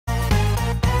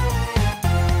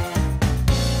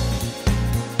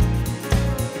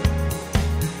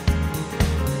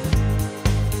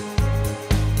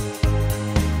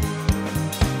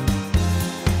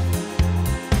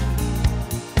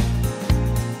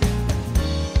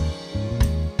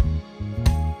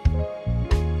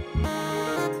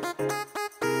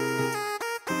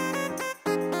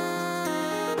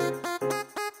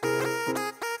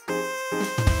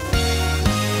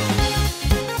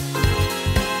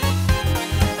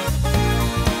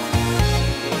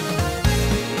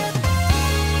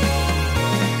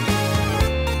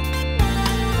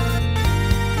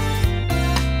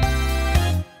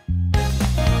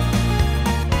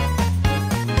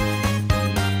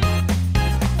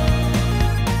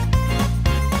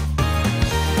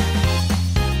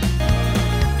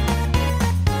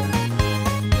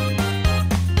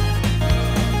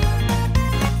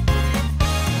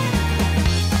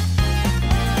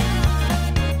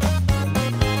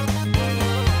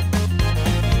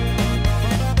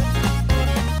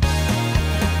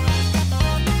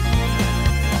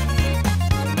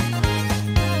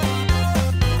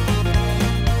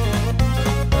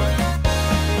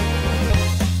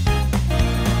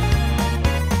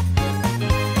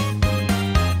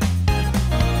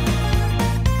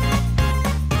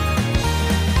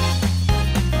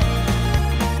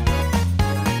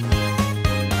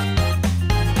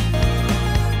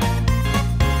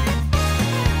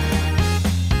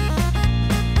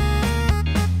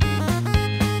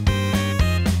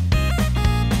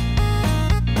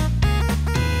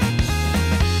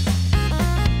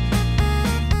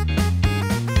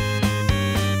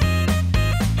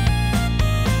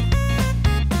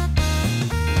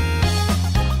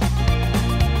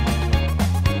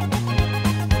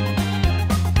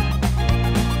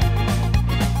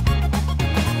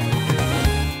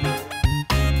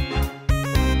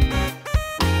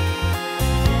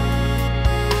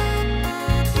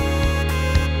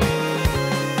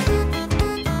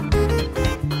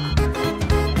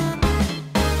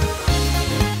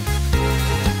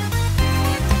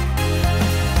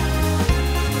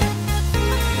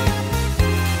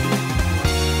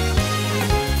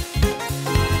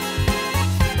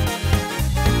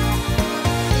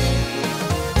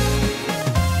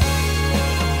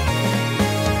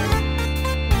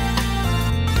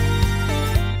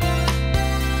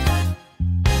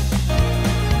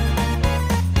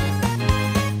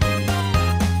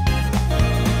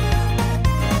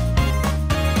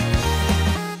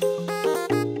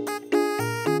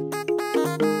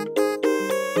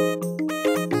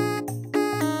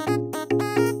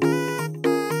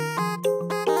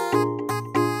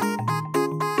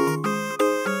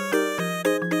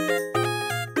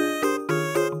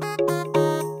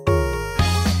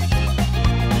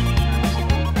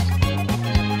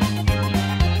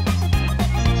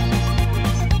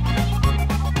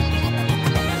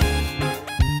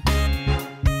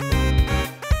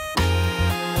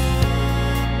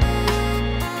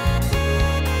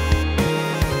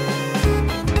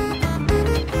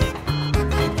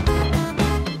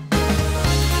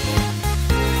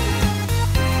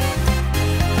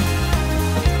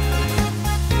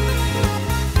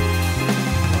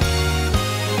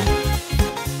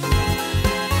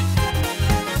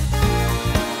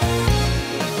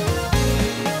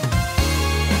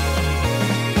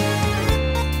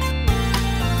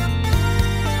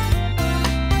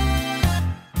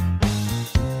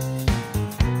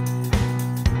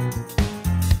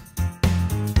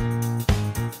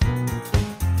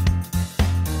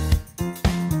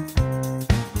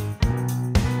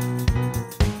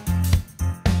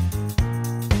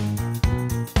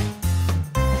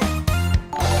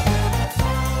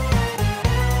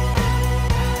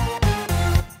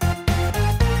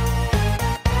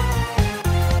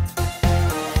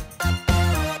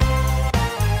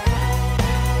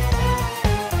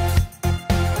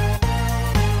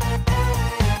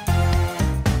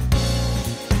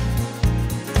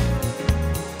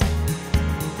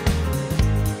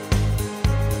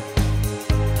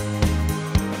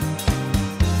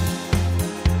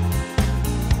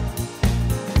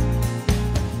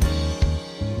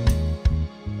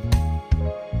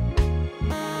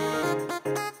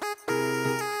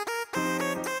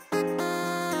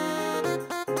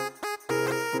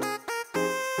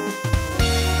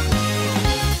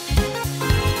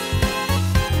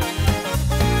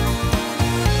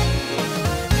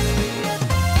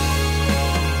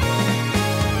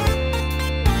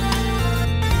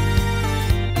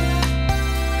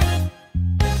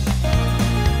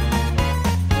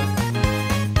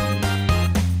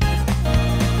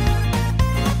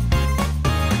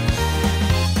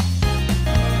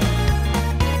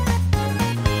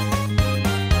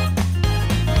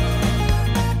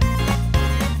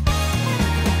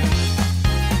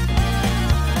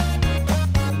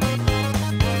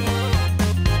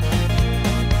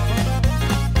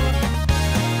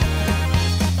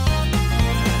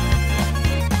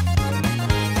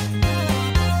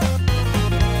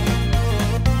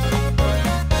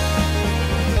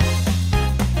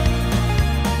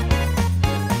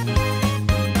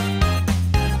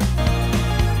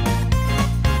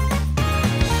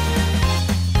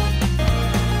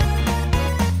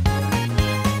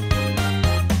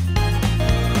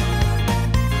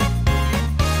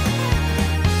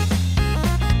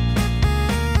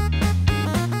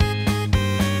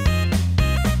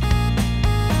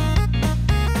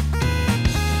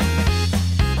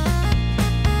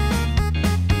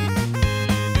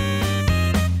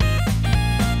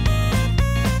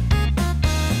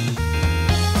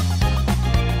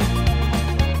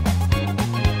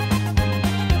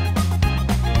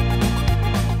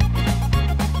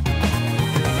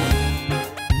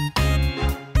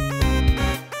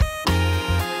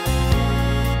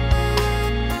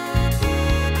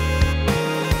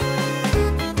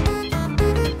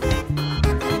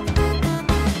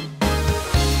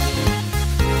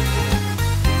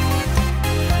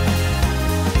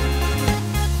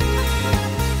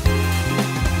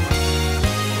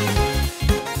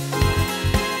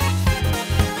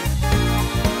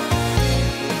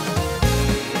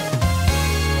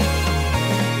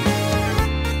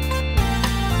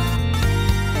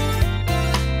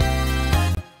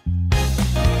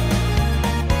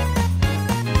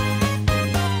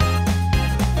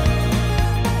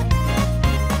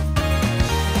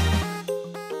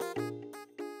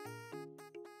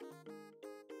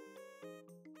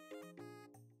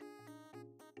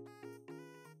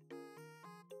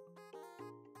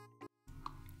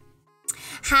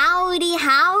Howdy,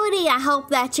 howdy. I hope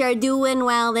that you're doing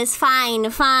well this fine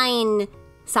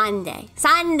Sunday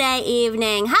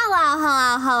evening.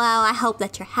 Hello. I hope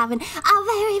that you're having a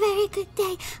very good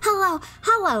day. Hello.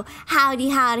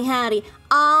 Howdy.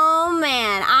 Oh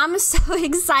man, I'm so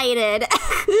excited.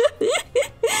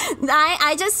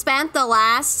 I just spent the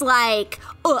last the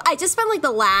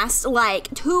last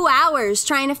 2 hours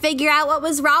trying to figure out what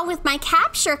was wrong with my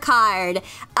capture card.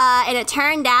 And it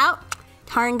turned out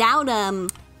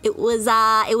it was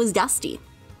dusty.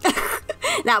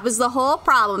 That was the whole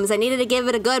problem. I needed to give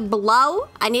it a good blow.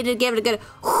 I needed to give it a good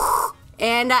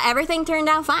and everything turned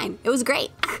out fine. It was great.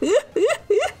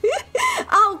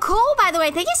 Oh, cool, by the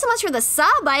way. Thank you so much for the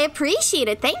sub. I appreciate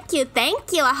it. Thank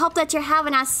you. I hope that you're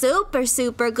having a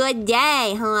super good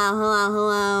day.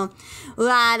 Hello.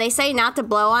 They say not to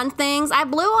blow on things. I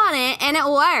blew on it and it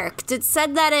worked. It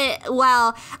said that I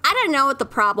don't know what the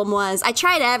problem was. I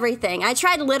tried everything. I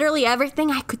tried literally everything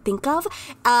I could think of.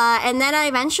 And then I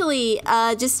eventually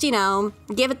just,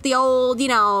 give it the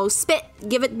old, spit.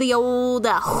 Give it the old,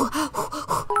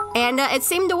 and it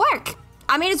seemed to work.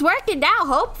 I mean, it's working now,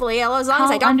 hopefully, as long as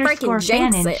I don't freaking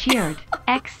jinx it. Cheered.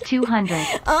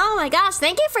 X200. Oh my gosh,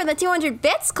 thank you for the 200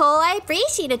 bits, Cole. I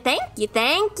appreciate it. Thank you.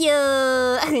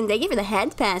 And thank you for the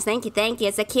head pass. Thank you.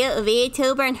 It's a cute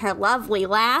VTuber and her lovely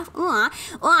laugh.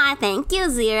 Aw, thank you,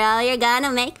 Zero. You're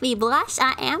gonna make me blush.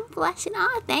 I am blushing.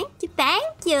 Aw, thank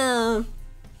you.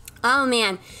 Oh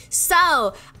man,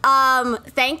 so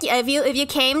thank you. If you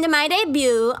came to my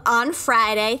debut on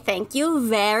Friday, thank you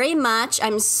very much.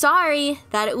 I'm sorry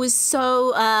that it was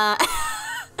so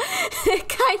it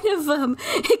kind of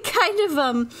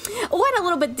went a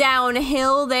little bit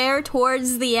downhill there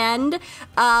towards the end,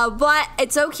 but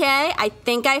it's okay. I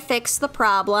think I fixed the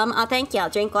problem. Oh, thank you.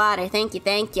 I'll drink water. Thank you.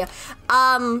 I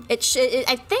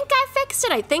think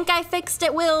I fixed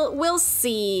it. We'll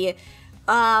see.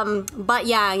 But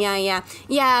yeah.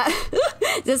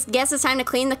 Just guess it's time to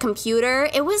clean the computer.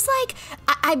 It was like,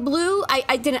 I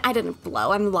didn't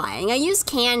blow, I'm lying. I used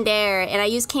canned air, and I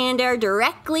used canned air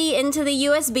directly into the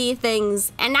USB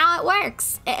things, and now it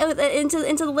works, into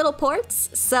the little ports,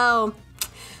 so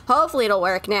hopefully it'll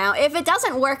work now. If it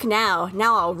doesn't work now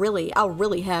I'll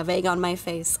really have egg on my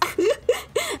face.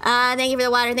 Thank you for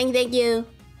the water, thank you.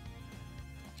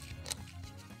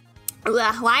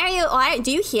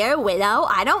 Do you hear Willow?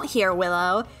 I don't hear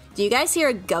Willow. Do you guys hear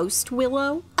a ghost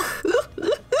Willow?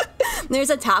 There's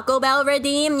a Taco Bell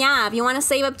redeem. Yeah, if you want to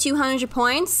save up 200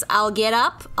 points, I'll get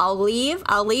up, I'll leave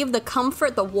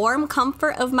the warm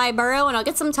comfort of my burrow, and I'll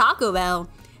get some Taco Bell.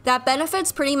 That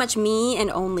benefits pretty much me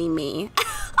and only me.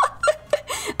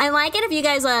 I like it if you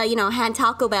guys, had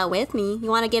Taco Bell with me. You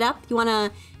want to get up? You want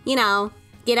to,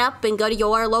 get up and go to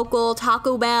your local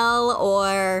Taco Bell,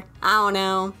 or, I don't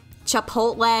know,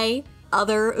 Chipotle,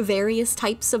 other various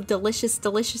types of delicious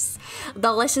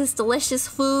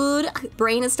food.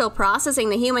 Brain is still processing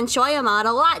the human Cholla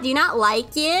model. What? Do you not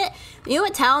like it? You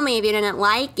would tell me if you didn't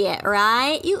like it,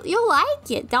 right? You like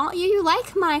it, don't you? You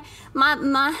like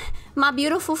my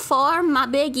beautiful form, my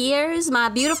big ears, my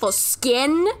beautiful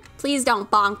skin. Please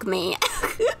don't bonk me.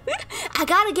 I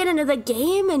gotta get into the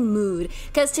gaming mood,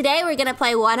 because today we're gonna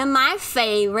play one of my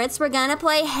favorites. We're gonna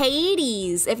play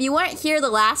Hades. If you weren't here the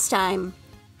last time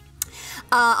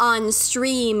on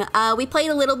stream, we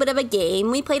played a little bit of a game.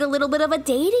 We played a little bit of a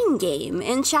dating game,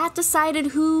 and chat decided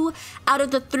who out of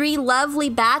the 3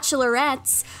 lovely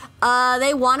bachelorettes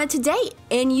they wanted to date,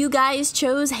 and you guys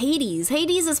chose Hades.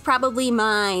 Hades is probably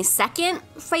my second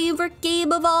favorite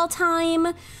game of all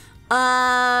time.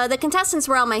 The contestants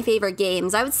were all my favorite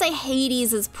games. I would say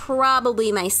Hades is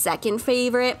probably my second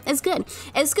favorite. It's good.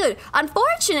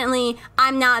 Unfortunately,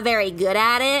 I'm not very good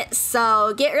at it,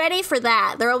 so get ready for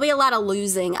that. There will be a lot of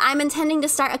losing. I'm intending to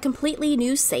start a completely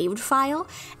new saved file,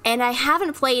 and I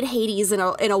haven't played Hades in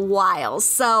a while,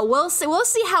 so we'll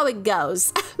see how it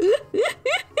goes.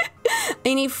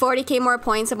 I need 40k more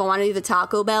points if I want to do the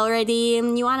Taco Bell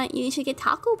redeem. You should get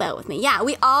Taco Bell with me. Yeah,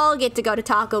 we all get to go to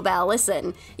Taco Bell.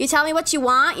 Listen, you tell me what you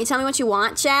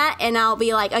want, chat, and I'll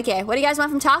be like, okay, what do you guys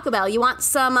want from Taco Bell? You want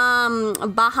some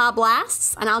Baja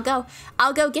Blasts? And I'll go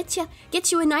get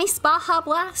you a nice Baja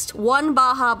Blast. 1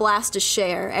 Baja Blast to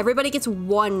share. Everybody gets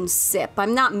 1 sip.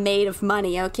 I'm not made of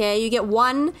money, okay? You get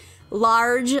 1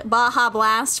 large Baja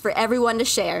Blast for everyone to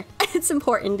share. It's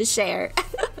important to share.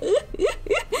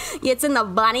 It's in the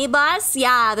bunny bus.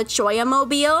 Yeah, the Cholla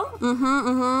mobile.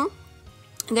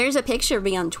 There's a picture of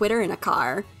me on Twitter in a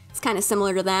car. It's kind of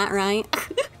similar to that, right?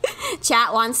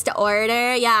 Chat wants to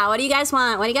order. Yeah, what do you guys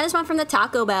want? What do you guys want from the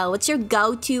Taco Bell? What's your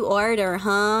go-to order,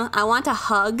 huh? I want a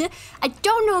hug. I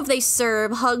don't know if they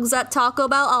serve hugs at Taco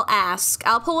Bell. I'll ask.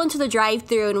 I'll pull into the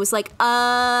drive-thru and was like,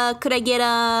 could I get,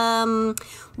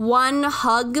 one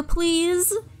hug,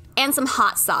 please? And some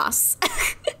hot sauce.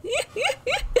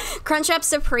 Crunchwrap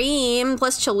Supreme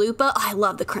plus chalupa. Oh, I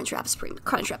love the Crunchwrap Supreme.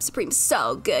 Crunchwrap Supreme,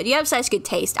 so good. You have such good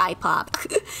taste,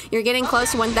 iPop. You're getting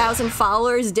close to 1,000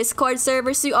 followers. Discord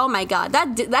server suit. Oh my god,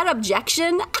 that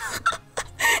objection.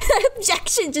 That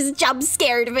objection just jump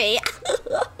scared me.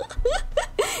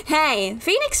 Hey,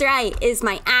 Phoenix Wright is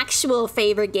my actual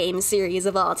favorite game series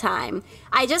of all time.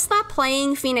 I just thought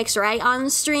playing Phoenix Wright on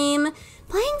stream.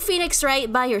 Playing Phoenix Wright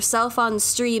by yourself on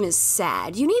stream is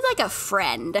sad. You need like a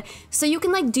friend so you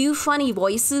can like do funny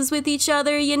voices with each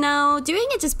other, you know? Doing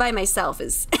it just by myself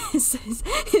is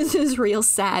real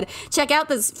sad. Check out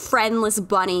this friendless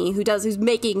bunny who's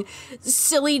making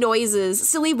silly noises,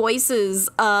 silly voices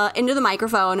into the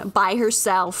microphone by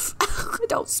herself.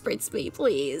 Don't spritz me,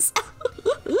 please.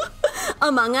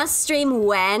 Among Us stream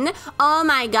when? Oh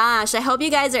my gosh, I hope you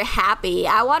guys are happy.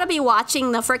 I want to be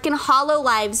watching the freaking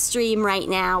HoloLive stream right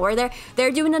now where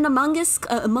they're doing an Among Us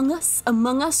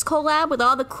collab with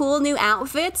all the cool new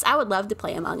outfits. I would love to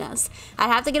play Among Us. I'd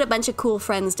have to get a bunch of cool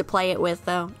friends to play it with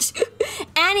though.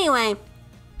 Anyway,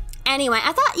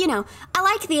 I thought, you know, I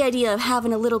like the idea of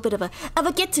having a little bit of a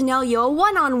get to know you, a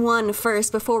one-on-one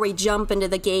first before we jump into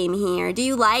the game here. Do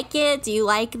you like it? Do you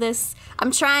like this?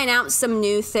 I'm trying out some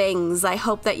new things. I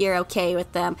hope that you're okay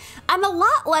with them. I'm a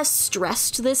lot less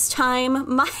stressed this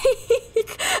time.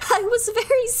 I was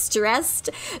very stressed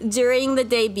during the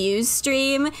debut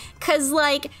stream, cause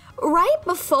like, right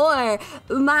before,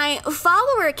 my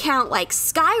follower count like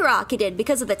skyrocketed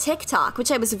because of the TikTok,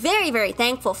 which I was very, very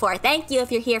thankful for. Thank you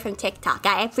if you're here from TikTok.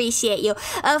 I appreciate you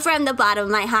from the bottom of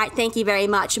my heart. Thank you very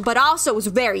much. But also it was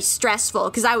very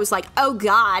stressful because I was like, oh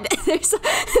God, okay,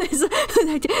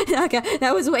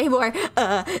 that was way more,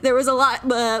 there was a lot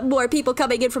more people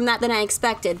coming in from that than I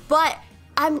expected. But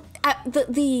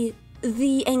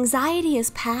the anxiety is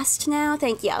past now.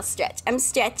 Thank you, I'll stretch. I'm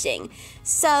stretching.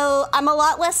 So I'm a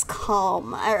lot less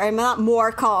calm. I'm not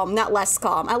more calm, not less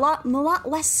calm. I'm a lot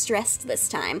less stressed this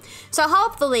time. So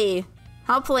hopefully,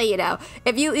 you know,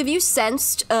 if you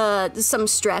sensed some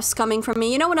stress coming from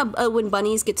me, you know when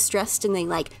bunnies get stressed and they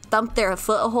like thump their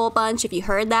foot a whole bunch, if you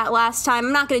heard that last time,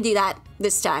 I'm not gonna do that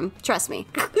this time, trust me.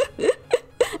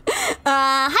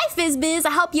 Hi Fizzbiz,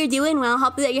 I hope you're doing well.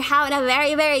 Hope that you're having a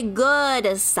very, very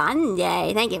good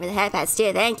Sunday. Thank you for the headpats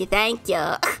too. Thank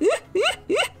you.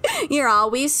 You're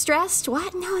always stressed?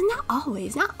 What? No, not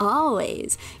always, not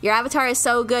always. Your avatar is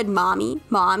so good, mommy.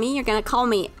 Mommy, you're gonna call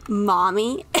me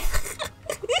mommy?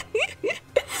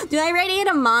 Do I radiate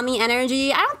a mommy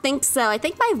energy? I don't think so. I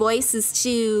think my voice is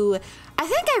too... I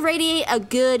think I radiate a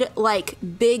good, like,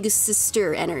 big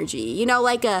sister energy. You know,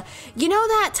 like you know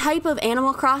that type of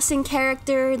Animal Crossing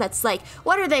character that's like,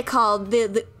 what are they called?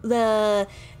 They're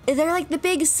like the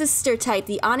big sister type,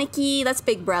 the Aniki, that's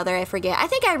Big Brother, I forget. I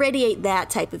think I radiate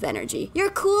that type of energy. You're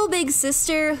a cool big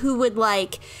sister who would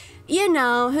like, you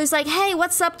know, who's like, hey,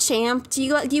 what's up, champ? Do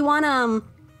you want,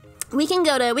 we can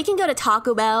go to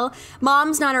Taco Bell.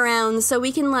 Mom's not around, so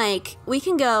we can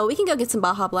go get some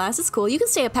Baja Blast. It's cool. You can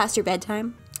stay up past your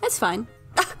bedtime. That's fine.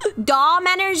 Dom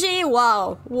energy?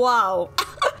 Whoa.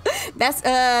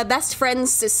 Best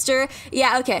friend's sister.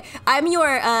 Yeah, okay. I'm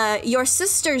your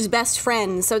sister's best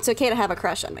friend, so it's okay to have a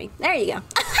crush on me. There you go.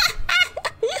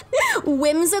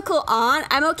 Whimsical aunt,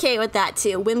 I'm okay with that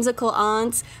too. Whimsical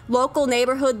aunts, local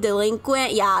neighborhood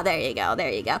delinquent. Yeah, there you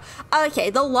go. Okay,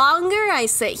 the longer I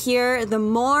sit here, the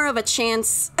more of a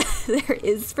chance there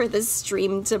is for the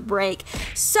stream to break.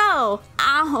 So,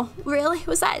 ow, really?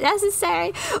 Was that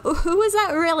necessary? Was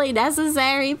that really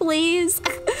necessary, please?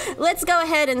 Let's go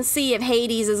ahead and see if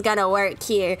Hades is gonna work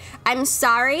here. I'm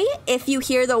sorry if you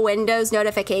hear the Windows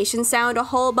notification sound a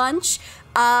whole bunch.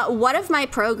 One of my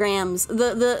programs,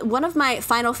 one of my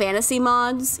Final Fantasy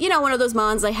mods, you know, one of those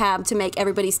mods I have to make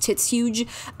everybody's tits huge,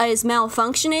 is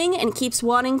malfunctioning and keeps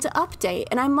wanting to update.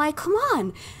 And I'm like, come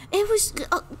on, it was,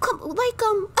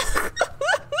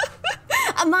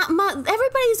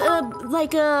 everybody's,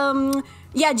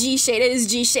 yeah, G-Shade, it is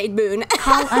G-Shade Moon.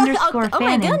 Call underscore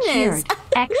Fannin cheered,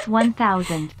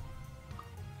 X1000.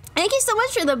 Thank you so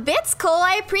much for the bits, Cole,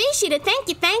 I appreciate it,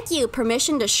 thank you.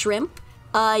 Permission to shrimp?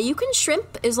 You can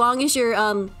shrimp as long as you're,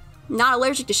 not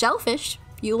allergic to shellfish.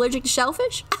 You allergic to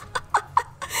shellfish?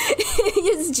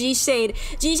 It's G-Shade.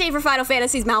 G-Shade for Final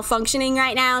Fantasy is malfunctioning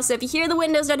right now, so if you hear the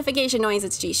Windows notification noise,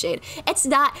 it's G-Shade. It's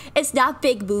not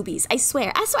big boobies. I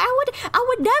swear. I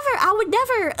would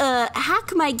never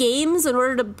hack my games in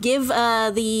order to give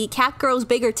the cat girls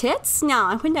bigger tits. No,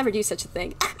 I would never do such a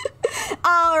thing.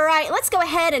 All right, let's go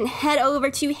ahead and head over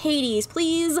to Hades.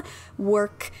 Please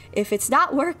work. If it's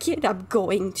not working, I'm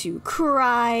going to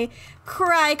cry.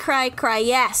 Cry.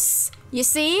 Yes. You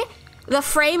see? The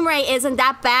frame rate isn't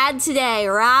that bad today,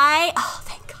 right? Oh,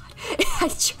 thank God. I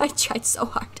tried so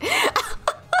hard. And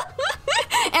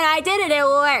I did it. It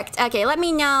worked. Okay, let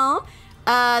me know.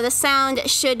 The sound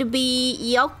should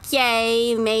be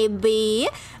okay, maybe.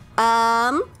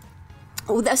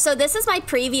 So this is my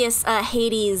previous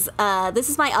Hades. This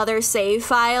is my other save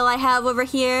file I have over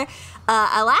here.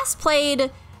 I last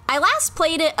played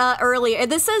it earlier.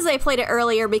 This says I played it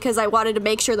earlier because I wanted to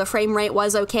make sure the frame rate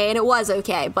was okay, and it was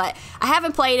okay, but I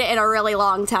haven't played it in a really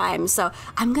long time, so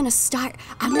I'm gonna start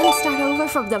over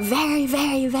from the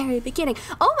very beginning.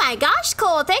 Oh my gosh,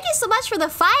 Cole, thank you so much for the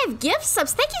 5 gift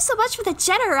subs. Thank you so much for the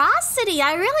generosity.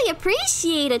 I really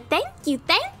appreciate it. Thank you.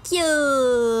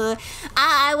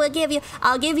 I'll give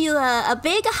you a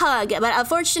big hug, but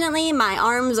unfortunately my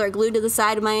arms are glued to the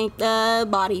side of my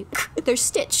body. They're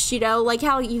stitched, you know, like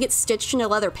how you get stitched into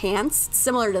leather pants. It's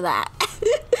similar to that.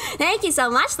 Thank you so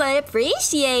much, I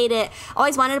appreciate it.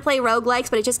 Always wanted to play roguelikes,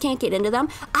 but I just can't get into them.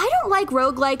 I don't like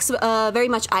roguelikes very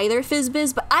much either,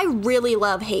 Fizzbiz, but I really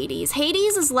love Hades.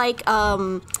 Hades is like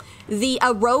a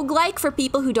roguelike for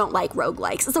people who don't like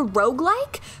roguelikes. It's a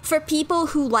roguelike for people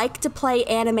who like to play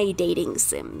anime dating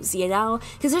sims, you know?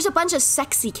 Because there's a bunch of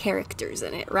sexy characters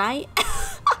in it, right?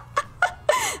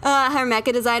 Her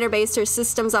mecha designer based her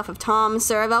systems off of Tom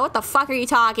Servo. What the fuck are you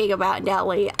talking about,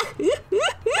 Nelly?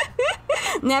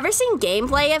 Never seen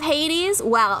gameplay of Hades?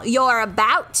 Well, you're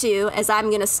about to, as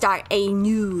I'm gonna start a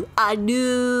new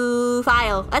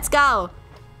file. Let's go.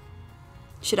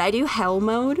 Should I do hell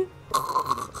mode?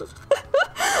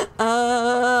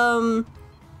 Of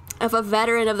a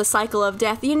veteran of the cycle of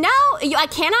death. You know, I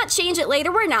cannot change it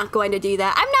later. We're not going to do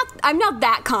that. I'm not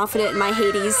that confident in my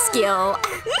Hades skill.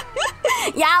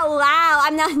 Yeah, wow.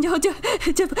 I'm not. No,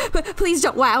 please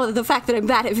don't wow the fact that I'm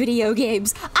bad at video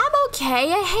games. I'm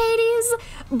okay at Hades,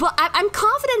 but I'm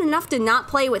confident enough to not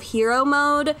play with hero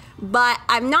mode. But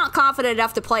I'm not confident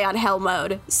enough to play on hell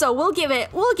mode. So we'll give it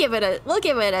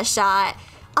a shot.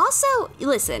 Also,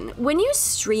 listen, when you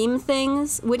stream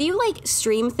things, would you like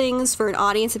stream things for an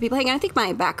audience of people? Hang on, I think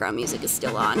my background music is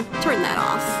still on. Turn that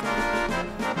off.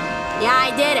 Yeah, I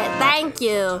did it. Thank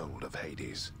you. Told of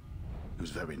Hades, whose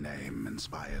very name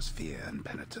inspires fear and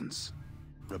penitence,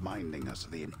 reminding us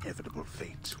of the inevitable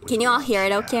fate. Can you all hear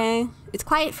it okay? It's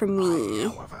quiet for me. I,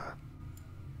 however,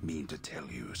 mean to tell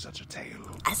you such a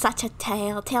tale. Such a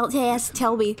tale. Tell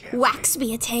me. Wax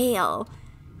me a tale.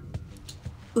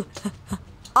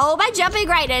 Oh, am I jumping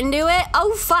right into it?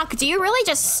 Oh, fuck. Do you really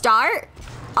just start?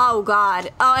 Oh,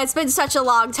 God. Oh, it's been such a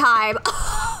long time.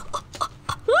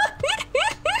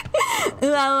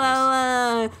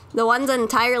 The one's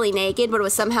entirely naked, but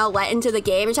was somehow let into the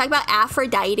game. You're talking about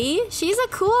Aphrodite? She's a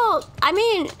cool... I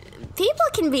mean, people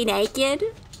can be naked.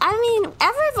 I mean,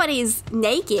 everybody's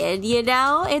naked, you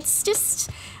know? It's just...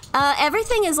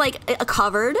 everything is, like,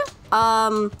 covered.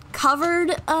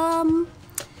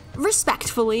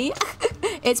 Respectfully.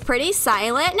 It's pretty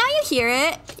silent. Now you hear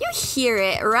it. You hear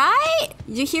it, right?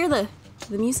 You hear the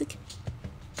music?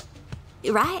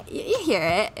 Right? You hear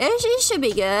it. It should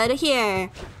be good.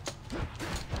 Here.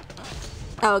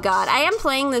 Oh god, I am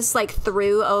playing this like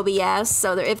through OBS,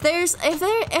 so if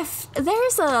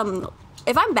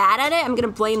I'm bad at it, I'm gonna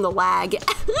blame the lag.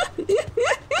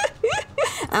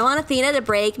 I want Athena to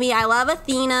break me. I love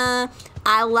Athena.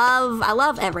 I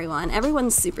love everyone.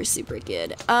 Everyone's super, super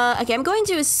good. Okay, I'm going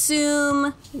to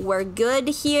assume we're good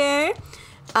here.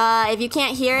 If you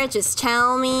can't hear it, just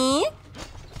tell me.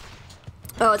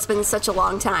 Oh, it's been such a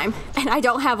long time, and I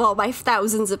don't have all my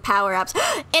thousands of power-ups.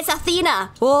 It's Athena!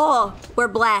 Oh, we're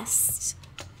blessed.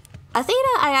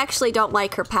 Athena, I actually don't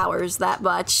like her powers that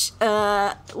much.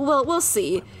 We'll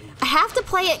see. I have to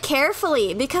play it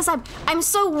carefully because I'm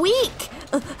so weak.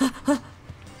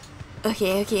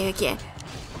 Okay.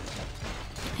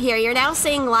 Here, you're now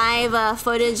seeing live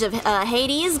footage of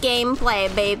Hades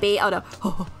gameplay, baby. Oh no.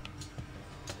 Oh.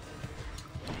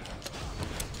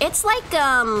 It's like,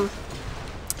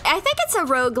 I think it's a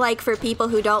roguelike for people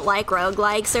who don't like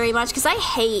roguelikes very much, because I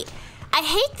hate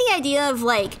the idea of,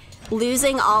 like,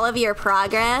 losing all of your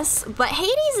progress, but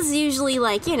Hades is usually,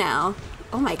 like, you know...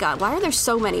 Oh my god, why are there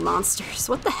so many monsters?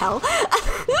 What the hell?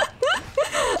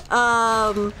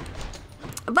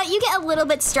 But you get a little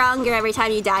bit stronger every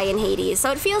time you die in Hades,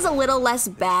 so it feels a little less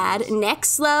bad.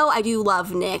 Nyx, though, I do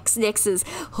love Nyx. Nyx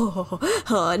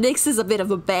is a bit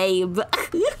of a babe.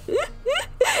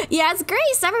 Yeah, it's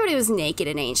Greece. Everybody was naked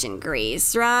in ancient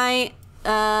Greece, right?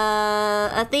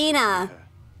 Athena.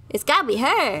 It's gotta be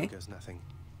her. Goes nothing.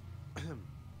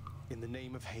 In the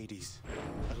name of Hades,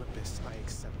 Olympus, I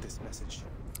accept this message.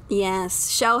 Yes,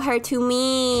 show her to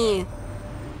me.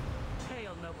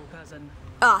 Hail, noble cousin.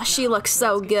 Oh, she looks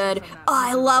so good. Oh,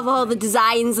 I love all the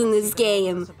designs in this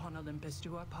game. Upon Olympus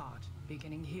do our part,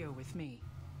 beginning here with me.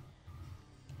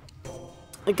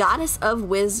 A goddess of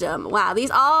wisdom. Wow,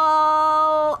 these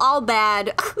all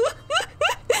bad.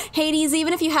 Hades,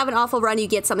 even if you have an awful run, you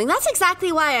get something. That's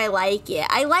exactly why I like it.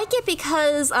 I like it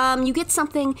because you get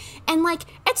something, and like,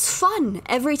 it's fun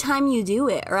every time you do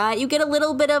it, right? You get a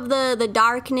little bit of the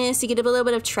darkness, you get a little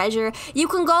bit of treasure. You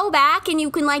can go back and you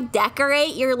can like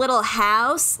decorate your little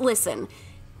house. Listen,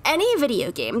 any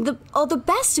video game, the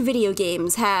best video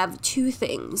games have two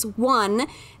things. One,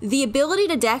 the ability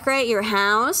to decorate your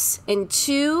house, and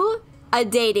two, a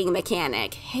dating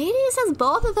mechanic. Hades has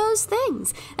both of those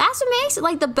things. That's what makes it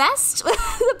like the best,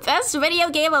 the best video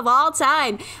game of all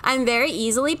time. I'm very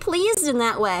easily pleased in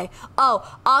that way.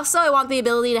 Oh, also I want the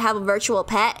ability to have a virtual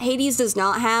pet. Hades does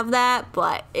not have that,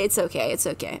 but it's okay, it's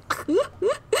okay.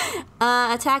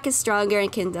 Attack is stronger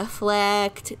and can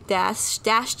deflect. Dash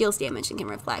deals damage and can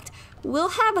reflect.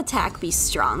 We'll have attack be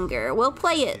stronger. We'll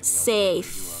play it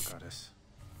safe.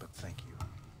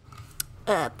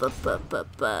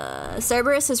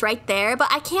 Cerberus is right there, but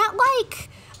I can't like,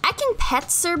 I can pet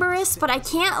Cerberus, but I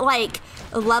can't like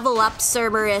level up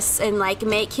Cerberus and like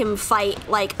make him fight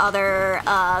like other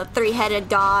three-headed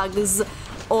dogs,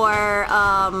 or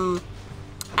I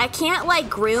can't like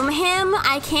groom him,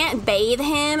 I can't bathe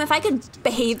him. If I could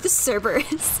bathe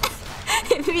Cerberus,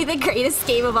 it'd be the greatest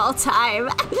game of all time.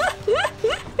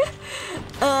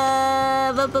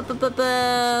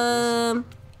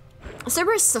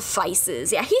 Cerberus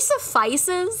suffices. Yeah, he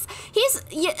suffices.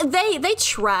 They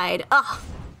tried.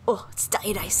 Oh, it's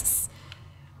Dionysus.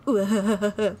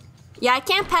 Yeah, I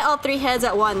can't pet all three heads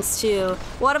at once, too.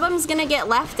 One of them's gonna get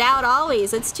left out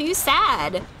always. It's too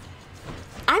sad.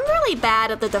 I'm really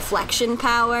bad at the deflection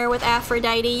power with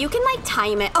Aphrodite. You can, like,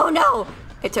 time it. Oh, no!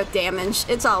 It took damage.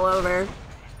 It's all over.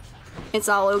 It's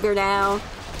all ogre now.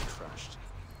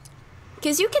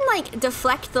 Because you can, like,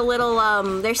 deflect the little,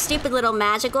 their stupid little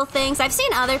magical things. I've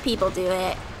seen other people do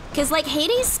it. Because, like,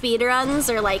 Hades speedruns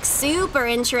are, like, super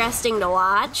interesting to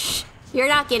watch. You're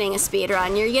not getting a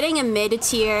speedrun. You're getting a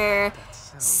mid-tier,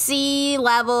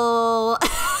 C-level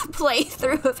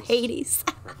playthrough of Hades.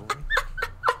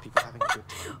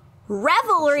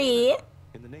 Revelry!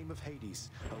 In the name of Hades,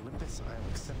 Olympus, I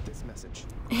accept this message.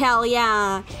 Hell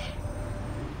yeah.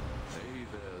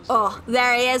 Oh,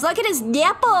 there he is. Look at his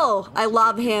nipple. I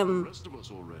love him. Rest of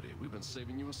us already. We've been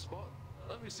saving you a spot.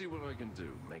 Let me see what I can do.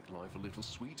 Make life a little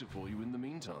sweeter for you in the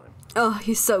meantime. Oh,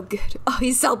 he's so good. Oh,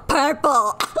 he's so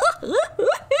purple.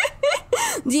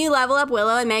 Do you level up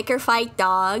Willow and make her fight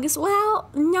dogs? Well,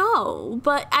 no,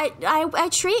 but I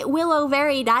treat Willow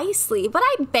very nicely. But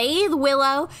I bathe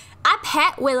Willow. I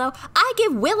pet Willow. I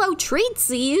give Willow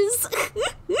treatsies.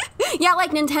 Yeah, like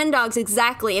Nintendogs,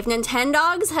 exactly. If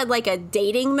Nintendogs had like a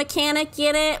dating mechanic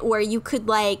in it where you could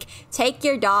like take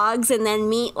your dogs and then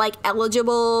meet like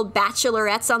eligible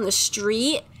bachelorettes on the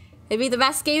street, it'd be the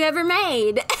best game ever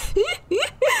made.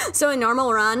 So a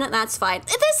normal run, that's fine.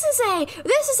 This is a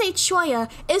Cholla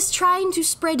is trying to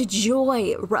spread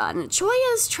joy run.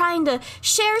 Cholla is trying to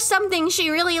share something she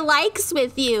really likes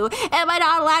with you. Am I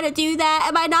not allowed to do that?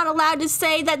 Am I not allowed to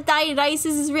say that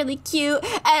Dionysus is really cute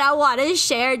and I want to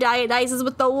share Dionysus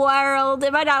with the world?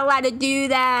 Am I not allowed to do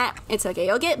that? It's okay.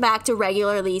 You'll get back to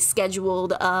regularly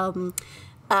scheduled first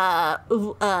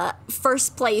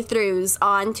playthroughs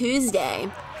on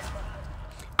Tuesday.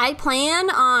 I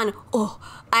plan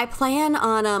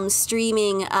on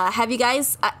streaming. Have you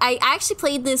guys? I actually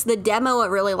played the demo a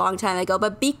really long time ago,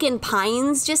 but Beacon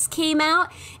Pines just came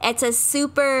out. It's a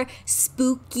super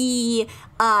spooky,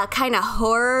 kind of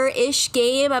horror-ish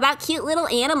game about cute little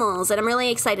animals, and I'm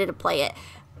really excited to play it.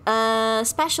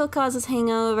 Special Causes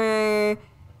Hangover,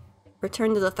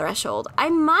 Return to the Threshold.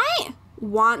 I might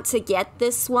want to get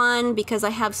this one because I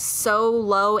have so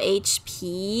low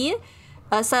HP.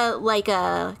 So, like,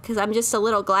 because I'm just a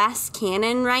little glass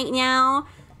cannon right now,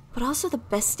 but also the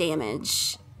best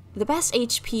damage. The best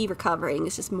HP recovering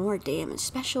is just more damage.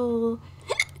 Special,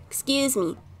 excuse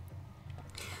me.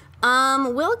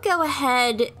 We'll go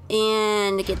ahead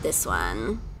and get this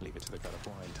one. Leave it to the god of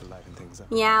wine to liven things up.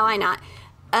 Yeah, why not?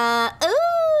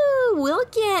 Ooh, will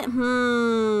get,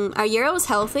 are Euros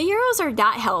healthy? Euros are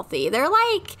not healthy. They're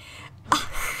like,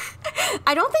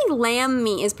 I don't think lamb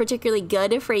meat is particularly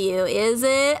good for you, is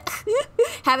it?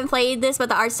 Haven't played this, but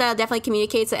the art style definitely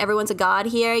communicates that everyone's a god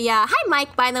here. Yeah. Hi,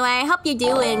 Mike, by the way. Hope you're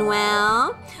doing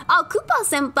well. Oh, Koopa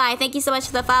Senpai, thank you so much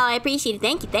for the follow. I appreciate it.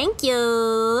 Thank you, thank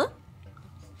you.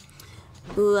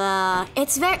 Ooh,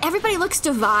 it's very, everybody looks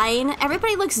divine.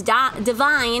 Everybody looks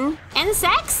divine and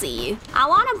sexy. I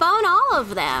want to bone all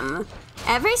of them.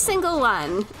 Every single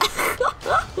one.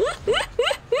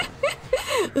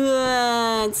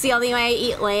 It's the only way I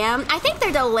eat lamb. I think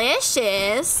they're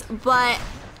delicious, but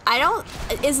I don't...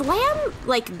 Is lamb,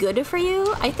 like, good for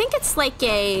you? I think it's like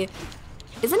a...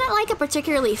 Isn't it like a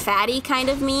particularly fatty kind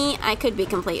of meat? I could be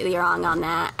completely wrong on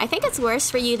that. I think it's worse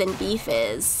for you than beef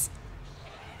is.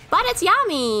 But it's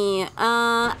yummy!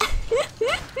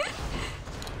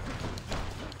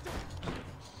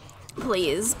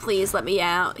 Please, please let me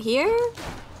out here.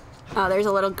 Oh, there's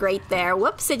a little grate there.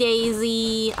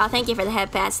 Whoops-a-daisy. Oh, thank you for the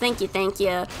head pass. Thank you, thank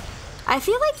you. I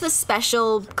feel like the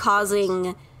special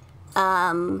causing, Where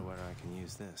I can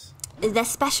use this. the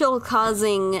special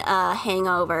causing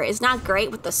hangover is not great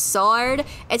with the sword.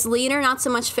 It's leaner, not so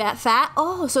much fat.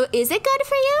 Oh, so is it good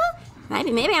for you?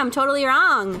 Maybe I'm totally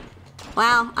wrong.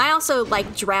 Wow, I also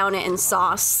like drown it in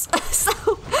sauce,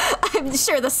 so I'm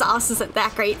sure the sauce isn't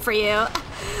that great for you.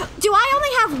 Do I only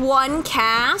have one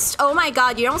cast? Oh my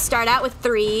god, you don't start out with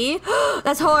 3?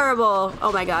 That's horrible.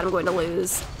 Oh my god, I'm going to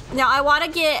lose. Now I wanna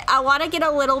get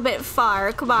a little bit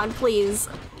far. Come on, please.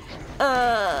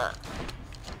 I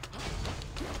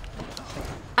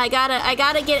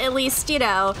gotta get at least, you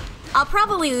know, I'll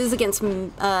probably lose against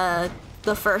the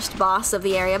first boss of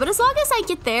the area, but as long as I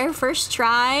get there, first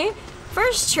try.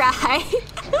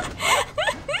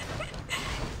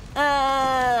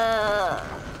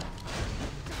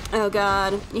 Oh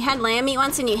god. You had lamb meat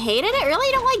once and you hated it? Really?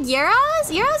 You don't like gyros?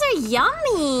 Gyros are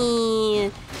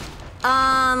yummy.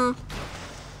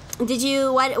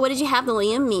 What did you have the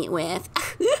lamb meat with?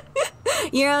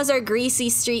 Gyros are greasy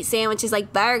street sandwiches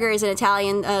like burgers and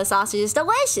Italian sausages.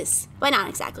 Delicious, but not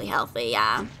exactly healthy,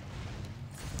 yeah.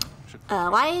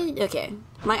 Why? Okay.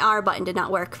 My R button did not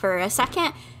work for a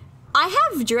second. I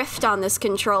have drift on this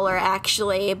controller,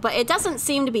 actually, but it doesn't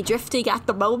seem to be drifting at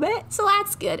the moment, so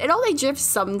that's good. It only drifts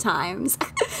sometimes.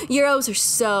 Euros are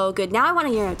so good. Now I want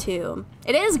a Euro, too.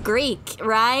 It is Greek,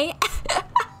 right?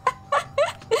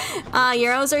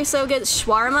 Euros are so good.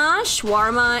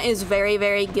 Shawarma is very,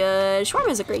 very good. Shawarma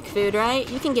is a Greek food, right?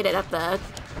 You can get it at the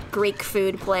Greek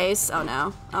food place. Oh,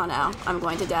 no. Oh, no. I'm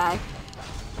going to die.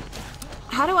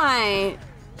 How do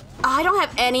I don't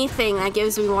have anything that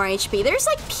gives me more HP. There's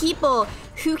like people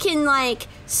who can like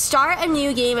start a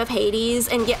new game of Hades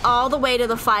and get all the way to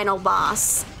the final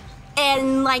boss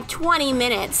in like 20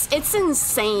 minutes. It's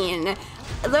insane.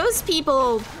 Those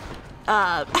people,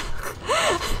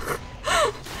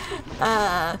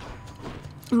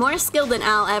 more skilled than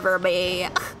I'll ever be.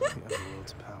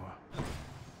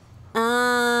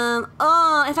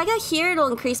 Oh, if I go here, it'll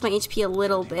increase my HP a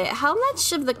little bit. How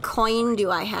much of the coin do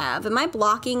I have? Am I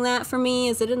blocking that for me?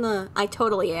 Is it in the... I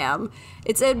totally am.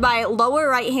 It's in my lower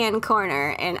right-hand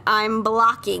corner, and I'm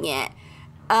blocking it.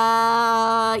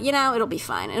 You know, it'll be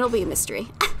fine. It'll be a mystery.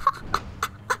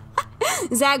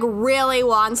 Zag really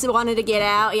wanted to get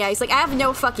out. Yeah, he's like, I have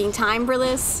no fucking time for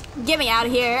this. Get me out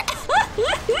of here.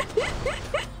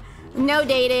 No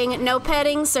dating, no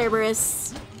petting, Cerberus.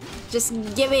 Just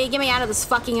get me out of this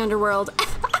fucking underworld.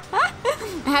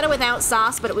 I had it without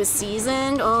sauce, but it was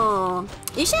seasoned. Oh,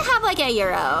 you should have like a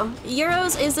Euro.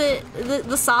 Euros, is it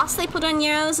the sauce they put on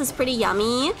Euros is pretty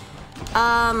yummy.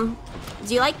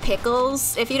 Do you like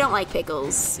pickles? If you don't like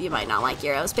pickles, you might not like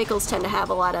Euros. Pickles tend to have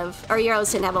a lot of, or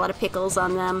Euros tend to have a lot of pickles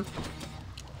on them.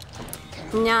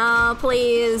 No,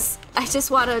 please. I just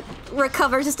want to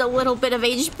recover just a little bit of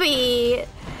HP.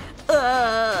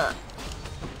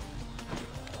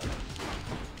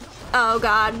 Oh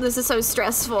god, this is so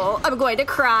stressful. I'm going to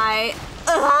cry.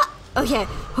 Okay.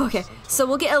 So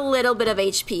we'll get a little bit of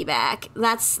HP back.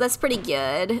 That's pretty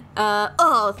good.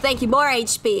 Oh, thank you, more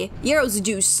HP. Euros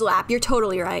do slap, you're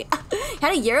totally right.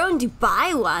 Had a Euro in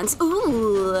Dubai once.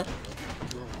 Ooh.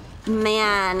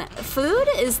 Man, food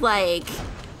is like...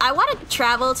 I want to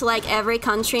travel to like every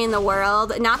country in the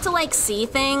world, not to like see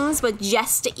things, but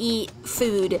just to eat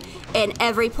food in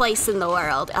every place in the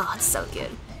world. Oh, it's so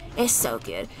good. It's so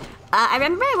good. I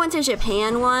remember I went to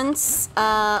Japan once,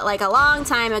 like a long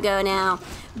time ago now,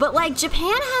 but like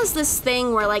Japan has this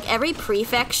thing where like every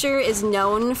prefecture is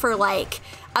known for like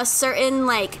a certain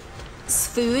like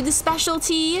food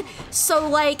specialty. So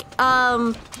like,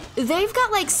 they've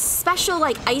got like special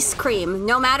like ice cream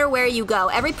no matter where you go.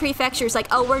 Every prefecture is like,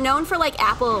 oh, we're known for like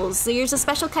apples. So here's a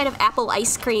special kind of apple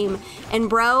ice cream. And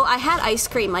bro, I had ice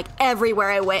cream like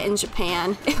everywhere I went in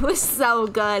Japan. It was so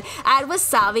good. I had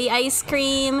wasabi ice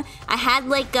cream. I had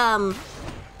like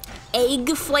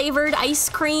egg flavored ice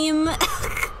cream.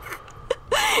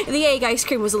 The egg ice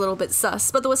cream was a little bit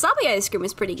sus, but the wasabi ice cream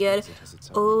was pretty good.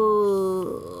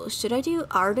 Oh, should I do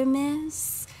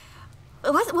Artemis?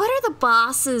 What are the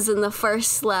bosses in the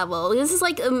first level? This is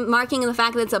like marking the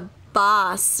fact that it's a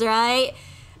boss, right?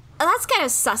 That's kind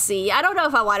of sussy. I don't know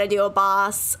if I want to do a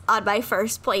boss on my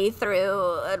first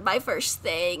playthrough, on my first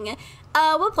thing.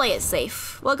 We'll play it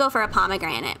safe. We'll go for a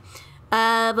pomegranate.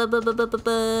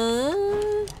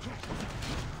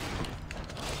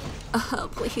 Oh,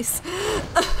 please.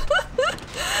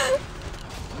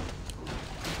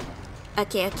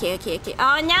 Okay.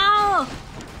 Oh, no!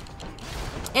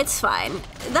 It's fine.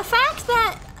 The fact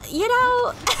that, you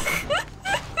know...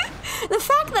 the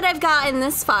fact that I've gotten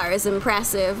this far is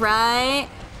impressive, right?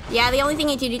 Yeah, the only thing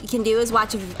you can do is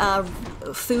watch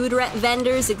food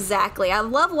vendors, exactly. I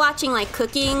love watching, like,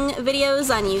 cooking videos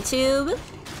on YouTube.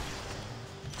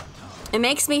 It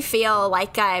makes me feel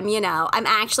like I'm, you know, I'm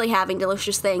actually having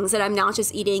delicious things and I'm not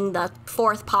just eating the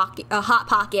fourth hot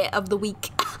pocket of the week.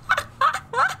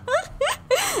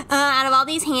 Out of all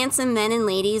these handsome men and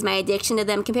ladies, my addiction to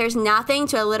them compares nothing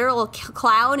to a literal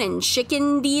clown and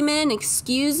chicken demon.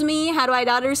 Excuse me, how do I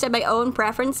not understand my own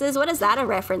preferences? What is that a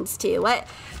reference to? What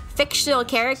fictional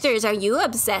characters are you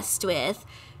obsessed with?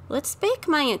 Let's make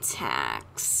my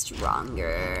attacks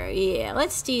stronger. Yeah,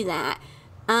 let's do that.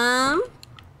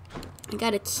 I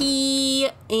got a key,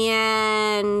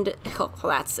 and oh,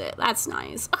 that's it. That's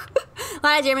nice. A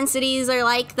lot of German cities are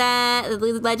like that. It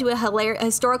led to a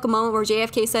historical moment where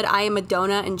JFK said, "I am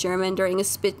Madonna" in German during a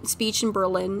speech in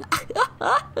Berlin.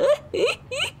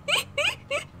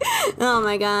 Oh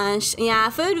my gosh. Yeah,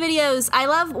 food videos. I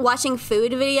love watching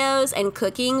food videos and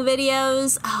cooking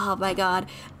videos. Oh my god.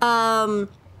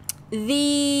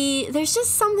 There's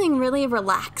just something really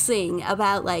relaxing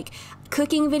about like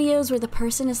cooking videos where the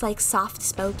person is like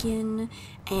soft-spoken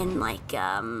and like you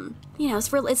know,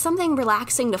 it's something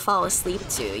relaxing to fall asleep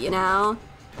to, you know,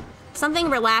 something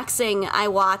relaxing I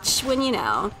watch when, you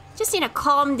know, just need to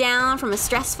calm down from a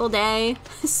stressful day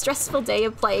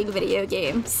of playing video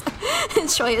games.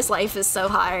 Cholla's life is so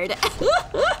hard.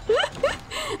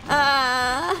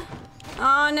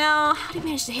 Oh no, how did he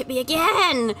manage to hit me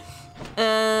again?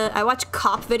 I watch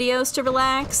cop videos to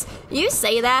relax. You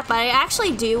say that, but I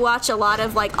actually do watch a lot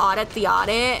of like Audit the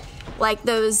Audit, like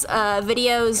those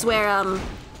videos where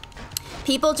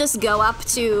people just go up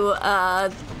to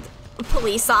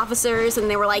police officers and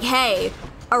they were like, "Hey,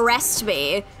 arrest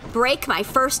me, break my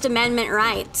First Amendment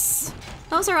rights."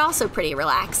 Those are also pretty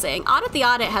relaxing. Audit the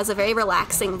Audit has a very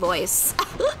relaxing voice.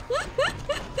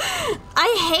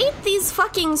 I hate these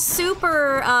fucking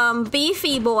super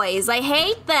beefy boys. I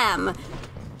hate them.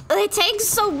 They take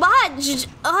so much.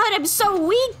 God, I'm so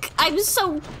weak. I'm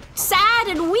so sad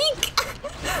and weak.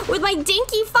 With my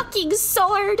dinky fucking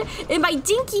sword and my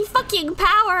dinky fucking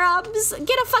power-ups.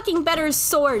 Get a fucking better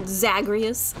sword,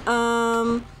 Zagreus.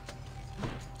 Oh.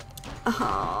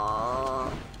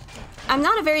 I'm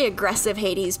not a very aggressive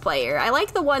Hades player. I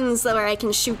like the ones where I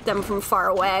can shoot them from far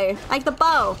away. Like the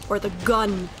bow or the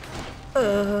gun.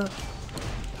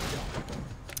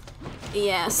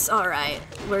 Yes, alright.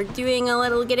 We're getting a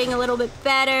little bit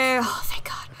better. Oh, thank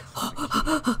God.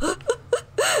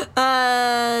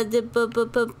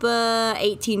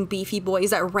 18 beefy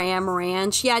boys at Ram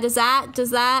Ranch. Yeah, does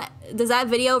that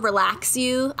video relax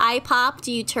you? iPop,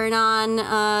 do you turn on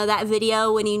that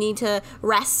video when you need to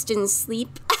rest and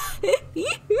sleep?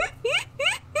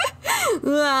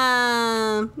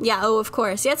 Yeah, oh, of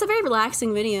course. Yeah, it's a very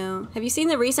relaxing video. Have you seen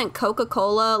the recent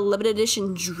Coca-Cola limited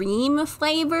edition Dream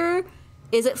flavor?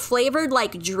 Is it flavored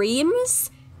like dreams?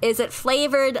 Is it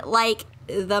flavored like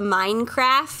the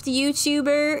Minecraft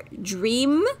YouTuber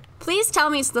Dream? Please tell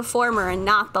me it's the former and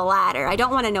not the latter. I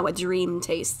don't want to know what Dream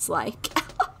tastes like.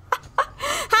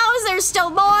 How is there still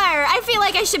more? I feel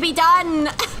like I should be done.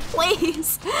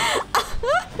 Please.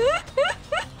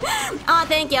 Oh,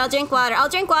 thank you. I'll drink water. I'll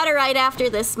drink water right after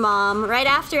this, Mom. Right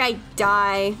after I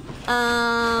die.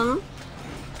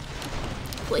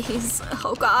 Please.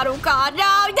 Oh, God. Oh, God.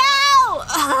 No!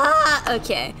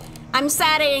 Okay. I'm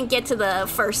sad I didn't get to the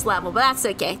first level, but that's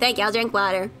okay. Thank you. I'll drink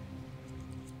water.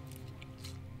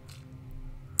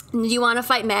 Do you want to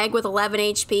fight Meg with 11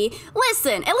 HP?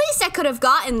 Listen, at least I could have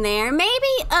gotten there.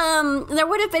 Maybe, there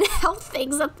would have been health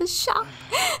things at the shop.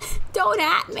 Don't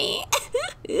at me.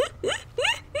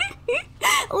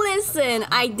 Listen,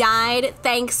 I died.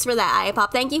 Thanks for that,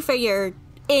 iPop. Thank you for your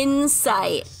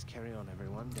insight. Just carry on,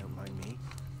 everyone. Don't mind me.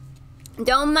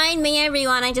 Don't mind me,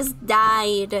 everyone. I just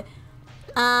died.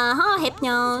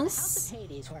 Hypnos. House of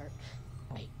Hades work.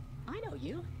 Wait, I know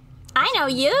you. I know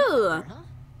you. Huh?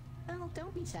 Well,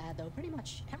 don't be sad though. Pretty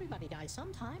much everybody dies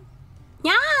sometime.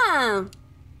 Yeah.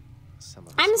 Some of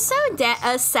us I'm know so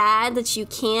this. sad that you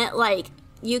can't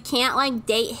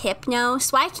date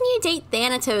Hypnos. Why can you date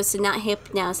Thanatos and not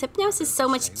Hypnos? Hypnos is so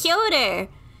much cuter.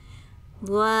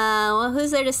 Wow, well,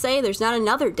 who's there to say there's not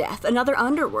another death, another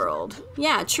underworld?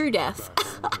 Yeah, true death.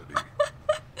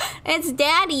 It's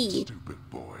Daddy. Stupid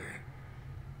boy.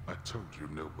 I told you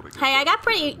nobody. Hey, I got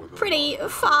pretty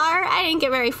far. I didn't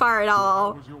get very far at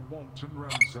all.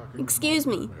 Excuse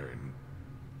me.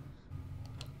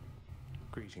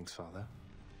 Greetings, Father.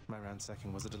 My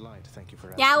ransacking was a delight. Thank you for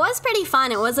asking. Yeah, it was pretty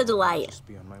fun. It was a delight. Just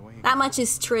be on my way. That much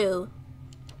is true.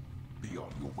 Be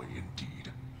on your way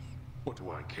indeed. What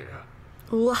do I care?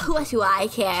 What do I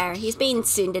care? He's being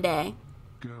soon today.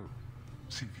 Go.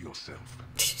 See for yourself.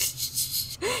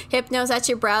 Hypnos, that's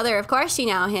your brother. Of course you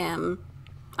know him.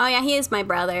 Oh yeah, he is my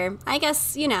brother. I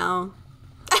guess, you know.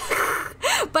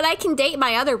 But I can date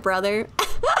my other brother.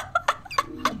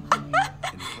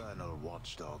 Infernal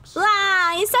watchdogs.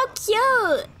 Wow, he's so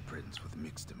cute. Prince with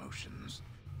mixed emotions,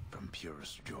 from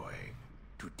purest joy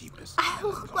to deepest I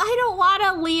melancholy. don't want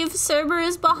to leave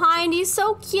Cerberus behind. He's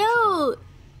so cute.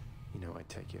 You know, I'd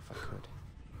take you if I could.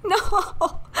 No,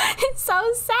 it's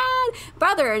so sad.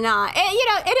 Brother or not.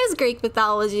 It is Greek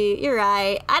mythology. You're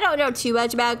right. I don't know too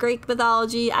much about Greek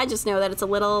mythology. I just know that it's a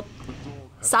little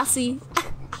sussy.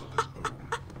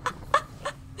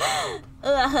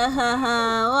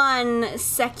 1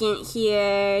 second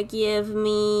here. Give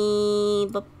me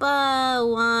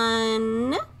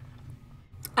one.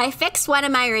 I fixed one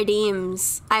of my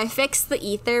redeems. I fixed the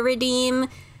ether redeem,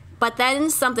 but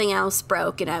then something else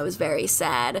broke and I was very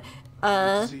sad.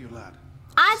 See you, lad.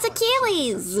 It's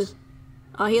Achilles!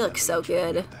 Oh, he looks so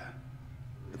good.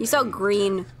 He's so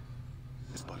green.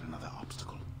 It's but another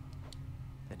obstacle.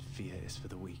 And fear is for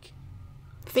the weak.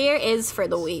 Fear is for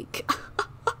the weak.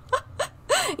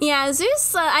 Yeah,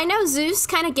 Zeus, I know Zeus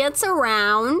kind of gets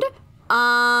around.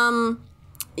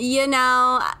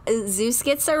 Zeus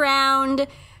gets around.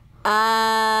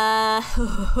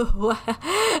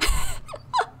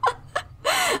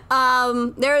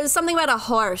 There was something about a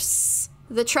horse.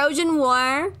 The Trojan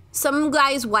War, some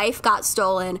guy's wife got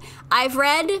stolen. I've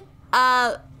read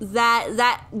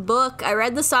that book. I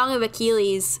read the Song of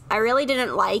Achilles. I really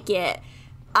didn't like it.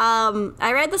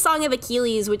 I read the Song of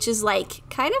Achilles, which is like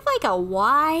kind of like a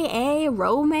YA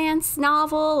romance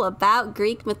novel about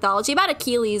Greek mythology, about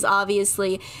Achilles,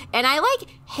 obviously. And I like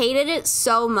hated it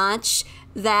so much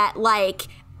that like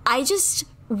I just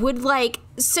would like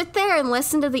sit there and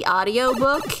listen to the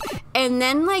audiobook and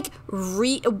then like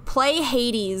play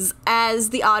Hades as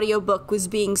the audiobook was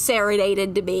being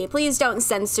serenaded to me. Please don't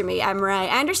censor me. I'm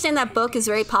right. I understand that book is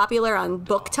very popular on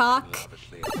Book Talk,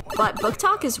 but Book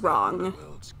Talk is wrong.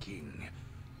 World's king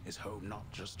is home not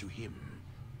just to him,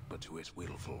 but to his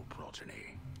willful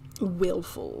progeny.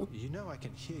 Willful. You know I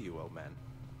can hear you, old man.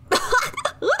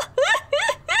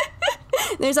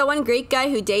 There's that one Greek guy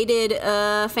who dated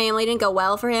a family, didn't go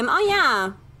well for him. Oh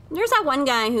yeah, there's that one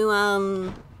guy who,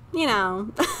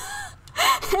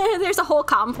 there's a whole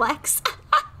complex.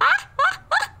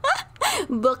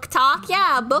 Book Talk,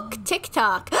 yeah, book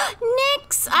TikTok.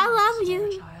 Nyx, I love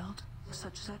you. Child,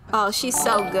 such setbacks. Oh, she's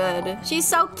so good. She's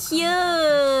so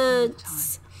cute.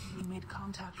 He made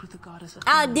contact with the goddess of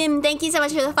Dim, thank you so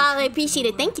much for the follow. I appreciate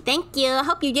it. Thank you. I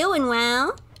hope you're doing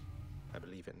well. I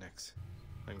believe it, Nyx.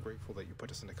 I'm grateful that you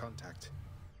put us into contact.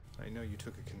 I know you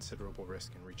took a considerable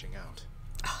risk in reaching out.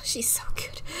 Oh, she's so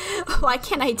good. Why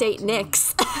can't I date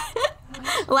Nyx?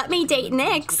 Let me date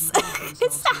Nyx.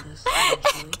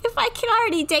 If I can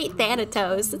already date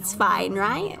Thanatos, it's fine,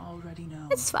 right? already know.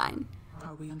 It's fine.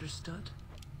 Are we understood?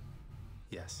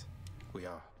 Yes, we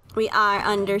are. We are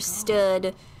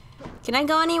understood. Can I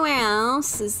go anywhere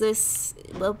else? Is this...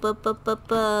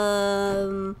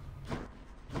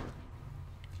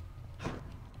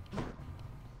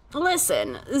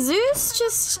 Listen, Zeus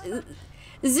just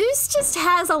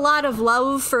has a lot of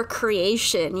love for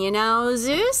creation, you know?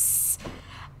 Zeus,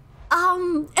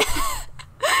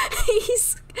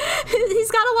 he's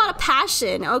got a lot of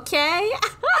passion, okay?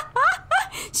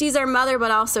 She's our mother,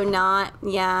 but also not,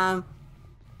 yeah.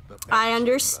 I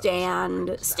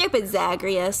understand. Stupid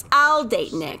Zagreus. I'll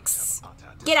date Nyx.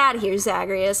 Get out of here,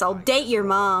 Zagreus. I'll date your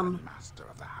mom. Master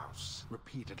of the house,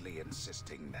 repeatedly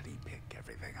insisting that he pick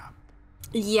everything up.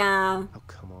 Yeah. Oh,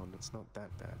 come on. It's not that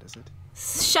bad, is it?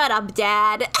 Shut up,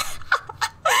 Dad.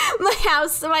 My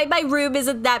house, my room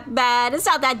isn't that bad. It's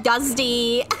not that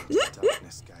dusty.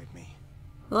 Darkness guide me.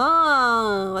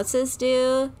 Oh, what's this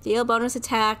do? Deal bonus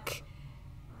attack.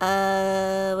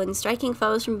 When striking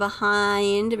foes from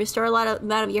behind, restore a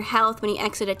amount of your health when you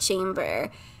exit a chamber.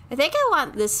 I think I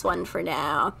want this one for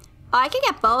now. Oh, I can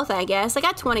get both, I guess. I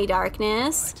got 20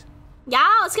 darkness. Right.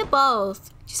 Yeah, let's get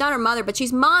both. She's not her mother, but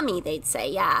she's mommy, they'd say,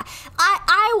 yeah.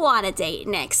 I want to date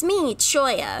next. Me,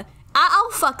 Cholla. I'll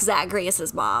fuck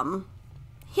Zagreus' mom.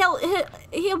 He'll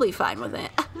be fine with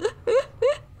it.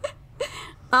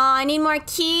 Oh, I need more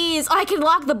keys. Oh, I can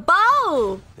lock the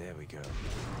bow. There we go.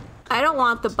 I don't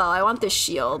want the bow. I want the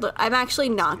shield. I'm actually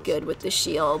not good with the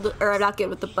shield. Or I'm not good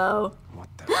with the bow. What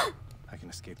the? I can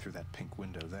escape through that pink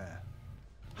window there.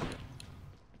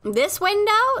 This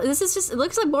window? This is just, it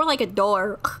looks like more like a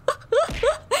door.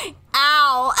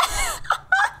 Ow.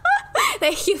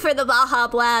 Thank you for the Baja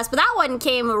Blast. But that one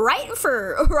came right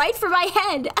for my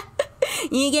head.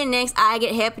 You get next, I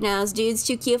get Hypnos. Dude's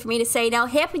too cute for me to say no.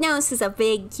 Hypnos is a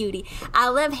big cutie. I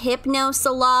love Hypnos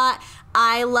a lot.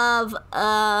 I love,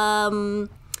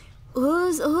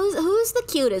 who's the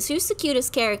cutest? Who's the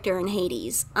cutest character in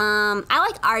Hades? I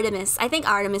like Artemis. I think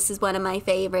Artemis is one of my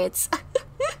favorites.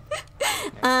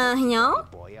 You know?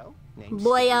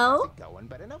 Boyo. Going,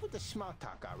 but enough with the small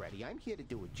talk already. I'm here to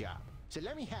do a job. So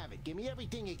let me have it. Give me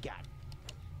everything you got.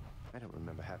 I don't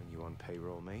remember having you on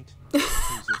payroll, mate.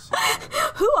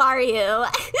 Who are you?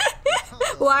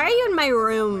 Why are you in my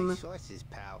room? My sources,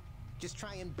 pal. Just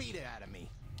try and beat it out of me.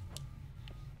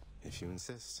 If you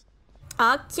insist.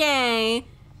 Okay.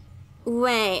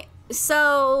 Wait.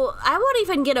 So I won't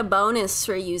even get a bonus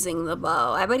for using the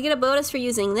bow. I would get a bonus for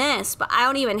using this, but I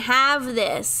don't even have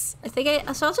this. I think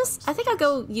I'll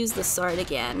go use the sword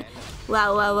again.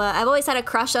 Wow. I've always had a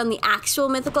crush on the actual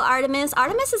mythical Artemis.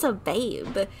 Artemis is a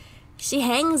babe. She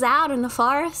hangs out in the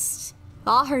forest.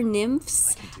 All her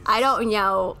nymphs. I don't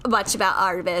know much about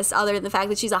Artemis other than the fact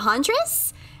that she's a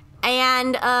huntress.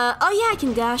 And, oh yeah, I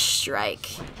can dash strike.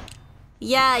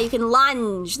 Yeah, you can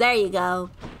lunge. There you go.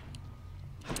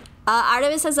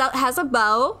 Artemis has a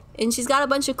bow, and she's got a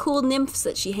bunch of cool nymphs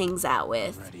that she hangs out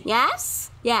with. Ready.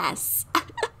 Yes? Yes.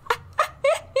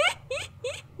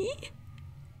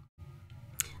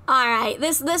 All right,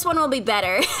 this one will be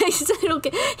better.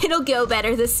 it'll go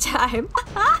better this time.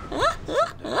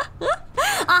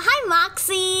 Hi,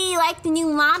 Moxie. Like the new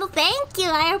model? Thank you.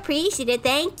 I appreciate it.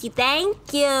 Thank you.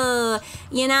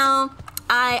 You know,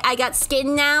 I got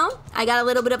skin now. I got a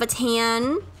little bit of a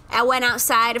tan. I went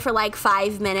outside for like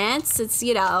 5 minutes. It's,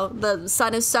 you know, the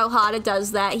sun is so hot it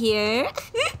does that here.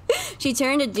 She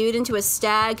turned a dude into a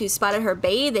stag who spotted her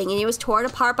bathing, and he was torn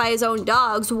apart by his own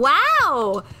dogs.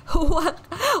 Wow!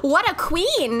 What a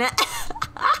queen!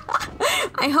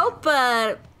 I hope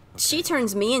she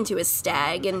turns me into a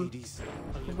stag and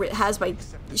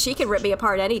she can rip me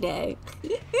apart any day.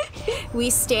 We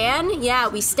stan? Yeah,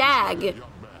 we stag.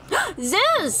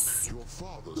 Zeus!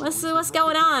 What's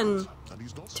going on?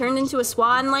 Turned into a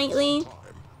swan lately?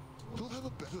 You'll have a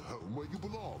better home where you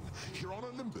belong, here on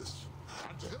Olympus.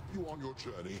 And to help you on your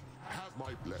journey, have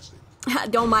my blessing.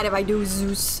 Don't mind if I do,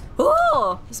 Zeus.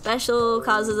 Oh! Special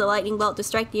causes a lightning bolt to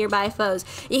strike nearby foes.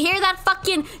 You hear that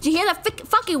fucking... Do you hear that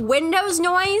fucking Windows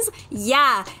noise?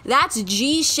 Yeah, that's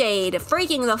G-Shade.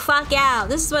 Freaking the fuck out.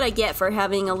 This is what I get for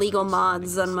having illegal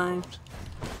mods on my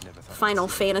Final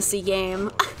Fantasy game.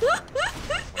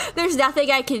 There's nothing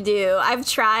I can do. I've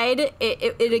tried.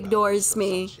 It ignores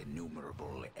me. Such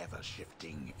innumerable,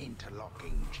 ever-shifting,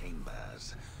 interlocking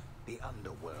chambers. The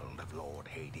underworld of Lord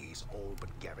Hades all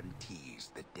but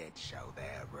guarantees the dead shall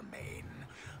there remain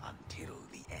until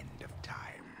the end of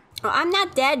time. Oh, I'm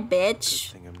not dead,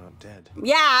 bitch. Good thing I'm not dead.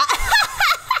 Yeah.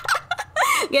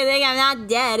 Good thing I'm not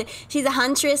dead. She's a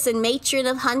huntress and matron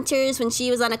of hunters. When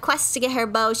she was on a quest to get her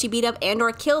bow, she beat up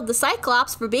and/or killed the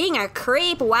Cyclops for being a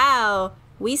creep. Wow.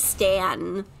 We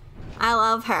stan. I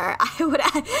love her.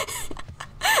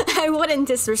 I wouldn't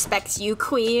disrespect you,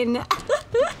 queen.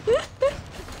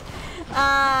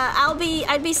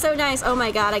 I'd be so nice. Oh my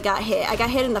god, I got hit. I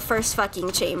got hit in the first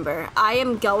fucking chamber. I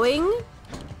am going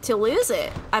to lose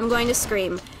it. I'm going to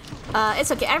scream.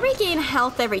 It's okay. I regain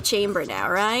health every chamber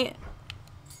now, right?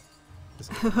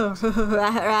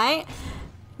 Right?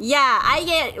 Yeah, I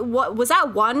get, what, was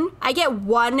that 1? I get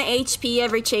 1 HP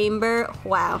every chamber.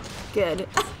 Wow, good.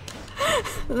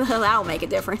 That'll make a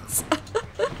difference.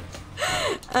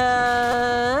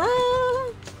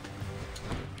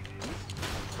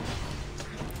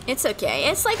 It's okay.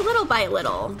 It's like little by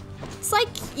little. It's like,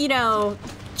 you know,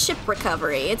 chip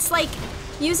recovery. It's like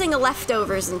using the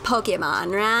leftovers in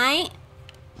Pokemon, right?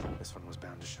 This one was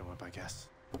bound to show up, I guess.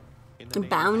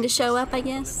 Bound to show up, I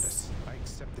guess. I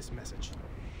accept this message.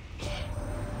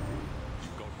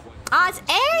 Oh, it's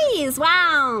Aries!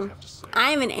 Wow!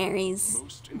 I'm an Aries.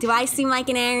 Do I seem like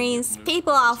an Aries?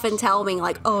 People often tell me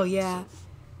like, oh yeah,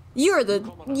 you are the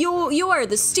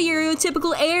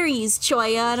stereotypical Aries,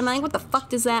 Cholla. And I'm like, what the fuck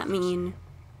does that mean?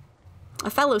 A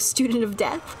fellow student of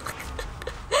death?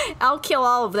 I'll kill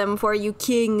all of them for you,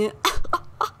 king.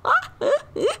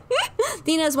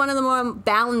 Athena is one of the more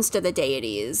balanced of the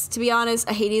deities. To be honest,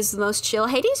 Hades is the most chill.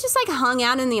 Hades just like hung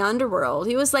out in the underworld.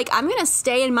 He was like, I'm gonna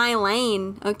stay in my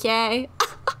lane, okay?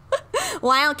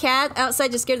 Wild cat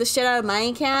outside just scared the shit out of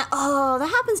my cat. Oh, that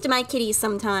happens to my kitty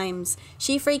sometimes.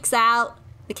 She freaks out,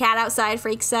 the cat outside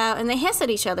freaks out, and they hiss at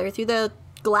each other through the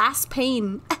glass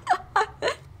pane.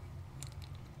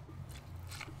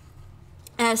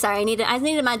 Sorry, I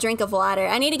needed my drink of water.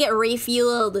 I need to get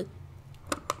refueled.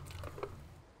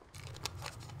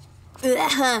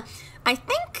 I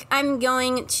think I'm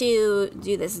going to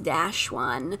do this dash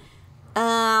one.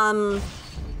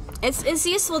 It's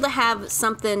useful to have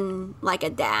something like a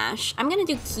dash. I'm gonna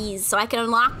do keys so I can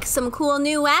unlock some cool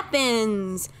new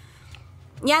weapons.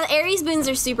 Yeah, the Aries boons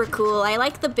are super cool. I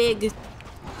like the big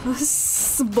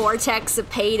vortex of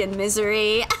pain and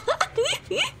misery.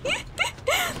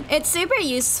 It's super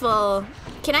useful.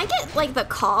 Can I get like the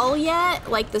call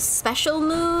yet? Like the special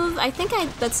move? I think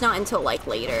that's not until like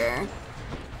later.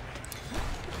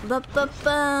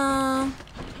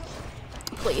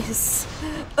 Please.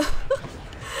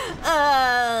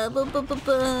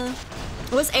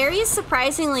 Was Aries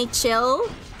surprisingly chill?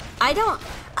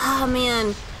 Oh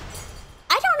man.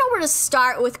 I don't know where to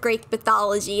start with Greek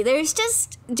mythology.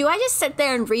 Do I just sit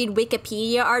there and read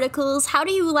Wikipedia articles? How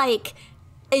do you like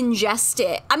ingest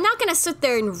it? I'm not gonna sit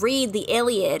there and read the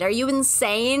Iliad. Are you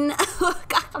insane?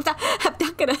 I'm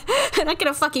not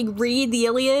gonna fucking read the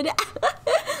Iliad.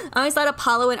 I always thought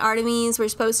Apollo and Artemis were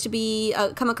supposed to be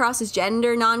come across as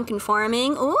gender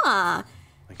non-conforming. Ooh, I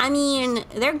mean,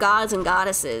 they're gods and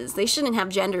goddesses. They shouldn't have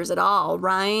genders at all,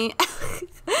 right?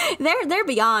 They're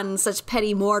beyond such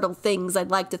petty mortal things,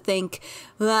 I'd like to think.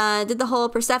 Did the whole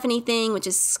Persephone thing, which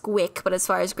is squick, but as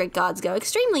far as Greek gods go,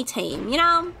 extremely tame, you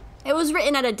know? It was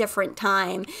written at a different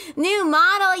time. New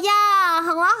model, yeah.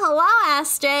 Hello,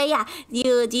 Astray. Yeah.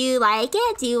 Do you like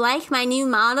it? Do you like my new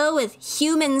model with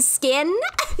human skin?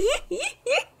 Hello.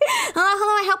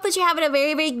 I hope that you're having a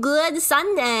very, very good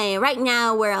Sunday. Right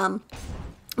now,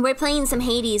 we're playing some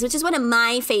Hades, which is one of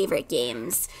my favorite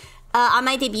games. On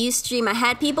my debut stream, I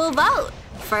had people vote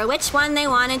for which one they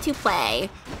wanted to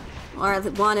play, or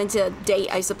wanted to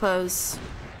date, I suppose,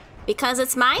 because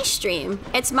it's my stream.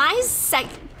 It's my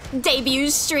debut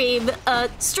stream,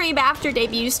 stream after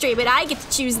debut stream, and I get to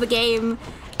choose the game.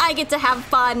 I get to have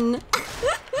fun.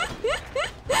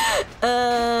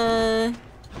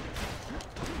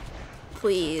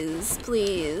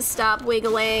 Please stop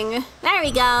wiggling. There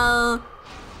we go.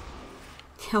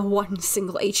 One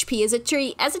single HP is a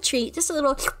treat. Just a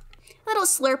little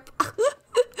slurp.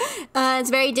 It's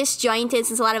very disjointed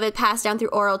since a lot of it passed down through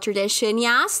oral tradition.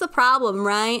 Yeah, that's the problem,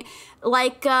 right?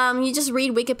 Like, you just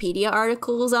read Wikipedia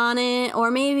articles on it, or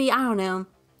maybe, I don't know,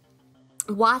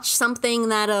 watch something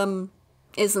that,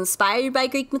 is inspired by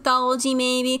Greek mythology,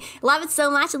 maybe. Love it so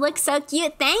much, it looks so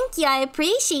cute. Thank you, I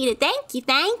appreciate it. Thank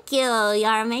you.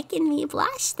 You're making me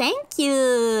blush, thank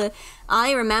you. All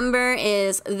I remember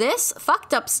is this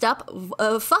fucked up stuff,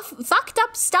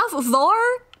 vor?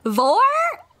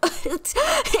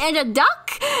 And a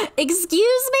duck?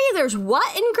 Excuse me? There's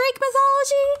what in Greek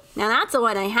mythology? Now that's the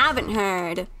one I haven't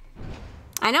heard.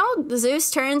 I know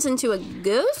Zeus turns into a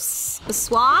goose, a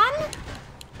swan,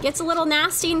 gets a little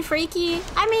nasty and freaky.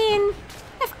 I mean,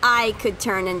 if I could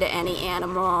turn into any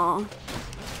animal,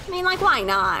 I mean, like, why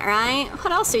not, right?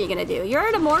 What else are you gonna do? You're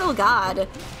an immortal god.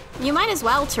 You might as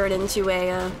well turn into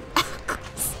a,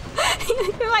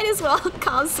 you might as well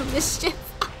cause some mischief.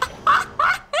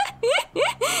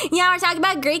 Yeah, we're talking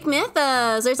about Greek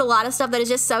mythos. There's a lot of stuff that is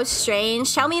just so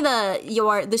strange. Tell me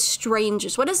the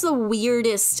strangest. What is the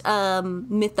weirdest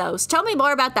mythos? Tell me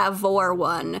more about that vor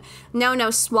one.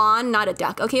 No, swan, not a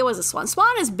duck. Okay, it was a swan.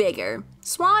 Swan is bigger.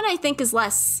 Swan, I think, is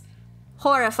less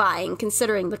horrifying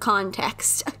considering the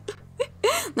context.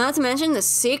 Not to mention the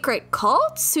secret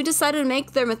cults who decided to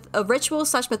make their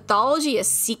ritual/mythology a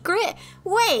secret.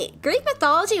 Wait, Greek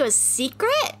mythology was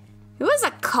secret? It was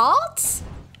a cult?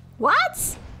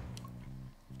 What?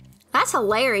 That's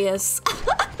hilarious.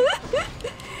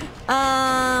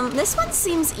 This one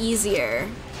seems easier.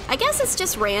 I guess it's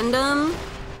just random.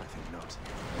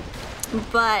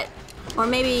 But, or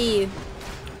maybe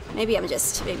I'm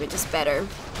just better.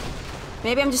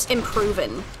 Maybe I'm just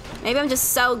improving. Maybe I'm just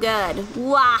so good.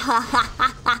 Wow.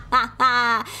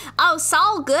 Oh,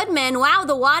 Saul Goodman. Wow,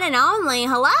 the one and only.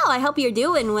 Hello, I hope you're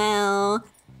doing well.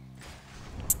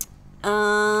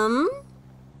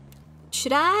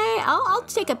 Should I? I'll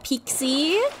take a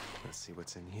peek-see. Let's see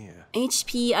what's in here.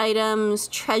 HP items,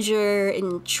 treasure,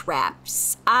 and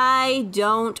traps. I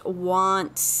don't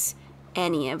want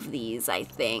any of these, I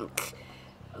think.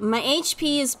 My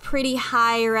HP is pretty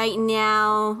high right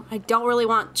now. I don't really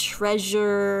want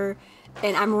treasure,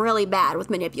 and I'm really bad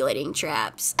with manipulating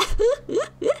traps.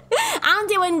 I'm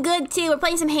doing good too. We're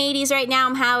playing some Hades right now.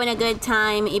 I'm having a good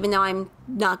time, even though I'm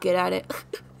not good at it.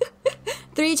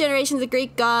 3 generations of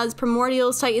Greek gods,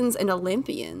 primordials, titans, and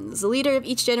Olympians. The leader of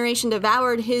each generation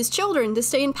devoured his children to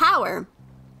stay in power.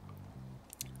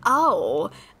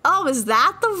 Oh, is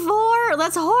that the vor?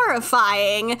 That's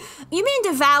horrifying. You mean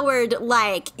devoured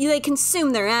like they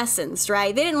consume their essence,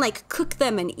 right? They didn't like cook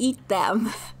them and eat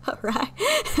them, right?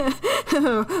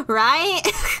 Right?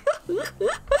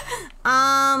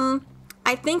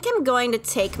 I think I'm going to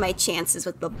take my chances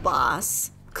with the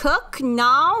boss. Cook?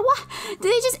 No? Did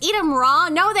they just eat them raw?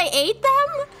 No, they ate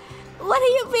them? What do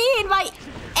you mean by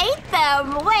ate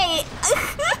them? Wait.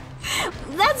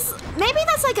 Maybe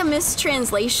that's like a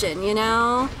mistranslation, you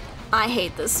know? I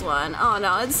hate this one. Oh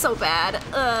no, it's so bad.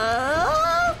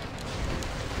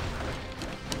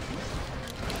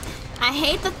 I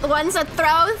hate the ones that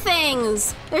throw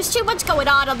things. There's too much going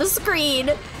on the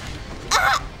screen.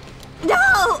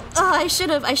 No! Oh, I should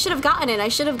have gotten it. I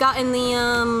should have gotten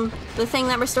the thing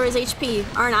that restores HP.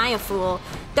 Aren't I a fool?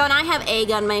 Don't I have egg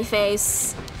on my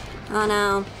face? Oh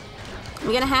no.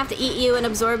 I'm gonna have to eat you and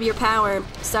absorb your power.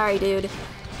 Sorry, dude.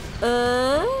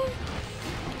 Okay,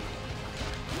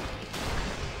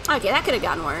 that could have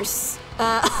gone worse.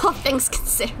 All things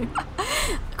considered.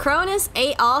 Cronus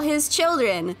ate all his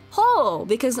children. Whole,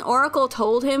 because an oracle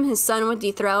told him his son would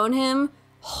dethrone him.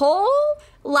 Whole?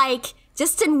 Like,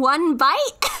 just in one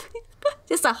bite?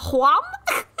 Just a whomp?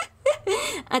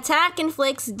 Attack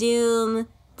inflicts doom.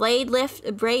 Blade rift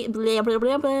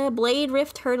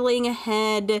hurtling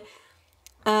ahead.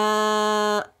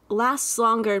 Lasts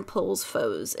longer and pulls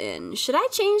foes in. Should I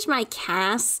change my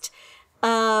cast?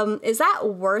 Is that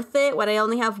worth it when I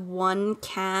only have one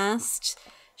cast?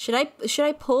 Should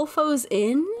I pull foes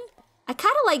in? I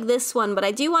kind of like this one, but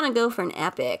I do want to go for an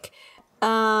epic.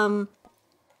 Hi,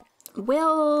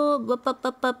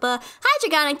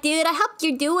 Dragonic Dude. I hope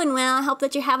you're doing well. I hope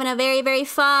that you're having a very, very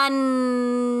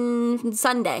fun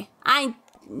Sunday. I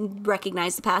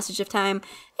recognize the passage of time.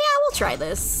 Yeah, we'll try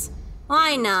this.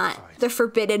 Why not? The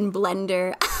Forbidden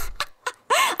Blender.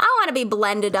 I want to be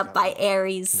blended up by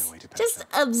Ares. Just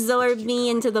absorb me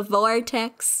into the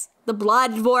vortex. The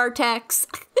blood vortex.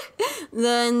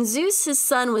 Then Zeus, his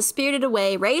son, was spirited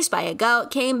away, raised by a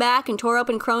goat, came back and tore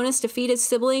open Cronus to feed his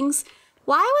siblings.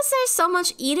 Why was there so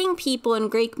much eating people in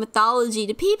Greek mythology?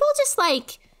 Did people just,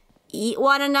 like, eat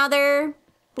one another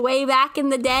way back in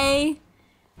the day?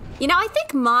 You know, I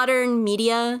think modern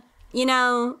media,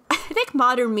 I think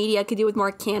modern media could do with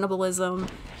more cannibalism.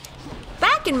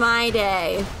 Back in my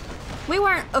day, we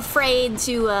weren't afraid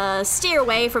to steer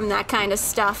away from that kind of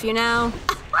stuff, you know?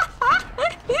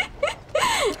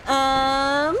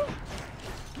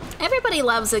 Everybody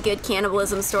loves a good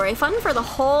cannibalism story. Fun for the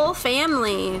whole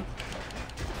family.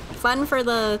 Fun for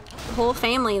the whole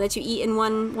family that you eat in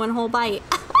one whole bite.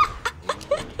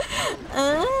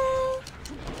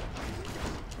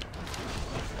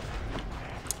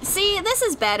 See, this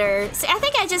is better. See, I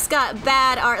think I just got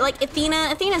bad art. Like,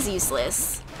 Athena's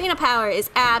useless. Athena power is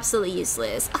absolutely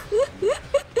useless.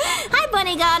 Hi,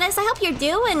 Bunny Goddess. I hope you're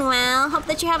doing well. Hope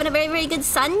that you're having a very, very good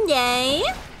Sunday.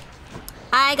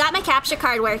 I got my capture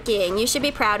card working. You should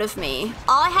be proud of me.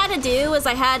 All I had to do was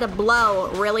I had to blow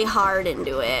really hard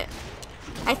into it.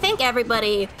 I think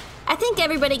everybody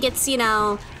gets,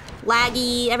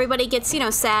 laggy. Everybody gets,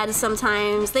 sad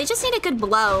sometimes. They just need a good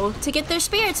blow to get their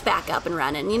spirits back up and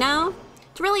running, To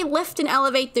really lift and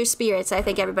elevate their spirits. I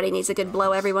think everybody needs a good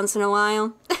blow every once in a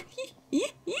while.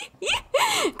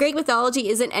 Greek mythology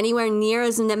isn't anywhere near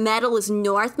as metal as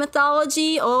Norse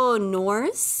mythology. Oh,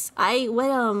 Norse? I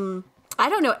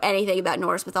don't know anything about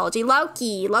Norse mythology.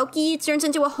 Loki turns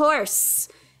into a horse.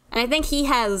 And I think he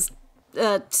has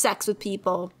sex with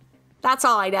people. That's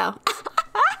all I know.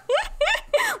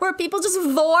 Were people just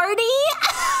vordy?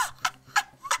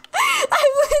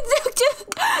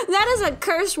 That is a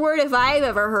cursed word if I've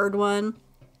ever heard one.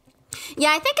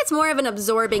 Yeah, I think it's more of an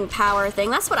absorbing power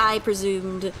thing. That's what I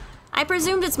presumed. I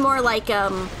presumed it's more like,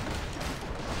 after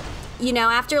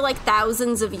like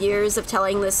thousands of years of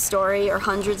telling this story, or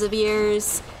hundreds of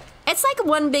years, it's like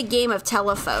one big game of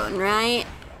telephone, right?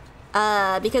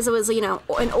 because it was, you know,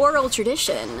 an oral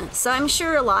tradition. So I'm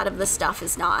sure a lot of the stuff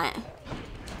is not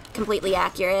completely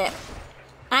accurate.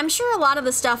 And I'm sure a lot of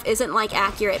the stuff isn't, like,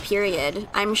 accurate, period.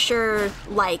 I'm sure,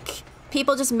 like,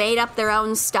 people just made up their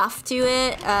own stuff to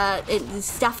it,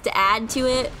 stuff to add to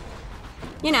it.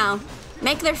 You know,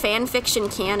 make their fan fiction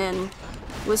canon.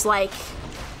 Was like,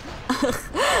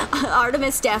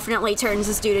 Artemis definitely turns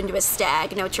this dude into a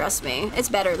stag. No, trust me. It's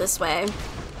better this way.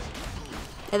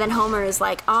 And then Homer is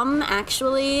like,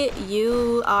 actually,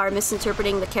 you are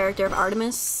misinterpreting the character of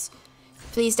Artemis.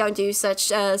 Please don't do such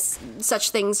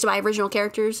things to my original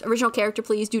characters. Original character,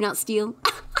 please do not steal.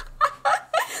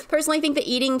 Personally think the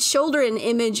eating children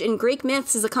image in Greek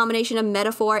myths is a combination of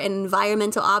metaphor and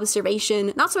environmental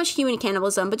observation. Not so much human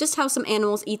cannibalism, but just how some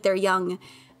animals eat their young.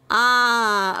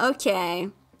 Ah, okay.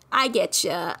 I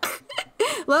getcha.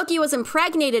 Loki was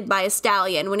impregnated by a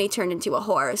stallion when he turned into a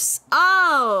horse.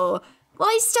 Oh, well,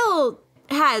 he still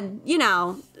had, you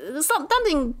know,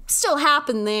 something still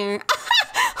happened there.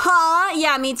 Huh?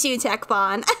 Yeah, me too,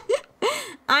 TechBon.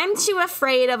 I'm too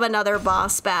afraid of another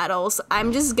boss battle, so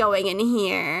I'm just going in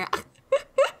here.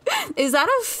 Is that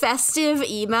a festive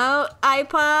emote,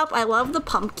 iPop? I love the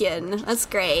pumpkin. That's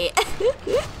great.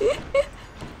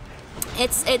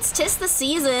 It's 'tis the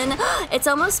season. It's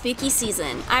almost spooky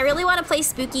season. I really want to play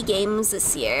spooky games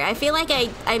this year. I feel like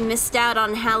I missed out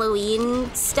on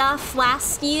Halloween stuff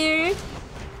last year.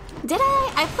 Did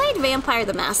I? I played Vampire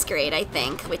the Masquerade, I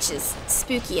think, which is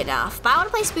spooky enough. But I want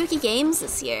to play spooky games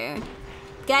this year.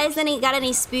 Guys, got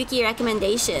any spooky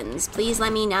recommendations? Please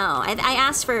let me know. I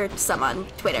asked for some on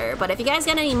Twitter, but if you guys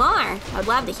got any more, I'd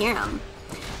love to hear them.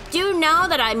 Do know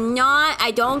that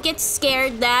I don't get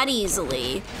scared that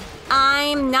easily.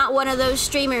 I'm not one of those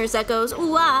streamers that goes,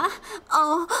 ooh,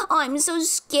 oh, I'm so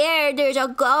scared, there's a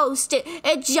ghost,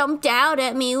 it jumped out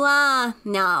at me,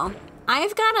 No,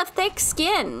 I've got a thick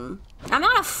skin. I'm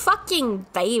not a fucking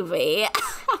baby.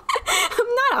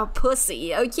 I'm not a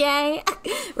pussy, okay?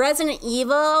 Resident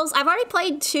Evils, I've already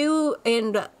played 2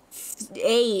 and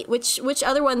 8. Which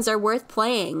other ones are worth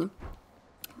playing?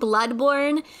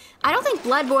 Bloodborne? I don't think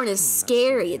Bloodborne is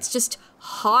scary, it's just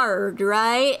hard,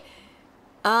 right?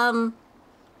 I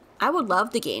would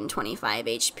love to gain 25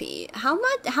 HP. How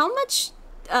much,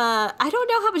 I don't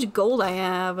know how much gold I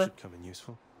have. Should come in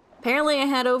useful. Apparently I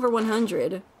had over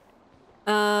 100.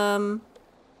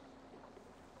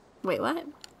 Wait, what?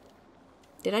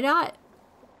 Did I not?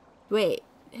 Wait,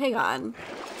 hang on.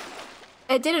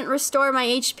 It didn't restore my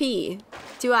HP.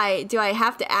 Do I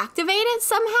have to activate it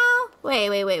somehow? Wait.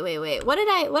 What did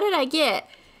I get?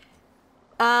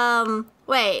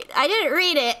 Wait, I didn't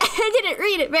read it. I didn't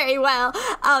read it very well.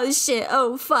 Oh shit,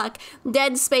 oh fuck.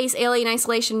 Dead Space, Alien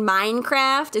Isolation,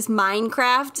 Minecraft. Is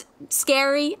Minecraft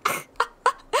scary?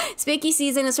 Spooky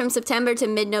season is from September to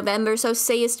mid-November, so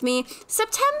sayest me.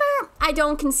 September, I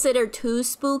don't consider too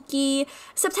spooky.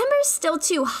 September is still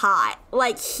too hot.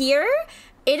 Like here,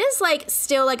 it is like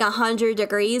still like 100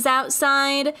 degrees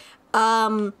outside.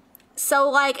 So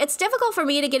like it's difficult for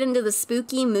me to get into the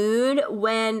spooky mood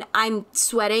when I'm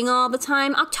sweating all the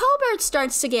time. October it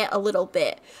starts to get a little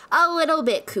bit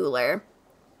cooler.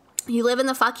 You live in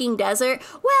the fucking desert?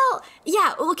 Well,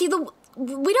 yeah, okay,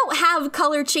 we don't have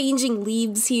color-changing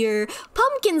leaves here.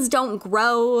 Pumpkins don't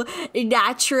grow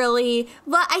naturally,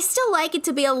 but I still like it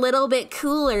to be a little bit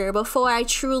cooler before I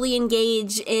truly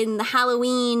engage in the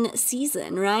Halloween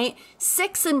season, right?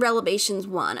 6 and Revelations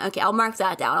 1. Okay, I'll mark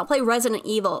that down. I'll play Resident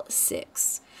Evil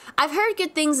 6. I've heard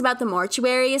good things about the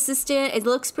Mortuary Assistant. It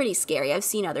looks pretty scary. I've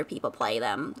seen other people play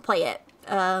it.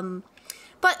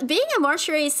 But being a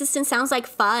Mortuary Assistant sounds like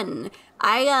fun.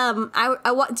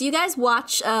 Do you guys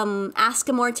watch Ask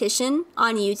a Mortician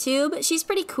on YouTube? She's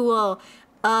pretty cool.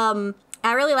 I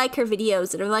really like her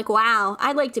videos, and I'm like, wow,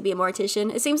 I'd like to be a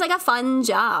mortician. It seems like a fun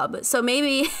job. So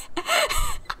maybe,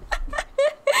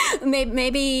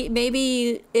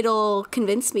 maybe it'll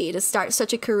convince me to start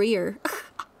such a career.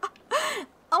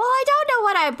 Well, I don't know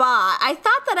what I bought. I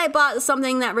thought that I bought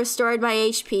something that restored my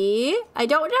HP. I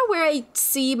don't know where I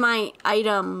see my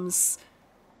items.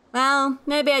 Well,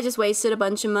 maybe I just wasted a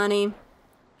bunch of money.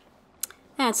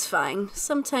 That's fine.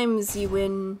 Sometimes you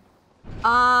win.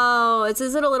 Oh, is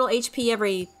it a little HP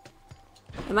every...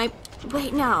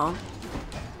 Wait, no.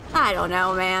 I don't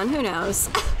know, man. Who knows?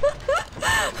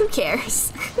 Who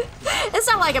cares? It's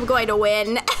not like I'm going to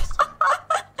win.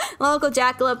 Local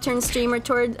jackalope turned streamer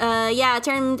toward...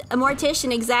 turned a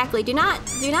mortician, exactly. Do not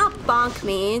bonk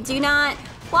me. Do not...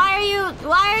 Why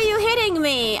are you hitting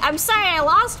me? I'm sorry, I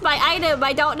lost my item.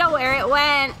 I don't know where it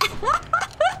went.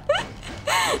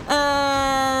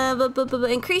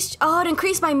 It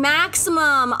increased my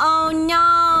maximum. Oh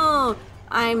no.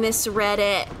 I misread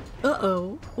it.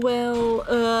 Uh-oh. Well,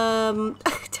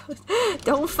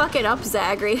 don't fuck it up,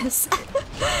 Zagreus.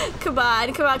 Come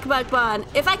on, come on, come on, come on.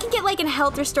 If I can get like a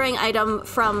health restoring item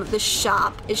from the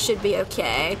shop, it should be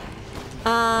okay.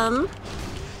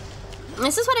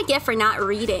 This is what I get for not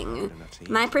reading.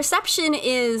 My perception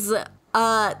is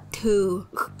 2.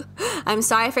 I'm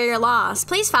sorry for your loss.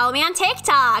 Please follow me on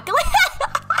TikTok.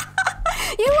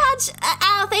 You watch,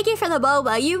 oh, thank you for the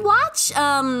boba. You watch,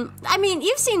 I mean,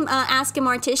 you've seen Ask a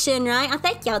Mortician, right? Oh,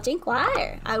 thank you, I'll drink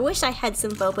water. I wish I had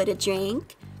some boba to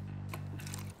drink.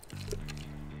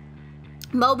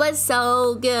 Boba's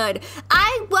so good.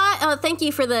 Oh, thank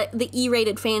you for the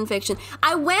E-rated fanfiction.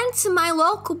 I went to my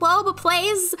local boba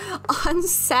place on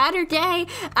Saturday.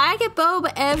 I get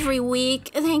boba every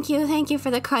week. Thank you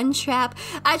for the crunch wrap.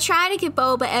 I try to get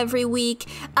boba every week.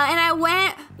 And I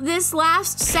went this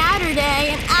last Saturday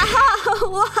and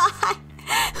why?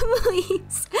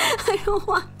 Please, I don't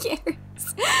want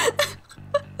carrots.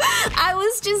 I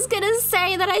was just gonna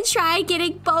say that I tried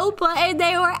getting boba and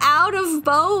they were out of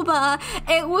boba.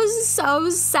 It was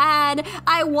so sad.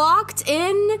 I walked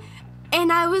in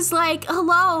and I was like,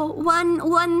 hello,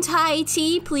 one Thai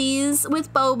tea please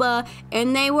with boba,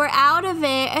 and they were out of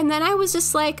it. And then I was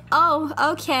just like, oh,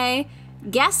 okay,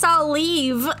 guess I'll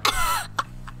leave.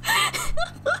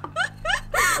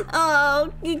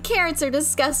 Oh, carrots are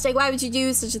disgusting. Why would you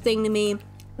do such a thing to me?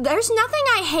 There's nothing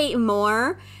I hate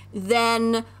more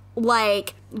than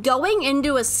like going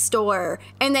into a store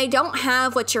and they don't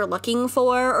have what you're looking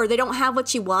for, or they don't have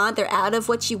what you want, they're out of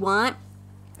what you want.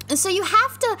 And so you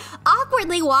have to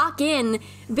awkwardly walk in,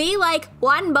 be like,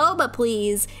 one boba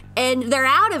please, and they're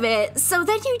out of it. So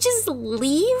then you just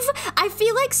leave? I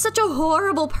feel like such a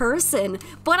horrible person,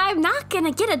 but I'm not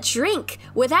gonna get a drink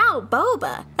without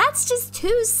boba. That's just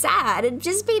too sad. It'd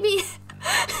just be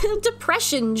a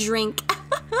depression drink.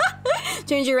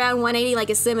 Turns you around 180 like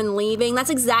a sim and leaving. That's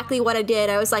exactly what I did.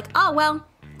 I was like, oh, well,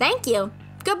 thank you.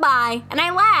 Goodbye. And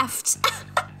I left.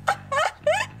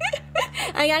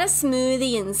 I got a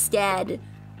smoothie instead.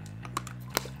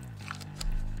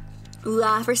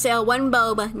 Ooh, for sale, 1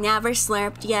 boba, never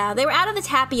slurped. Yeah, they were out of the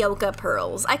tapioca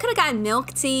pearls. I could have gotten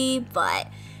milk tea, but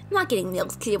I'm not getting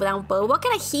milk tea without boba. What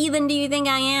kind of heathen do you think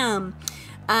I am?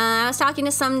 I was talking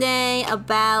to someone today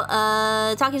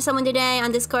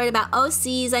on Discord about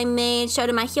OCs I made. Showed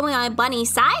him my humanoid bunny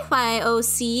sci-fi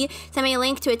OC. Sent me a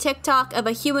link to a TikTok of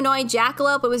a humanoid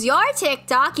jackalope. It was your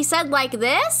TikTok. You said like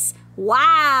this?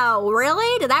 Wow,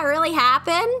 really? Did that really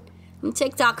happen? I'm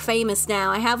TikTok famous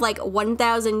now. I have like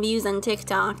 1,000 views on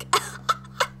TikTok.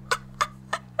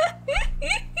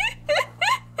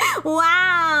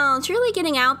 Wow, truly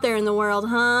getting out there in the world,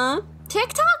 huh?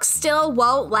 TikTok still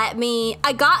won't let me.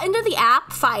 I got into the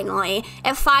app finally.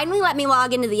 It finally let me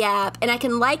log into the app and I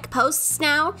can like posts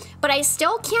now, but I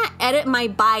still can't edit my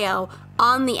bio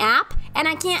on the app and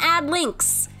I can't add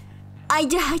links. Why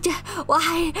does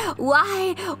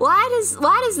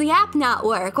the app not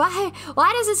work?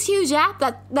 Why does this huge app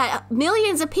that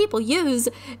millions of people use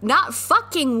not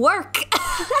fucking work?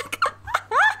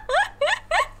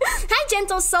 Hi,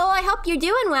 gentle soul. I hope you're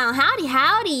doing well. Howdy,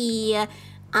 howdy.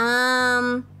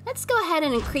 Let's go ahead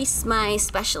and increase my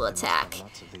special attack.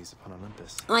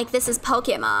 Like this is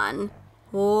Pokemon.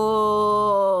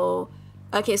 Whoa.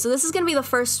 Okay, so this is gonna be the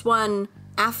first one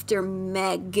after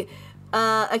Meg.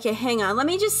 Okay, hang on. Let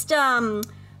me just,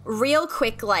 real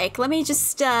quick, like, let me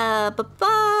just, I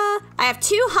have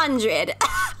 200.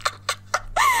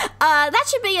 That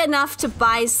should be enough to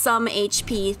buy some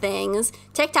HP things.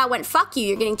 TikTok went, fuck you,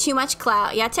 you're getting too much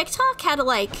clout. Yeah, TikTok had to,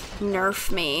 like, nerf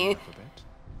me.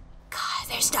 God,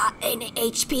 there's not any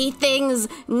HP things.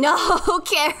 No,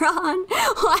 Charon.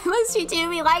 Why must you do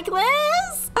me like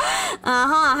this?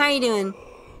 How are you doing?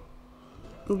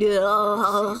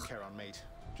 Ugh.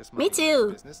 Me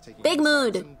too. Big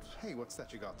mood. And, hey, what's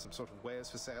that you got? Some sort of wares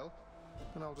for sale?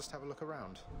 And I'll just have a look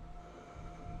around.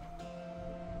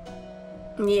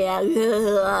 Yeah,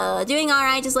 doing all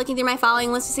right. Just looking through my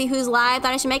following list to see who's live.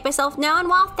 Thought I should make myself known.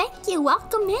 Well, thank you.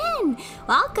 Welcome in.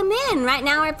 Welcome in. Right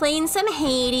now we're playing some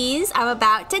Hades. I'm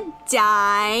about to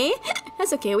die.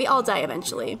 That's okay. We all die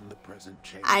eventually.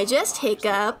 I just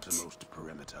hiccuped.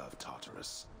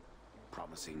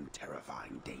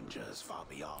 Terrifying dangers far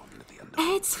beyond the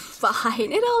underworld. It's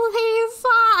fine. It'll be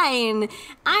fine.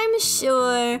 I'm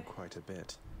sure. Quite a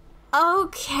bit.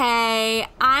 Okay,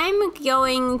 I'm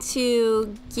going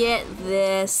to get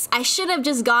this. I should have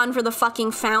just gone for the fucking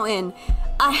fountain.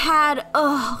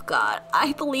 Oh god,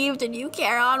 I believed in you,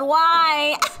 Charon.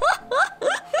 Why?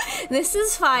 This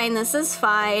is fine. This is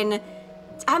fine.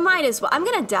 I might as well. I'm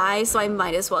gonna die, so I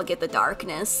might as well get the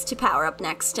darkness to power up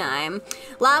next time.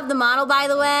 Love the model, by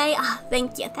the way. Oh,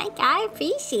 thank you. I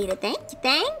appreciate it.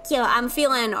 Thank you. I'm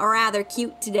feeling rather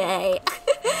cute today.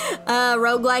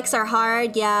 Roguelikes are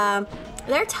hard, yeah.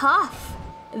 They're tough.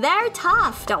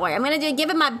 Don't worry, I'm gonna give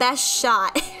it my best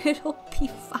shot. It'll be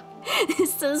fine.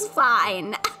 This is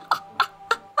fine.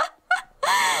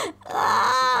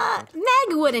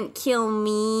 Meg wouldn't kill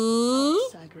me.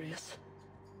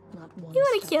 You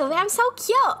wouldn't kill me. I'm so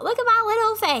cute. Look at my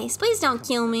little face. Please don't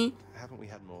kill me. Haven't we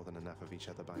had more than enough of each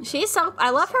other by now? She's so.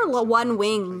 I love her one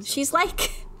wing. She's like.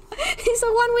 She's a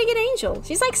one-winged angel.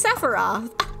 She's like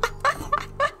Sephiroth.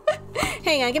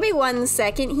 Hang on, give me 1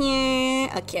 second here.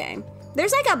 Okay.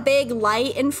 There's like a big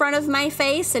light in front of my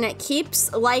face, and it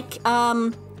keeps like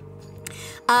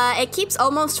it keeps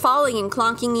almost falling and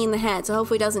clonking me in the head. So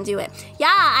hopefully it doesn't do it. Yeah,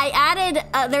 I added.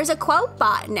 There's a quote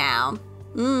bot now.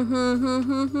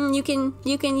 You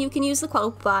can use the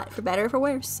quote bot for better or for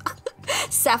worse.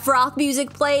 Sephiroth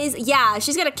music plays. Yeah,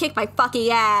 she's gonna kick my fucking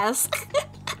ass.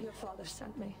 Your father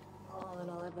sent me. All in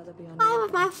all, I'd rather be on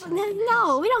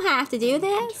no, we don't have to do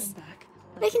this.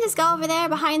 We can just go over there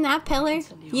behind that pillar.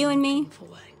 You and me.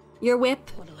 Your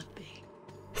whip. What'll it be?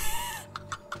 I'll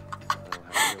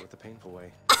have to go with the painful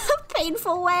way.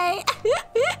 Painful way.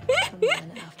 A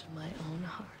man after my own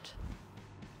heart.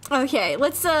 Okay,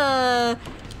 let's okay,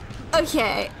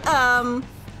 oh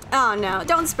no,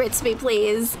 don't spritz me,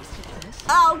 please.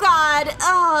 Oh god,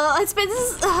 oh, it's been,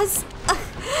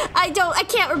 I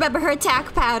can't remember her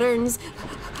attack patterns.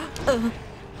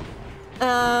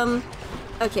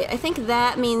 Okay, I think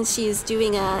that means she's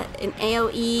doing an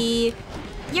AoE.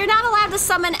 You're not allowed to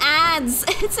summon ads.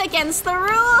 It's against the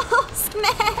rules,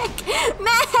 Meg.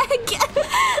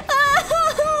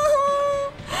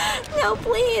 No,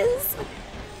 please.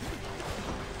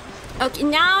 Okay,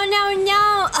 no.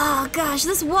 Oh gosh,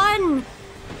 this one.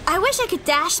 I wish I could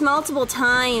dash multiple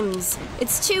times.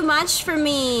 It's too much for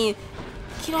me.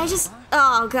 Can I just...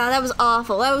 Oh god, that was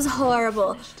awful. That was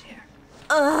horrible.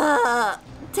 Ugh,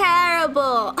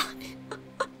 terrible.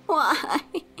 Why?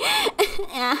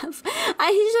 F.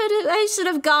 I should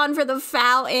have gone for the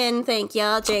fountain. Thank you.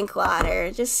 I'll drink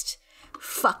water. Just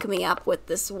fuck me up with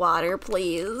this water,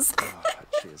 please. Oh,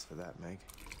 cheers for that, Meg.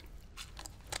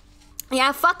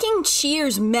 Yeah, fucking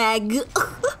cheers, Meg.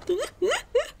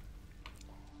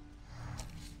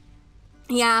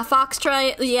 Yeah,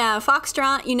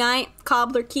 Foxtrot, Unite,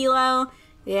 Cobbler, Kilo.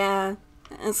 Yeah,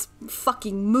 that's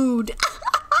fucking mood.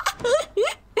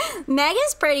 Meg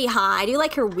is pretty high. Do you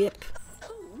like her whip?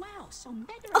 Oh, wow, so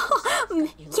Mega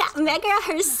Yeah, Mega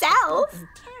herself.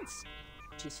 Intense.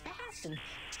 She's fast and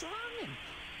strong and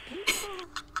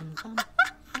beautiful and,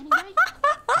 anyway,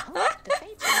 the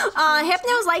fates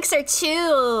Hypnos likes her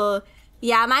too.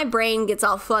 Yeah, my brain gets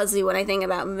all fuzzy when I think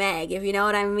about Meg, if you know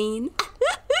what I mean.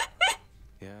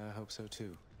 Yeah, I hope so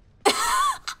too.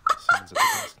 Someone's at the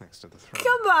desk next to the throne.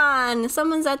 Come on,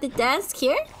 someone's at the desk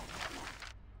here?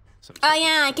 Oh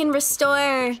yeah, I can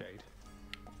restore.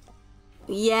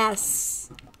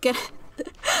 Yes. Gonna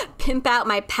pimp out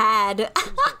my pad.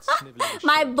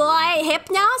 My boy,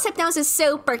 Hypnos. Hypnos is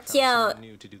super cute.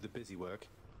 New to do the busy work,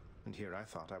 and here I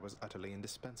thought I was utterly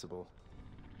indispensable.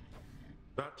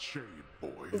 That shade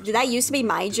boy. Did that used to be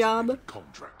my job?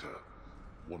 Contractor,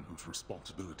 one whose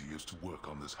responsibility is to work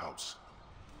on this house.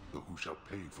 Though who shall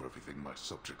pay for everything my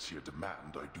subjects here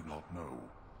demand, I do not know.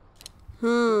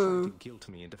 Trying to guilt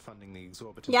me into funding the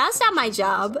exorbitant. Yeah, that's not my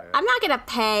job. I'm not gonna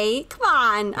pay. Come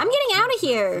on, I'm getting out of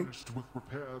here. Finished with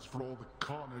repairs for all the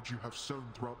carnage you have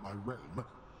sown throughout my realm.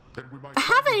 Then we might I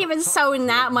haven't even sown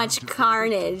that much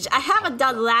carnage. I haven't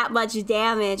done that much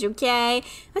damage, okay?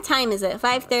 What time is it?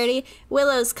 5:30?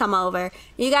 Willow's come over.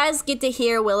 You guys get to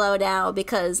hear Willow now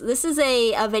because this is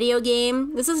a video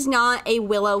game. This is not a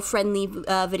Willow-friendly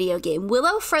video game.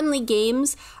 Willow-friendly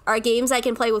games are games I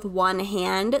can play with one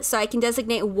hand, so I can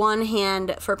designate one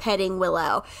hand for petting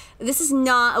Willow. This is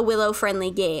not a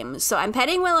Willow-friendly game, so I'm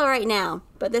petting Willow right now.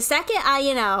 But the second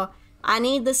I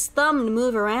need this thumb to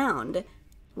move around,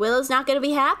 Willow's not gonna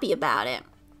be happy about it.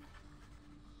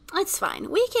 It's fine.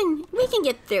 We can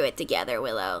get through it together,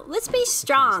 Willow. Let's be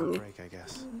strong. Break, I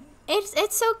guess.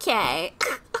 It's okay.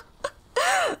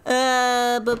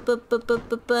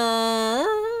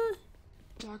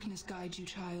 Darkness guide you,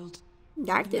 child.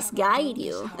 Darkness guide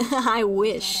you. I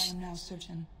wish. I am now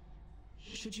certain.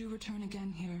 Should you return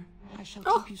again here, I shall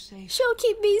Oh, keep you safe. she'll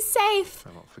keep me safe. I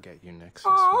won't forget you, Nix.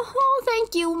 Oh,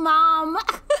 thank you, Mom.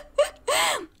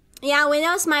 Yeah,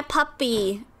 Willow's my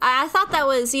puppy. I thought that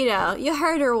was, you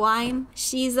heard her whine.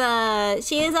 She is a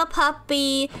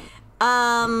puppy.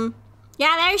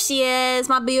 Yeah, there she is,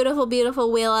 my beautiful,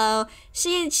 beautiful Willow.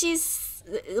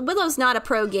 Willow's not a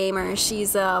pro gamer.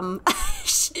 She's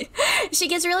she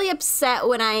gets really upset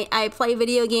when I play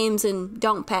video games and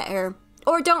don't pet her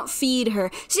or don't feed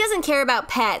her. She doesn't care about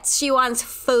pets. She wants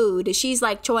food. She's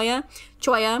like, Cholla,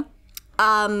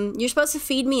 you're supposed to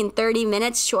feed me in 30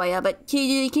 minutes, Cholla, but can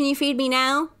you feed me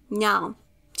now? No.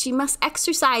 She must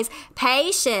exercise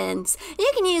patience.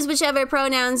 You can use whichever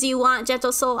pronouns you want,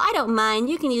 gentle soul. I don't mind.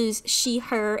 You can use she,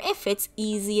 her if it's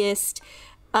easiest.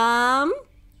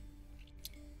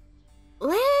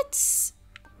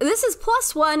 This is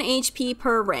 +1 HP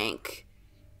per rank.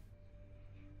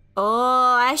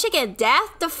 Oh, I should get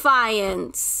Death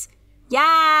Defiance.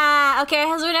 Yeah, okay,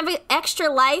 has an extra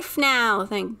life now,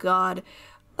 thank God.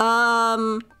 Do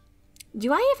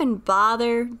I even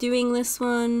bother doing this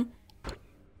one?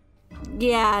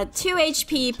 Yeah, 2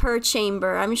 HP per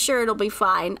chamber. I'm sure it'll be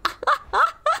fine.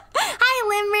 Hi,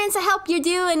 Limerence. I hope you're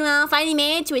doing well. Finally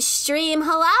made it to a stream.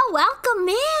 Hello, welcome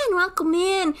in, welcome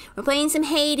in. We're playing some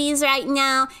Hades right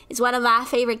now. It's one of my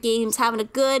favorite games. Having a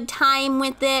good time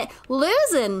with it.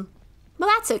 Losing. Well,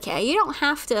 that's okay. You don't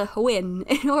have to win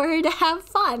in order to have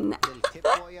fun. Little tip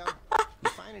for you. You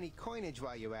find any coinage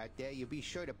while you're out there, you'll be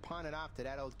sure to pawn it off to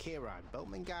that old Kieran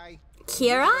boatman guy.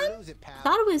 Kieran? I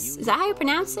thought it was. Is that how you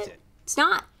pronounce it? It's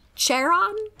not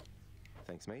Charon?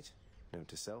 Thanks, mate. Note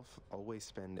to self, always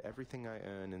spend everything I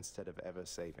earn instead of ever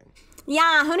saving.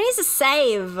 Yeah, who needs to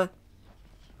save?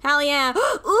 Hell yeah.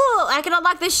 Ooh, I can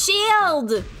unlock the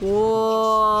shield.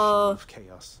 Whoa.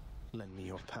 Chaos. Lend me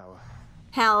your power.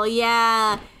 Hell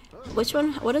yeah. Which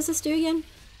one? What does this do again?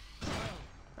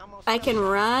 I can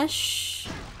rush.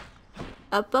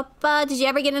 Up. Did you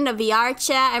ever get into VR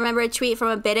chat? I remember a tweet from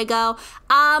a bit ago.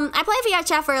 I played VR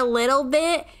chat for a little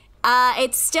bit.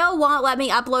 It still won't let me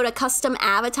upload a custom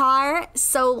avatar.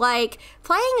 So like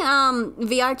playing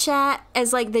VR chat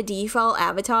as like the default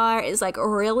avatar is like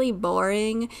really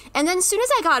boring. And then as soon as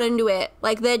I got into it,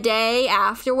 like the day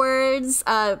afterwards,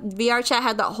 VR chat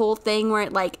had that whole thing where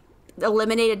it like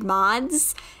eliminated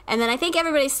mods. And then I think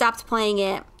everybody stopped playing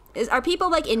it. Are people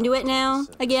like into it now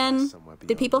again?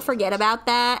 Did people forget about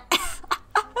that?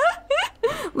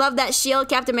 Love that shield,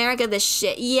 Captain America, this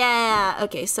shit. Yeah.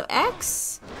 Okay, so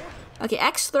X. Okay,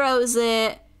 X throws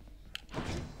it.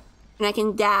 And I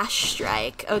can dash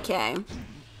strike. Okay.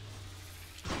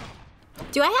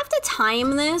 Do I have to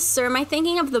time this, or am I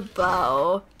thinking of the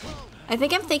bow? I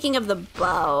think I'm thinking of the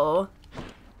bow.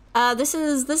 This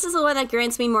is the one that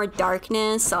grants me more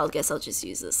darkness, so I guess I'll just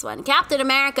use this one. Captain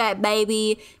America,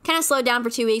 baby. Kind of slowed down for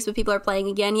 2 weeks, but people are playing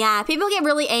again. Yeah, people get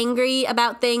really angry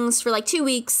about things for like 2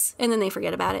 weeks, and then they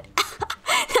forget about it.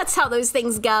 That's how those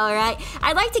things go, right?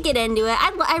 I'd like to get into it.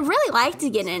 I really like to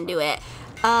get into it.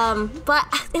 But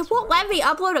it won't let me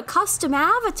upload a custom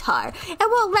avatar. It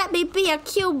won't let me be a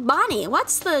cute bunny.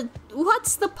 What's the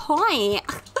point?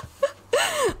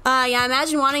 Yeah,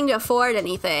 imagine wanting to afford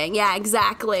anything. Yeah,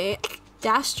 exactly.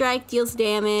 Dash strike deals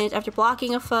damage after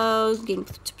blocking a foe, getting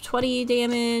 20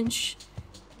 damage.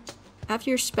 After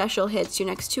your special hits, your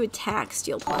next 2 attacks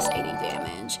deal plus 80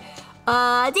 damage.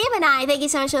 Demon Eye, thank you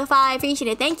so much for the follow. I appreciate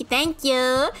it. Thank you.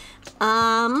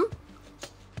 I'm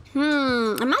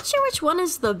not sure which one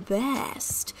is the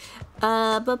best.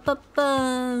 I'm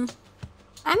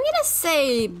gonna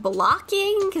say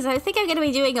blocking, because I think I'm gonna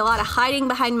be doing a lot of hiding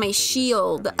behind my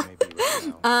shield.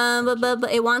 But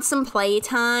it wants some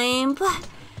playtime. But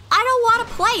I don't want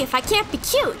to play if I can't be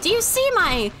cute. Do you see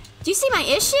my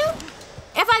issue?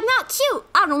 If I'm not cute,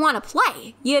 I don't want to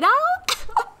play, you know?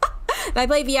 If I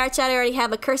play VR chat, I already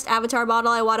have a cursed avatar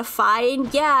model I want to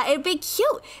find. Yeah, it'd be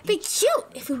cute. It'd be cute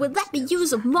if it would let me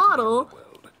use a model.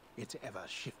 Its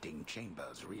ever-shifting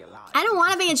chambers realize. I don't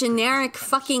want to be a generic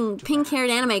fucking pink-haired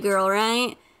anime girl,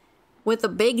 right? With the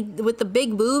big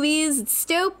boobies. It's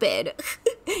stupid.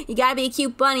 You gotta be a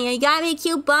cute bunny. You gotta be a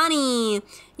cute bunny.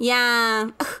 Yeah.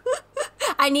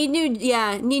 I need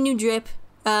new drip.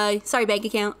 Sorry, bank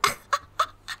account.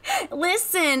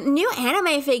 Listen, new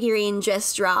anime figurine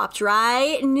just dropped,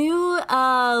 right? New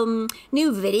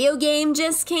video game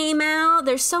just came out.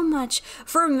 There's so much.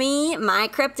 For me, my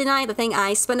kryptonite, the thing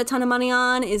I spend a ton of money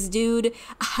on is, dude,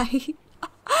 I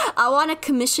want to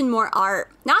commission more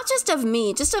art. Not just of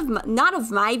me, not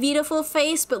of my beautiful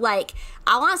face, but like,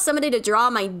 I want somebody to draw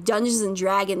my Dungeons and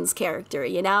Dragons character,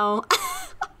 you know?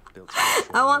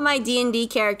 I want my D&D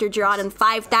character drawn in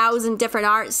 5,000 different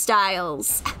art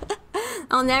styles.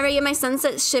 I'll never get my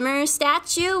Sunset Shimmer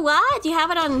statue. What? Do you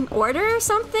have it on order or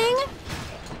something?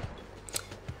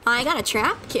 Oh, I got a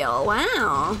trap kill.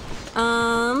 Wow.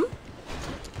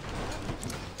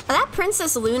 That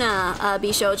Princess Luna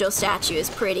Bishojo statue is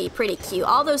pretty cute.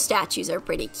 All those statues are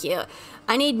pretty cute.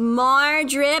 I need more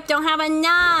drip. Don't have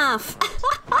enough.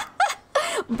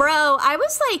 Bro, I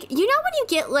was like, you know when you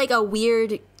get like a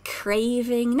weird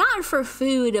craving, not for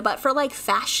food, but for like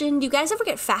fashion? Do you guys ever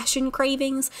get fashion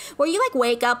cravings? Where you like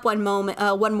wake up one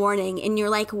morning and you're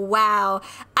like, wow,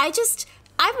 I'm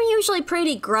usually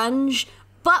pretty grunge,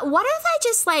 but what if I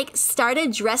just like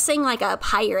started dressing like a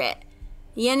pirate?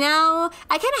 You know,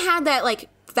 I kind of had that like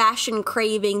fashion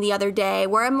craving the other day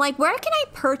where I'm like, where can I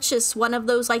purchase one of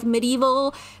those like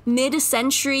medieval,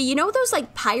 mid-century, you know, those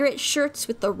like pirate shirts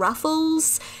with the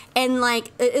ruffles? And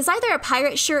like, it's either a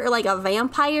pirate shirt or like a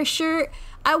vampire shirt.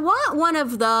 I want one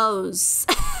of those.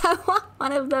 I want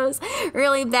one of those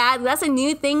really bad. That's a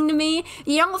new thing to me.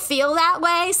 You don't feel that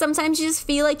way. Sometimes you just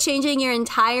feel like changing your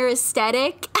entire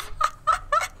aesthetic.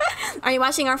 Are you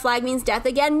watching Our Flag Means Death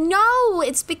again? No,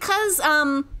 it's because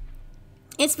of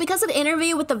the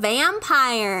interview with the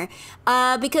vampire.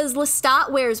 Because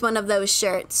Lestat wears one of those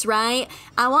shirts, right?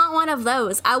 I want one of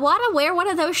those. I want to wear one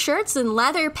of those shirts and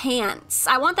leather pants.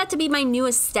 I want that to be my new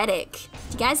aesthetic.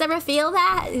 Do you guys ever feel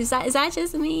that? Is that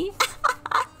just me?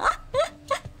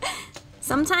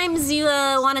 Sometimes you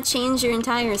want to change your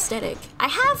entire aesthetic. I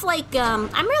have like,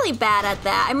 I'm really bad at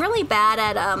that. I'm really bad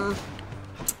at,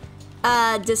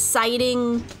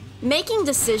 making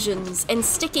decisions and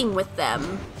sticking with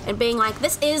them and being like,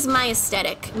 this is my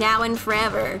aesthetic now and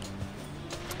forever.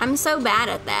 I'm so bad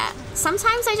at that.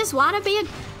 Sometimes I just want to be a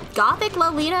gothic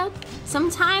Lolita.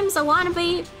 Sometimes I want to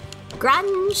be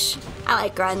grunge. I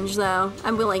like grunge though.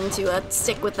 I'm willing to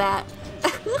stick with that.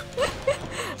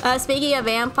 Speaking of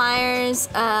vampires,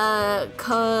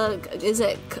 is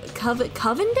it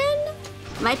Covenden?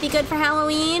 Might be good for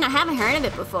Halloween. I haven't heard of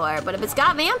it before, but if it's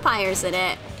got vampires in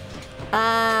it,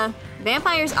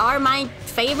 vampires are my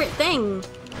favorite thing.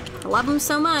 I love them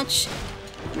so much.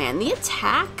 Man, the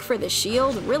attack for the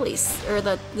shield really, or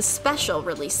the special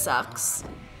really sucks.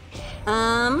 The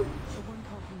one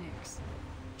called Nyx.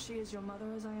 She is your mother,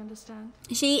 as I understand?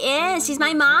 She is. She's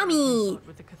my mommy.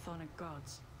 With the chthonic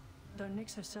gods. Though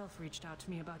Nyx herself reached out to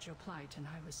me about your plight, and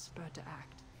I was spurred to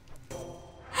act.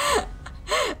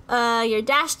 Your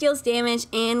dash deals damage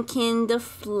and can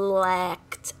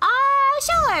deflect.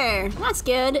 Sure. That's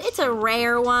good. It's a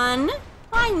rare one.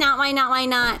 Why not? Why not? Why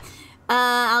not?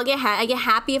 I get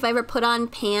happy if I ever put on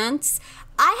pants.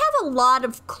 I have a lot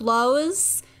of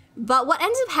clothes, but what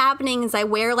ends up happening is I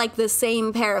wear like the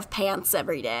same pair of pants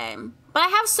every day. But I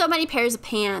have so many pairs of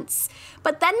pants.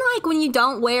 But then like when you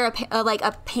don't wear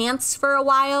a pants for a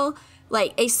while,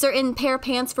 like a certain pair of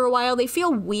pants for a while, they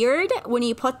feel weird when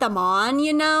you put them on,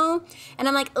 you know? And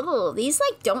I'm like, oh, these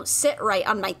like don't sit right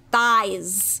on my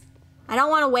thighs. I don't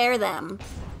want to wear them.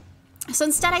 So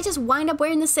instead I just wind up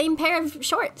wearing the same pair of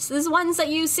shorts. These ones that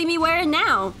you see me wearing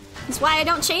now. That's why I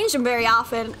don't change them very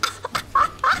often.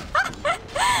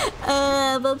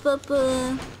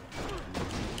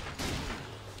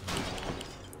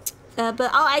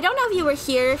 But I don't know if you were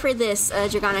here for this,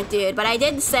 Dragonic Dude, but I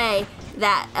did say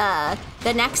that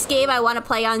the next game I want to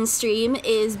play on stream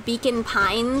is Beacon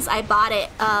Pines. I bought it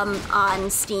on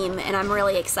Steam, and I'm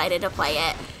really excited to play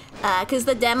it because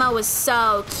the demo was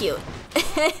so cute.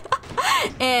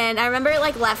 And I remember it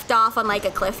like left off on like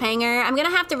a cliffhanger. I'm gonna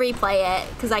have to replay it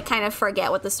because I kind of forget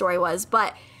what the story was,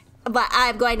 but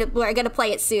we're gonna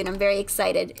play it soon. I'm very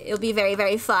excited. It'll be very,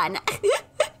 very fun.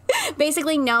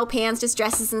 Basically, no pants, just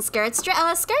dresses and skirts.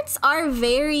 Skirts are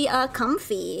very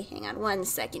comfy. Hang on one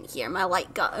second here. My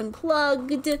light got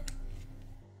unplugged.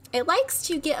 It likes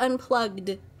to get unplugged.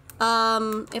 If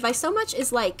I so much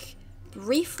as like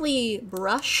briefly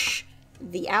brush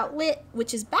the outlet,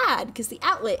 which is bad because the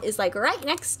outlet is like right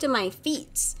next to my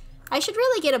feet. I should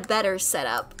really get a better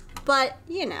setup, but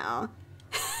you know.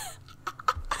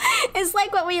 It's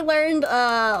like what we learned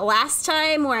last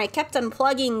time where I kept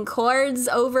unplugging cords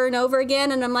over and over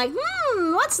again, and I'm like,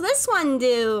 what's this one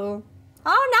do?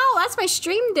 Oh no, that's my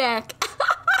stream deck.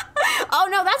 Oh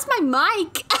no, that's my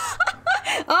mic.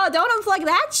 Oh, don't unplug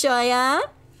that, Cholla.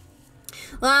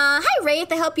 Hi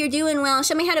Wraith, I hope you're doing well.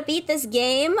 Show me how to beat this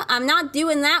game. I'm not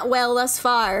doing that well thus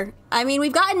far. I mean,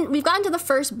 we've gotten to the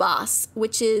first boss,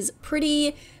 which is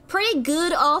pretty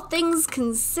good, all things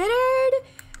considered.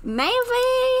 Maybe.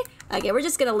 Okay, we're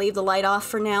just gonna leave the light off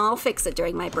for now. I'll fix it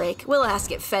during my break. We'll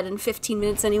ask it fed in 15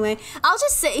 minutes anyway. I'll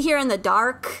just sit here in the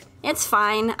dark. It's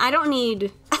fine. I don't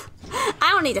need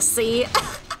to see.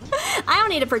 I don't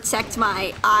need to protect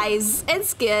my eyes.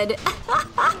 It's good.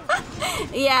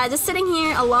 Yeah, just sitting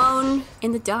here alone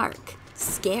in the dark.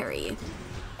 Scary.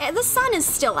 The sun is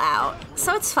still out,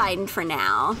 so it's fine for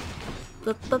now.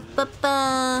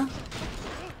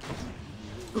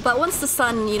 But once the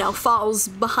sun, you know, falls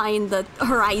behind the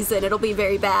horizon, it'll be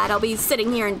very bad. I'll be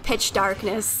sitting here in pitch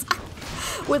darkness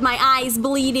with my eyes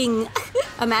bleeding.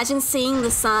 Imagine seeing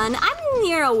the sun. I'm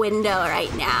near a window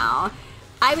right now.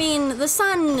 I mean, the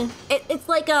sun, it's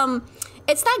like,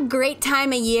 it's that great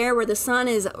time of year where the sun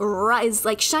is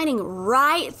like shining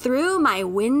right through my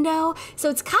window. So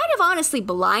it's kind of honestly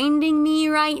blinding me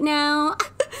right now.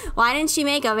 Why didn't you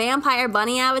make a vampire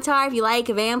bunny avatar if you like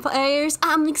vampires?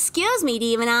 Excuse me,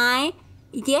 Demon Eye.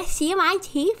 Do you see my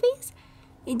teethies?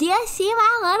 Do you see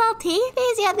my little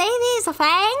teethies? You think these are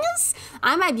fangs?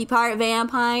 I might be part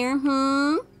vampire,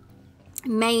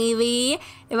 Maybe.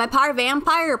 Am I part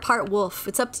vampire or part wolf?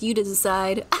 It's up to you to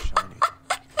decide.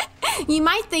 You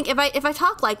might think, if I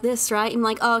talk like this, right? I'm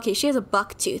like, oh, okay, she has a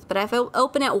buck tooth. But if I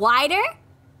open it wider,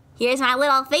 here's my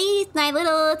little teeth, my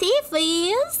little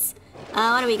teethies.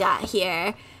 What do we got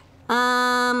here?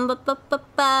 I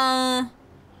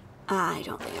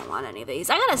don't think I want any of these.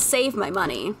 I gotta save my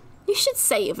money. You should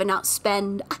save and not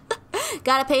spend.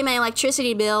 Gotta pay my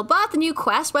electricity bill. But the new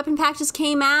quest weapon pack just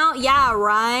came out. Yeah,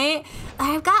 right?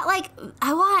 I've got like,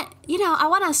 I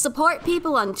want to support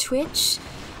people on Twitch.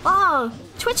 Oh,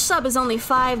 Twitch sub is only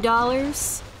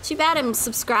 $5. Too bad I'm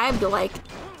subscribed to like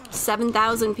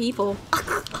 7,000 people.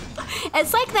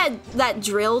 It's like that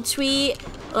drill tweet.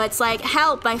 It's like,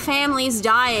 help, my family's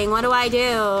dying. What do I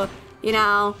do? You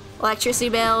know, electricity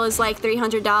bill is like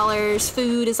 $300.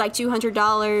 Food is like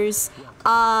 $200.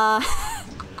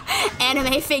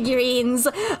 Anime figurines,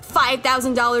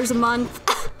 $5,000 a month.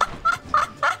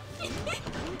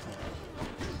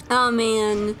 Oh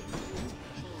man.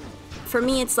 For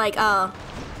me, it's like,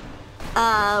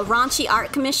 raunchy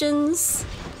art commissions,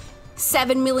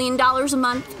 $7 million a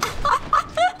month.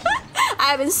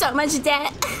 I'm in so much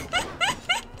debt.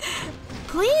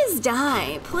 Please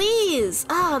die, please.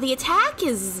 Oh, the attack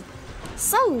is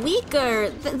so weaker.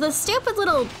 The stupid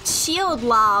little shield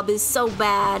lob is so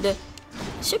bad.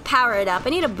 Should power it up. I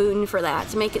need a boon for that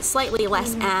to make it slightly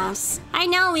less ass. I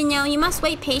know, we know. You must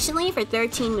wait patiently for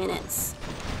 13 minutes.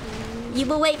 You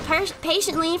will wait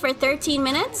patiently for 13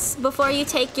 minutes before you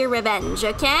take your revenge,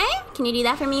 okay? Can you do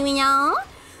that for me, Mignon?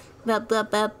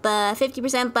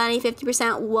 50% bunny,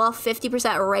 50% wolf,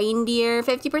 50% reindeer,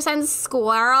 50%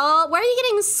 squirrel. Where are you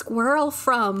getting squirrel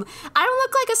from? I don't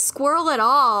look like a squirrel at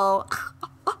all.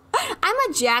 I'm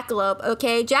a jackalope,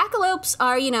 okay? Jackalopes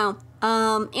are, you know,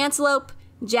 antelope,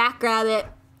 jackrabbit.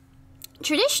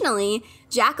 Traditionally,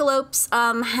 jackalopes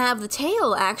have the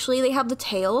tail, actually. They have the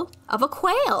tail of a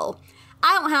quail.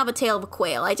 I don't have a tail of a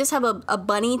quail. I just have a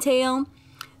bunny tail.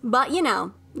 But, you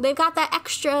know, they've got that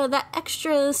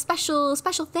extra special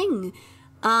thing.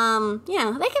 You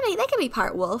know, they can be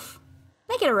part wolf.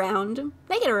 Make it around.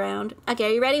 Make it around.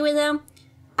 Okay, are you ready with them?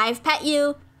 I've pet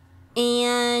you.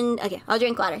 And, okay, I'll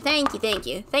drink water. Thank you, thank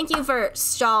you. Thank you for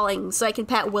stalling so I can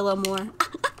pet Willow more.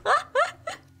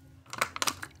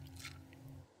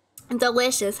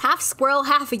 Delicious. Half squirrel,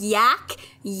 half yak.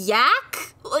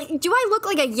 Yak? Do I look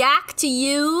like a yak to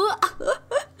you?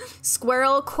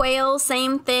 Squirrel, quail,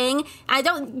 same thing.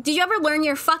 Did you ever learn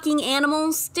your fucking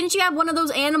animals? Didn't you have one of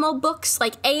those animal books?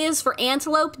 Like A is for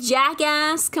antelope,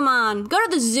 jackass? Come on. Go to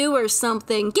the zoo or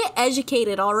something. Get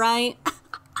educated, alright?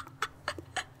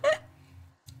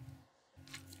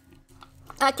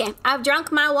 Okay, I've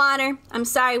drunk my water. I'm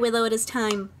sorry, Willow, it is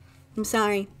time. I'm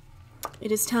sorry.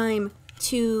 It is time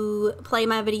to play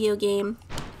my video game.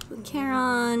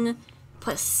 Charon,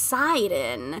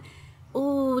 Poseidon.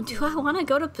 Ooh, do I want to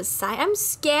go to Poseidon? I'm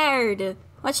scared.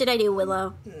 What should I do,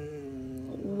 Willow?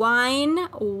 Wine?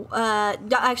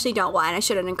 Actually, don't whine. I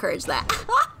shouldn't encourage that.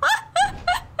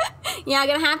 Yeah, I'm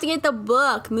gonna have to get the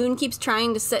book. Moon keeps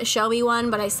trying to show me one,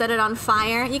 but I set it on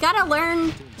fire. You gotta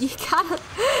learn, you gotta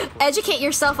educate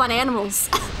yourself on animals.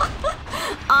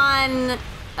 On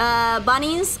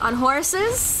bunnies, on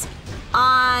horses,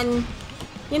 on,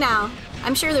 you know,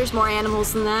 I'm sure there's more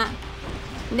animals than that.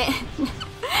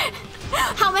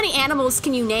 How many animals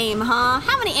can you name, huh?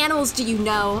 How many animals do you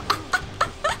know?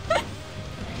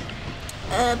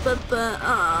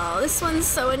 Oh, this one's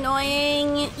so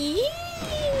annoying. Eee.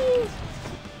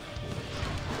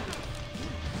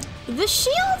 The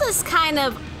shield is kind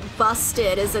of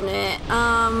busted, isn't it?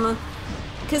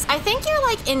 Because I think you're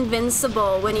like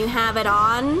invincible when you have it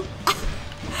on.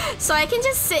 So I can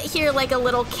just sit here like a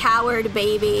little coward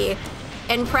baby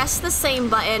and press the same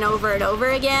button over and over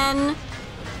again.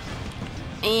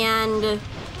 And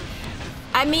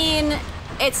I mean,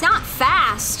 it's not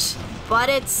fast, but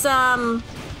it's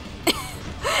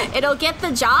it'll get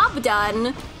the job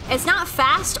done. It's not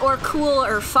fast or cool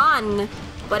or fun,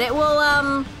 but it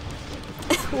will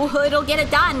it'll get it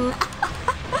done.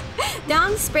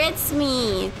 Don't spritz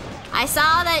me. I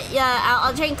saw that,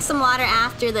 I'll drink some water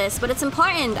after this, but it's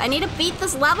important. I need to beat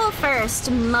this level first,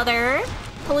 mother.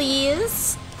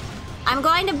 Please. I'm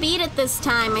going to beat it this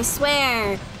time, I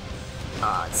swear.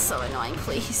 Oh, it's so annoying.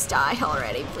 Please die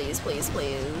already. Please, please,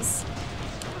 please.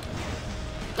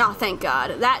 Oh, thank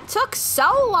God. That took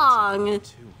so long.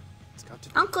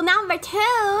 Uncle number 2.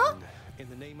 In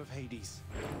the name of Hades,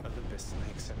 Olympus,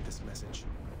 I accept this message.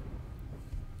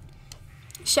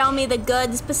 Show me the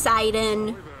goods,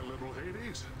 Poseidon.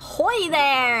 Hoy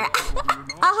there!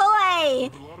 Ahoy!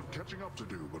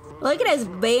 Look at his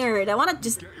beard. I want to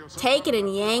just take it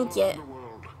and yank it.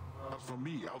 As for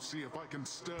me, I'll see if I can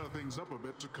stir things up a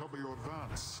bit to cover your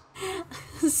advance.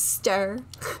 Stir.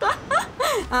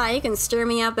 You can stir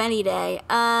me up any day.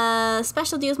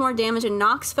 Special deals more damage and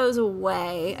knocks foes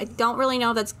away. I don't really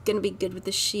know if that's gonna be good with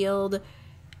the shield.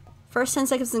 First 10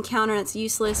 seconds encounter and it's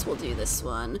useless. We'll do this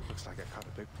one. Looks like I caught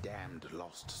a bit damned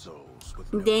lost souls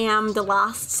with no damned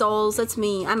lost souls. That's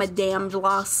me. I'm a damned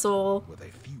lost soul. Where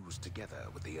they fuse together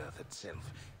with the earth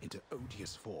itself into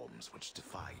odious forms which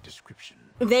defy description.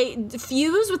 They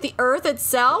fuse with the earth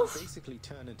itself? They basically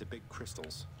turn into big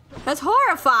crystals. That's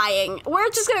horrifying. We're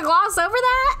just gonna gloss over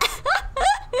that?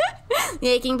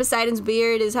 Yanking Poseidon's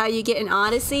beard is how you get an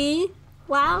Odyssey?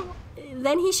 Wow.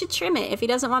 Then he should trim it if he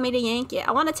doesn't want me to yank it.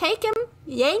 I want to take him,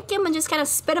 yank him, and just kind of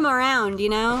spit him around, you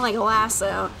know, like a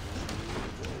lasso.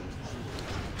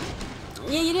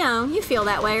 Yeah, you know, you feel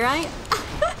that way, right?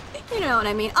 You know what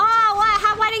I mean. Oh, what?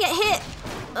 Why'd I get hit?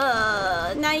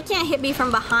 No, you can't hit me from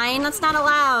behind. That's not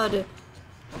allowed.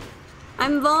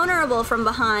 I'm vulnerable from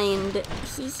behind.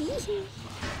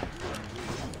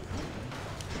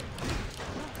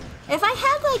 If I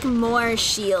had, like, more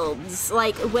shields,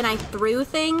 like, when I threw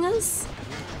things,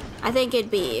 I think it'd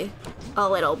be a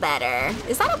little better.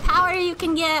 Is that a power you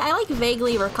can get? I, like,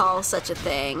 vaguely recall such a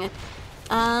thing.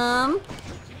 Why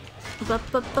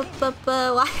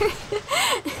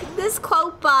this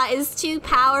quote bot is too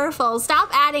powerful. Stop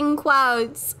adding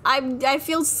quotes. I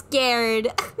feel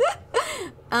scared.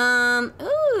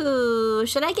 Ooh,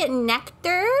 should I get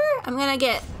nectar? I'm gonna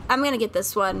get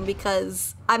this one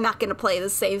because I'm not gonna play the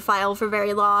save file for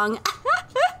very long.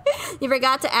 You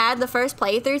forgot to add the first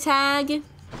playthrough tag?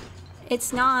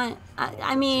 It's not,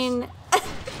 I mean,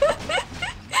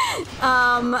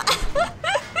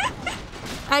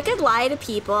 I could lie to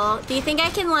people. Do you think I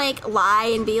can, like,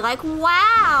 lie and be like,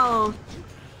 wow,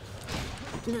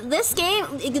 this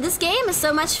game is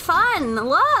so much fun.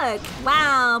 Look,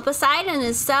 wow, Poseidon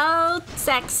is so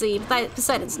sexy.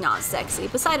 Poseidon's not sexy.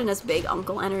 Poseidon has big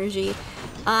uncle energy.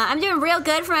 I'm doing real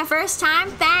good for my first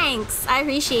time. Thanks, I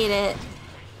appreciate it.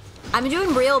 I'm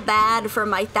doing real bad for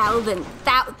my thousandth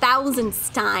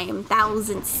time.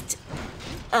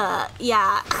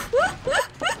 Yeah.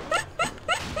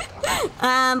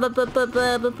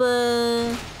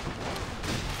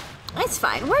 It's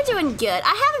fine. We're doing good.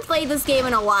 I haven't played this game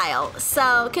in a while,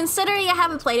 so considering I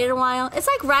haven't played it in a while, it's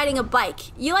like riding a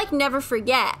bike. You, like, never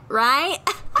forget, right?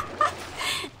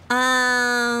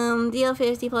 Deal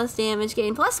 50 plus damage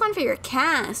gain, +1 for your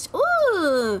cast.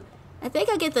 Ooh, I think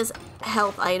I'll get this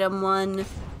health item one.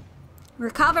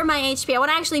 Recover my HP. I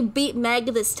want to actually beat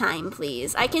Meg this time,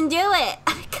 please. I can do it.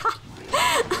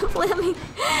 God, let me,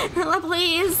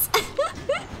 please.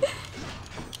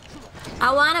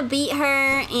 I want to beat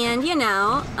her and, you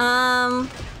know,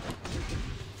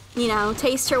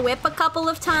 taste her whip a couple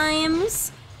of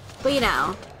times. But, you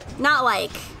know, not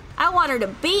like, I want her to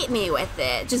beat me with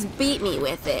it. Just beat me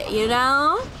with it, you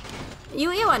know? You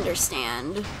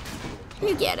understand.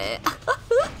 You get it.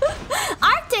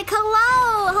 Arctic,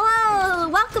 hello, hello,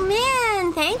 welcome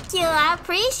in. Thank you. I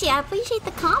appreciate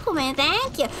the compliment.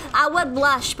 Thank you. I would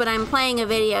blush, but I'm playing a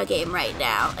video game right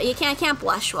now. I can't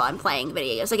blush while I'm playing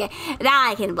video games. Okay, now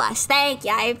I can blush. Thank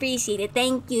you. I appreciate it.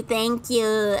 Thank you. Thank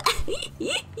you.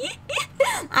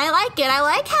 I like it. I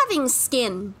like having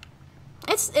skin.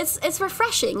 It's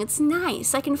refreshing. It's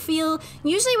nice. I can feel,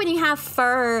 usually when you have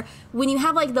fur, when you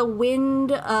have like the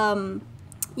wind,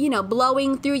 you know,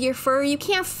 blowing through your fur, you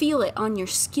can't feel it on your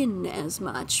skin as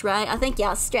much, right? I think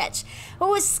y'all stretch.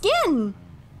 Oh, with skin,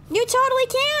 you totally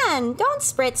can. Don't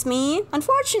spritz me.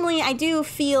 Unfortunately, I do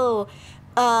feel,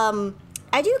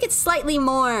 I do get slightly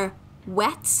more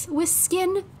wet with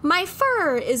skin. My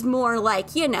fur is more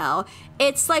like, you know,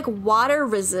 it's like water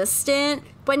resistant,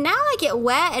 but now I get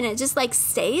wet and it just like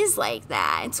stays like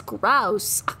that. It's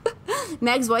gross.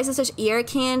 Meg's voice is such ear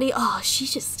candy. Oh,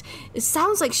 it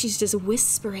sounds like she's just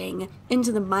whispering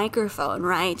into the microphone,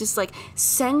 right? Just like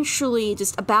sensually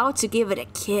just about to give it a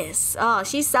kiss. Oh,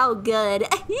 she's so good.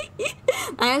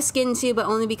 I have skin too, but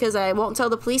only because I won't tell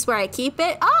the police where I keep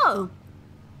it. Oh,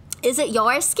 Is it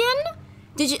your skin?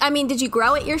 Did you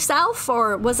grow it yourself,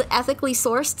 or was it ethically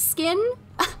sourced skin?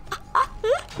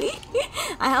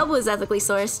 I hope it was ethically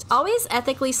sourced. Always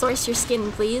ethically source your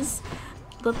skin, please.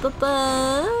 And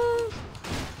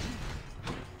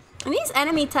these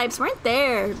enemy types weren't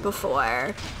there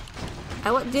before.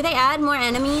 Do they add more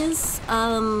enemies,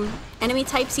 enemy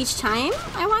types each time,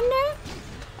 I wonder?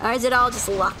 Or is it all just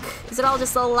luck? Is it all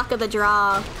just the luck of the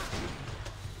draw?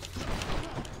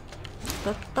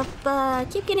 I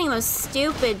keep getting those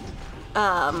stupid,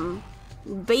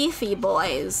 beefy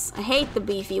boys. I hate the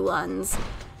beefy ones.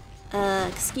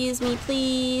 Excuse me,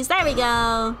 please. There we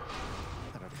go.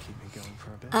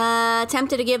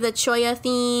 Attempted to give the Cholla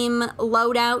theme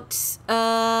loadout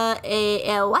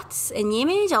an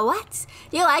image? A what?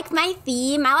 You like my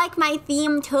theme? I like my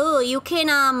theme too. You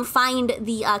can find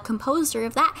the composer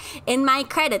of that in my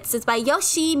credits. It's by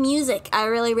Yoshi Music. I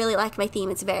really, really like my theme.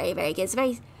 It's very, very good. It's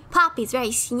very poppy. It's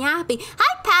very snappy.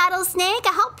 Hi, Paddle Snake.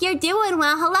 I hope you're doing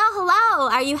well. Hello, hello.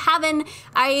 Are you having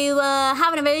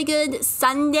a very good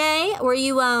Sunday? Were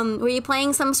you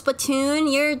playing some Splatoon?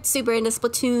 You're super into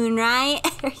Splatoon, right?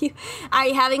 Are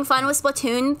you having fun with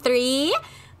Splatoon 3?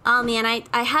 Oh man, I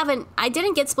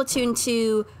didn't get Splatoon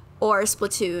 2 or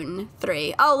Splatoon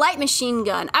 3. Oh, Light Machine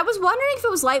Gun. I was wondering if it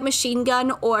was Light Machine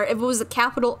Gun or if it was a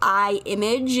capital I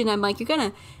image, and I'm like, you're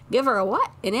gonna give her a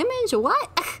what? An image? A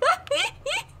what?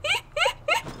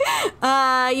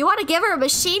 You want to give her a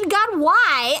machine gun?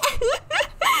 Why?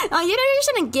 You're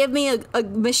just gonna give me a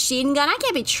machine gun? I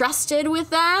can't be trusted with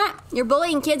that. You're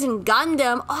bullying kids in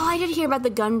Gundam. Oh, I did hear about the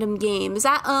Gundam game. Is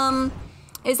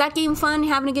that game fun?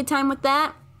 Having a good time with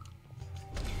that?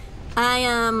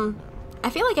 I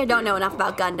feel like I don't know enough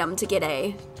about Gundam to get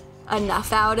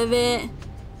enough out of it.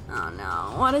 Oh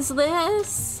no, what is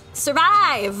this?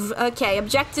 Survive! Okay,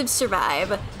 objective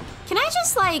survive. Can I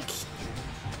just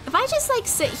if I just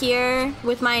sit here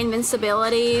with my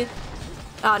invincibility?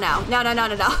 Oh no, no, no, no,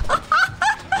 no, no.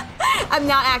 I'm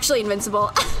not actually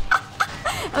invincible.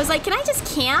 I was like, can I just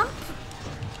camp?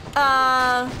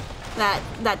 That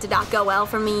did not go well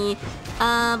for me.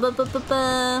 A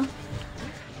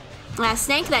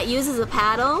snake that uses a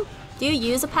paddle. Do you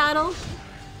use a paddle?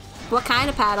 What kind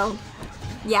of paddle?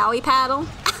 Yowie paddle?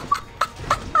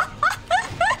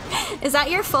 Is that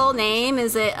your full name?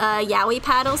 Is it Yowie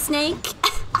Paddle Snake?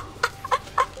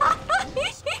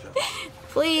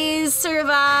 Please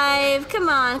survive. Come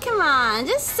on, come on.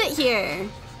 Just sit here.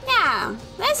 Yeah,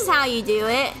 this is how you do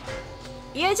it.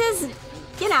 You just,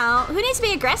 who needs to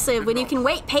be aggressive when you can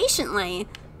wait patiently?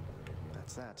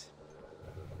 That's that.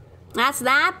 That's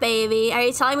that, baby. Are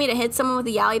you telling me to hit someone with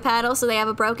the Yowie paddle so they have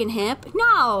a broken hip?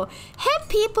 No. Hit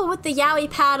people with the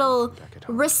Yowie paddle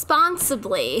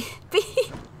responsibly.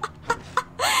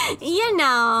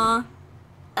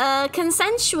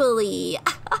 Consensually.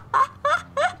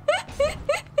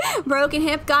 Broken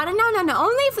hip, got it? No, no, no.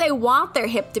 Only if they want their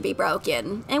hip to be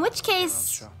broken. In which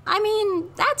case,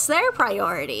 that's their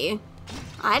priority.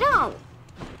 I don't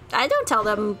tell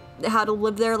them how to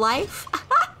live their life.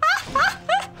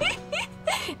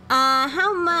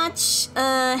 How much?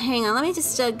 Hang on, let me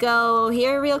just go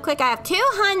here real quick. I have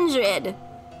 200.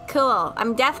 Cool.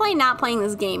 I'm definitely not playing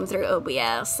this game through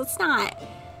OBS. It's not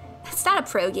a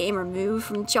pro gamer move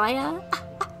from Cholla.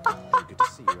 Good to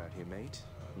see you out here, mate.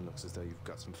 It looks as though you've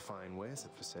got some fine wares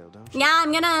up for sale, don't you? Yeah,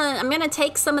 I'm gonna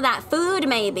take some of that food,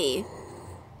 maybe.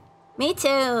 Me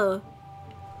too.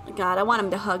 God, I want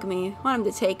him to hug me. I want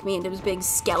him to take me into his big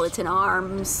skeleton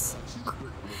arms.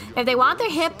 If they want their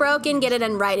hip broken, get it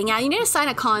in writing. Yeah, you need to sign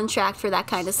a contract for that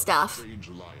kind of stuff.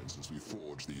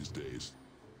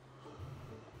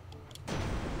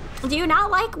 Do you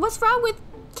not like? What's wrong with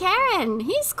Karen?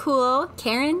 He's cool.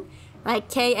 Karen? Like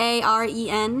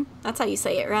K-A-R-E-N? That's how you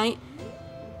say it, right?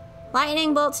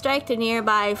 Lightning bolt strike to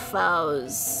nearby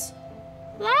foes.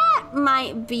 That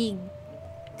might be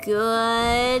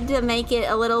good to make it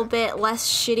a little bit less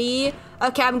shitty.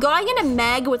 Okay, I'm going into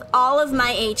Meg with all of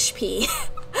my HP.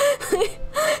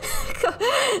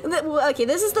 Okay,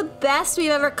 this is the best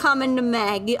we've ever come into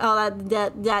Meg. Oh,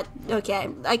 okay.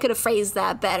 I could have phrased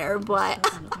that better,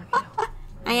 but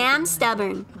I am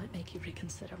stubborn. Might make you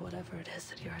reconsider whatever it is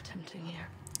that you're attempting here.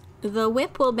 The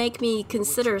whip will make me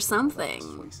consider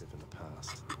something.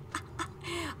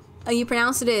 Oh, you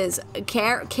pronounce it as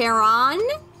Karen?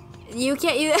 You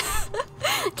can't,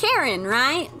 Karen,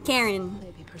 right? Karen.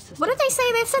 What did they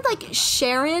say? They said like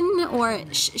Sharon or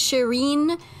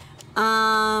Shireen.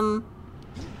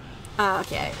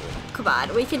 Okay. Come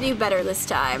on, we can do better this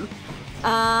time.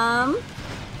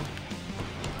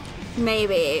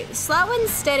 Maybe. Slow and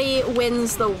steady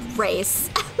wins the race.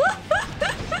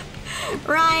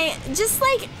 Right? Just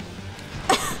like...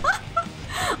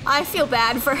 I feel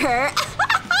bad for her.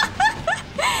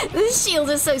 This shield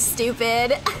is so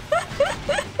stupid.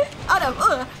 Oh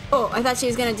no! Oh, I thought she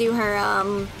was gonna do her.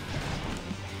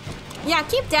 Yeah,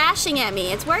 keep dashing at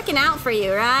me. It's working out for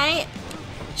you, right?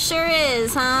 Sure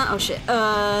is, huh? Oh shit.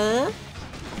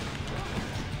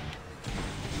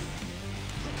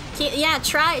 Yeah,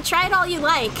 try it all you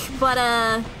like, but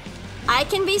I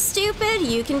can be stupid,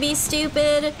 you can be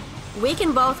stupid. We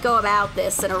can both go about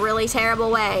this in a really terrible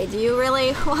way. Do you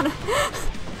really want to...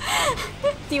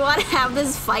 Do you want to have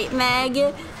this fight, Meg?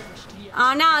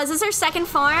 Oh no, is this her second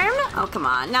form? Oh, come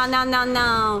on. No, no, no,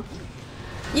 no.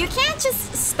 You can't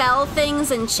just spell things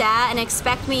in chat and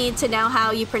expect me to know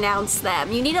how you pronounce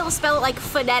them. You need to spell it like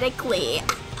phonetically.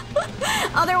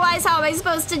 Otherwise, how am I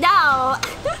supposed to know?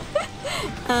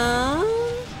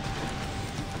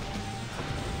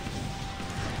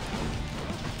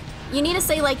 You need to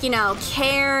say like, you know,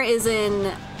 care is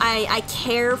in I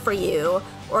care for you,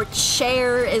 or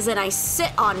chair is in I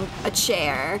sit on a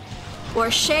chair,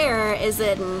 or share is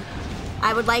in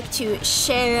I would like to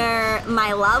share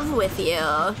my love with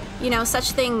you. You know,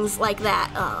 such things like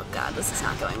that. Oh god, this is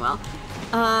not going well.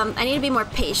 I need to be more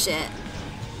patient.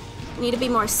 I need to be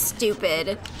more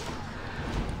stupid.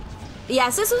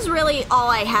 Yes, this is really all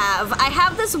I have. I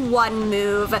have this one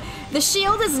move. The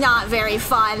shield is not very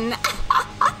fun.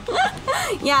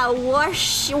 Yeah,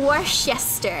 Worcester.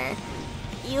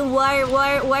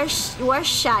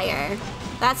 Worcestershire.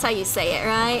 That's how you say it,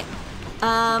 right?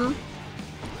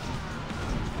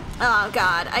 Oh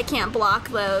god, I can't block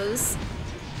those.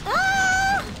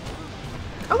 Ah!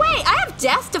 Oh wait, I have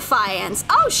Death Defiance.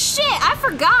 Oh shit, I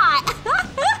forgot.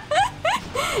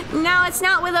 No, it's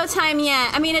not Willow time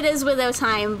yet. I mean, it is Willow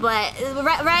time, but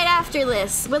right after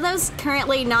this. Willow's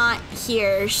currently not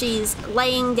here. She's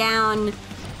laying down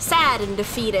sad and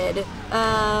defeated.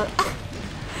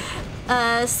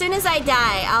 As soon as I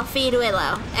die, I'll feed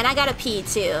Willow. And I gotta pee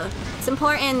too. It's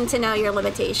important to know your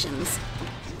limitations.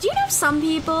 Do you know some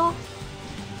people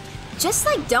just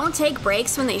like don't take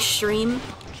breaks when they stream?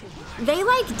 They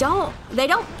like they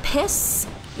don't piss,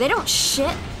 they don't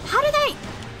shit. How do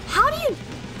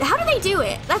they do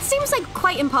it? That seems like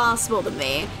quite impossible to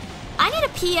me. I need to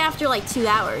pee after like 2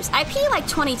 hours. I pee like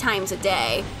 20 times a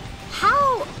day.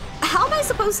 How am I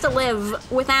supposed to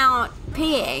live without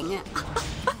peeing?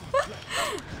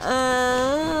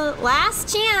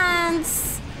 Last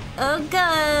chance. Oh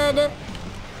good.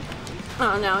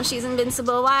 Oh no, she's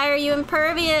invincible. Why are you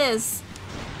impervious?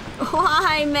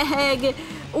 Why, Meg?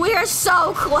 We're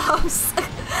so close.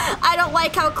 I don't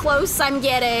like how close I'm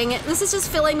getting. This is just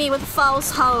filling me with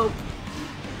false hope.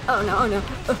 Oh no, oh no.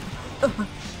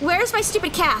 Where's my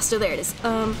stupid cast? Oh, there it is.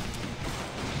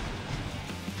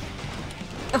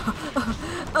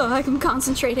 I'm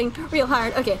concentrating real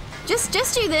hard. Okay, just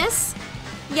do this.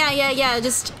 Yeah.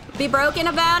 Just be broken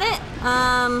about it.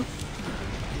 Oh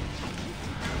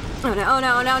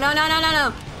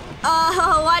no.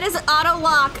 Oh, why does it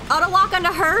auto-lock? Auto-lock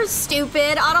onto her,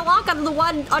 stupid. Auto-lock onto the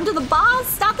one, onto the boss.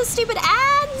 Stop the stupid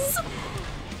ads.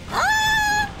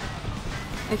 Ah!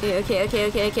 Okay.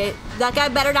 That guy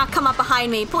better not come up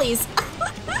behind me, please.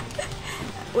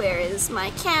 Where is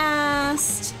my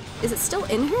cast? Is it still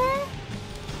in her?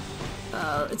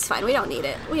 Oh, it's fine. We don't need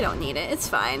it. It's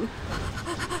fine.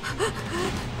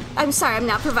 I'm sorry, I'm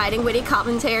not providing witty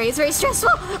commentary. It's very stressful.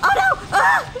 Oh no!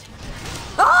 Ah!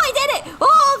 Oh, I did it!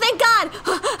 Oh, thank God!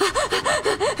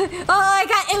 Oh,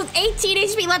 it was 18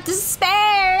 HP left to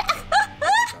spare!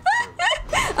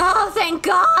 Oh, thank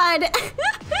God!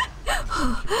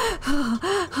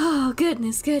 Oh,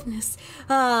 goodness.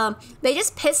 They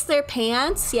just pissed their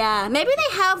pants? Yeah. Maybe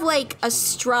they have, like, a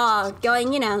straw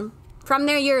going, you know, from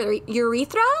their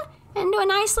urethra into a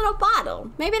nice little bottle.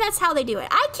 Maybe that's how they do it.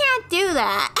 I can't do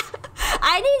that.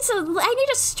 I need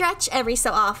to stretch every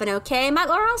so often, okay?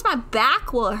 Or else my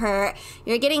back will hurt.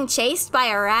 You're getting chased by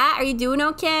a rat. Are you doing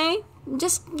okay?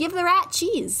 Just give the rat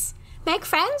cheese. Make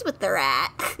friends with the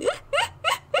rat.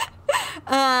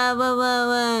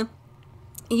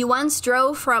 You once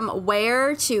drove from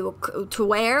where to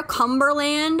where?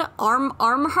 Cumberland?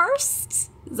 Armhurst?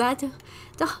 Is that...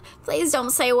 Please don't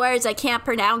say words I can't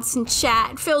pronounce in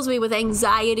chat. It fills me with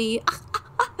anxiety.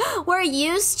 We're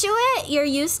used to it. You're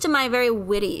used to my very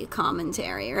witty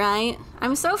commentary, right?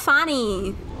 I'm so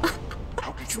funny.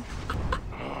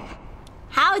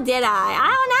 How did I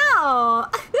don't know.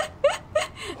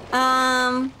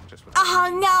 Oh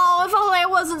no, if only I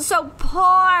wasn't so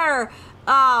poor.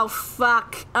 Oh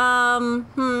fuck. How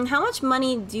much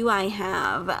money do I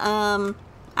have? I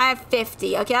have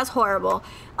 50. Okay, that's horrible.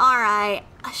 All right.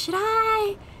 Should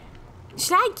I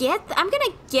get I'm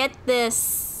gonna get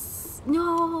this.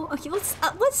 No. Okay, let's.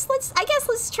 I guess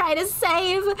let's try to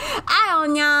save. I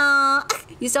don't know.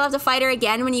 You still have to fight her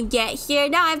again when you get here.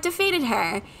 No, I've defeated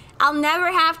her. I'll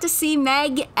never have to see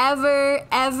Meg ever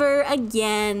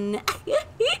again.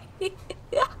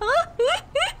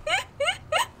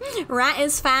 Rat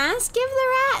is fast. Give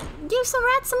some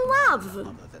rat some love.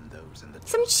 Other than those in the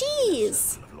Some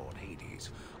cheese. of Lord Hades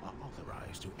are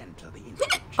authorized to enter the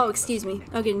Oh, excuse me.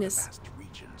 Oh, goodness. vast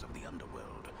regions of the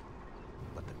underworld.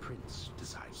 But the prince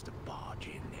decides to barge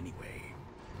in anyway.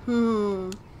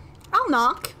 I'll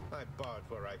knock. I barge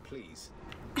where I please.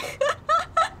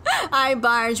 I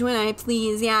barge when I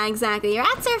please. Yeah, exactly.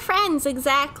 Rats are friends.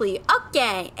 Exactly.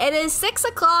 Okay, it is 6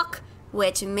 o'clock,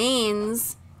 which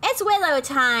means it's Willow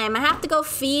time. I have to go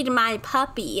feed my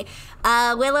puppy.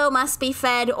 Willow must be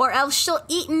fed or else she'll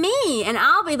eat me and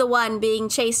I'll be the one being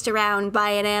chased around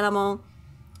by an animal.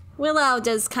 Willow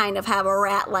does kind of have a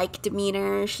rat-like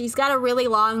demeanor. She's got a really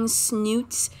long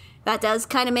snoot. That does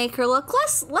kind of make her look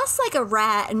less like a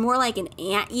rat and more like an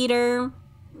anteater.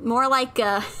 More like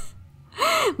an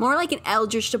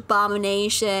eldritch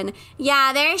abomination.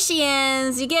 Yeah, there she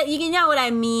is. You know what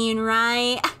I mean,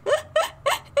 right?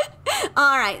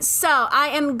 Alright, so I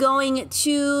am going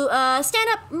to stand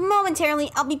up momentarily.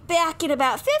 I'll be back in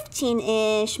about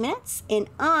 15-ish minutes, and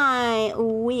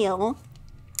I'll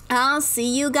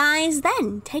see you guys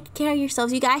then. Take care of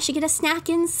yourselves. You guys should get a snack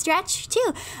and stretch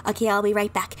too. Okay, I'll be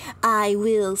right back. I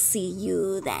will see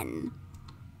you then.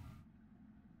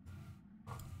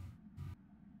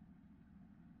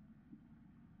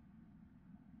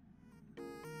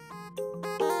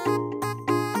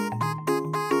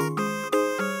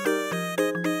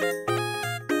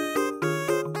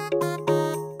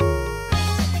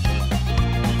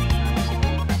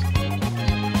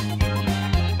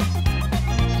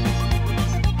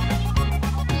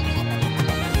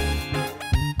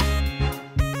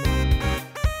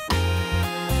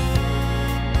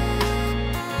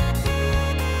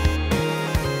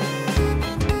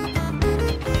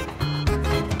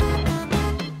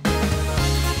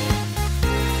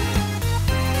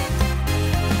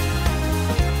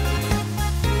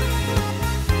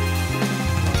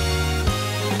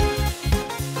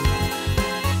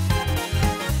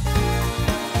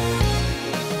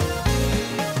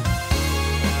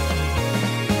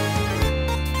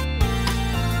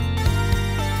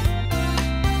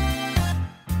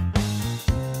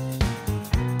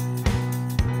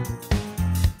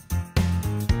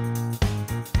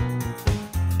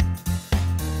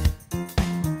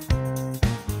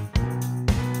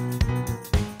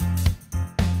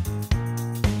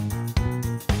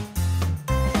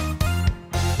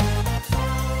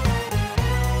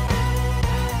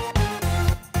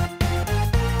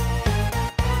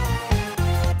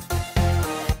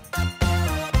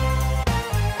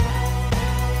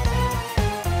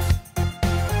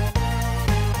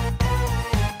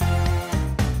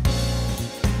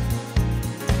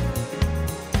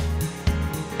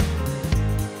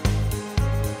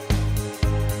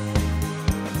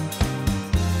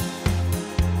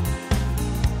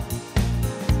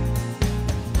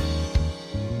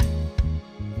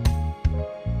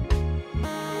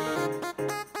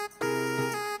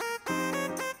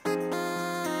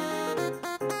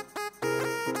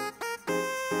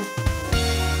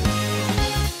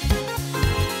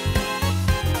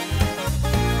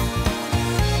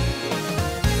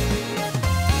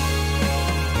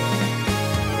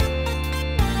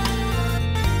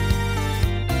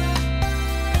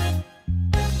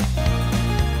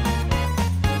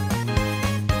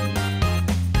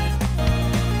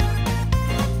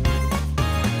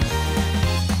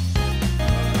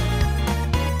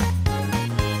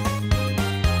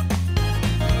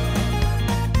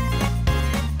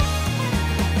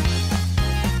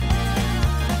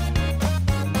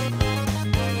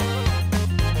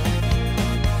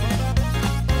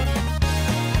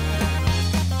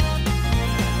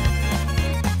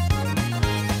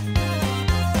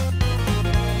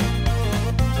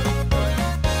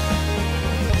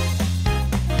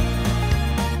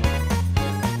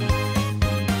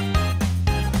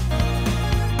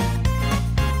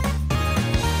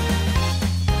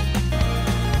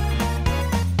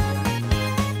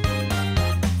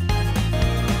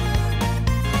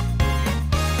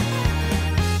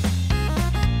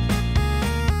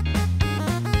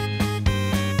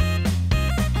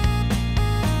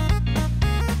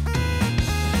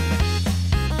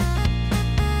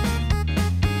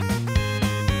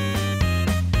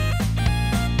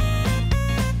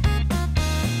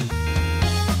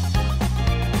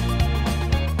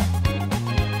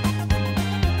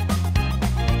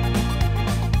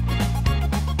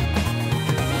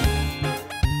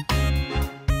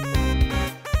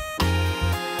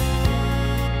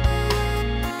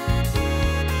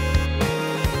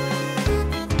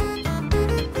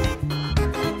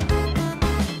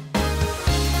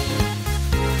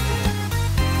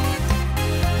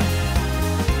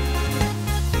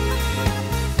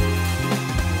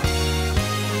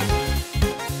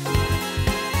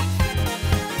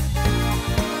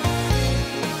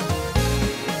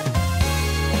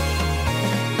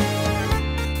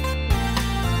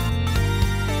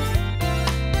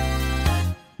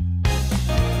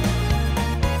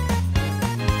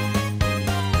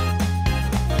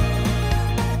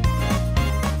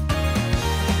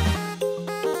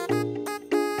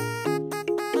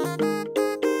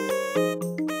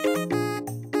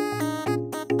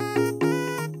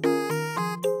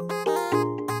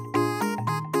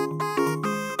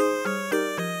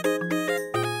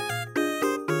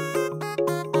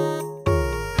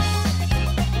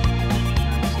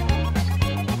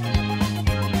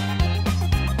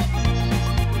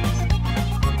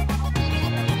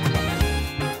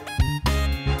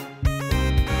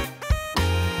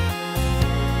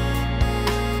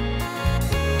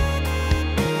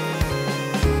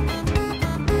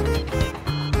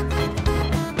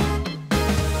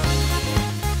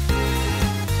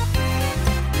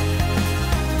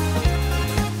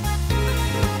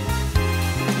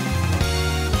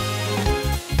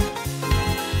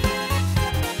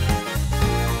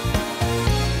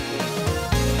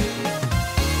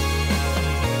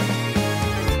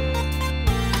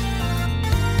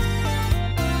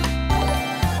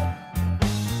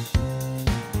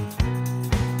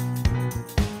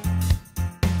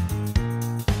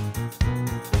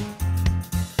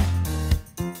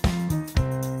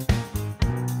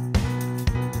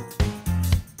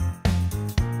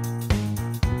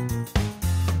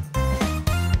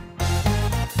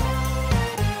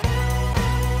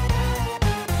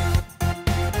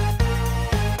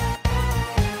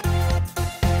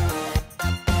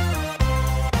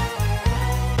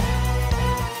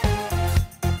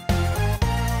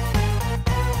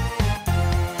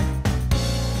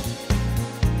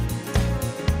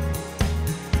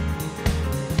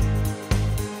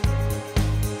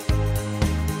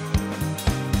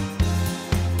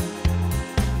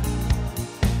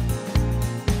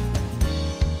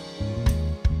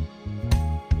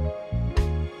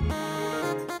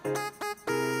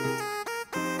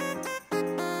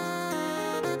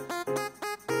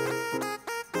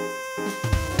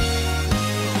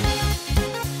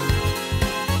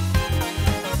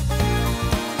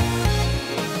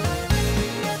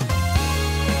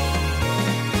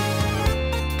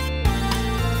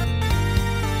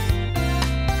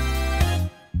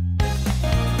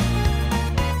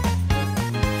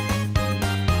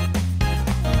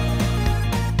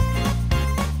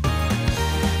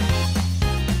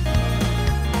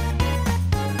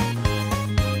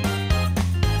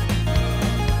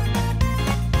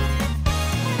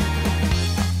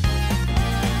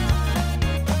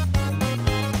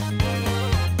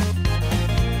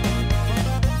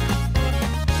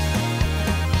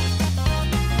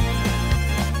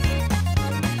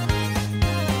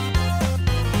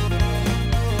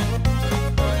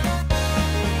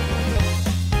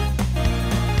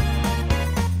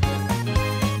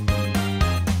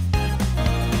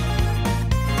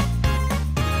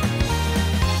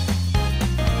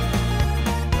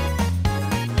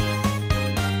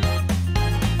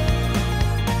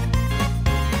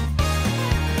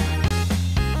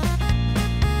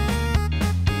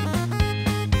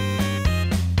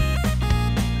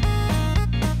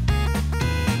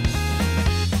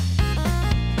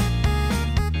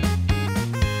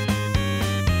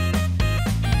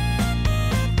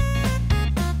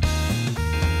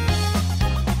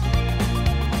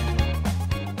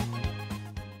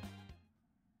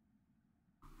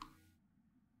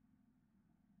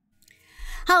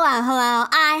 Hello, hello.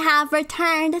 I have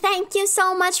returned. Thank you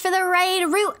so much for the raid,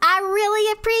 Root. I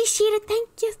really appreciate it. Thank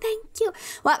you, thank you.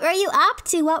 What were you up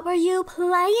to? What were you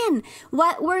playing?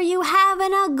 What were you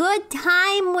having a good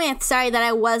time with? Sorry that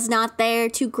I was not there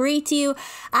to greet you.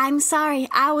 I'm sorry.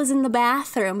 I was in the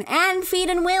bathroom and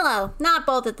feeding Willow. Not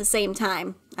both at the same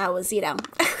time. I was, you know.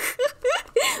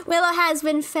 Willow has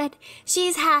been fed.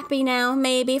 She's happy now,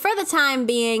 maybe. For the time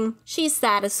being, she's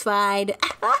satisfied.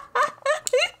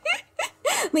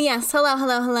 But yes, hello,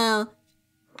 hello, hello.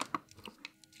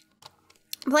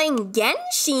 Playing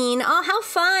Genshin? Oh, how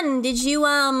fun. Did you,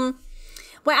 well,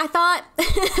 I thought,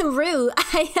 Rue,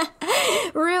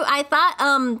 I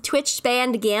thought, Twitch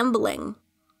banned gambling.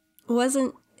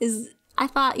 I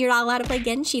thought you're not allowed to play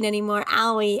Genshin anymore.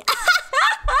 Owie.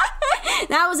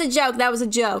 That was a joke. That was a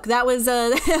joke. That was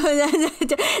a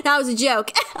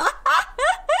joke.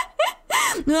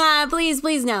 Please,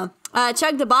 please, no.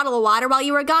 Chugged a bottle of water while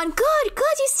you were gone. Good,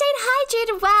 good. You stayed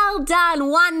hydrated. Well done.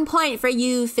 1 point for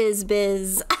you,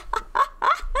 Fizzbiz.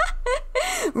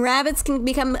 Rabbits can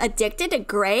become addicted to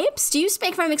grapes? Do you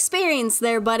speak from experience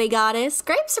there, buddy goddess?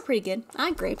 Grapes are pretty good. I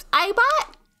like grapes. I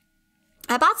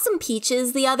bought some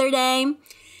peaches the other day,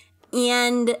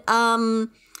 and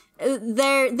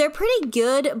they're pretty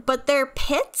good, but their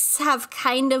pits have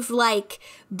kind of like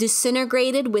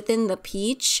disintegrated within the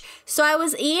peach. So I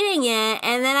was eating it,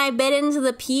 and then I bit into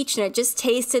the peach, and it just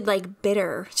tasted like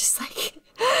bitter, just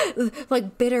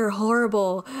like bitter,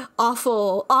 horrible,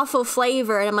 awful, awful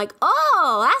flavor. And I'm like,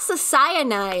 oh, that's a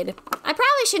cyanide. I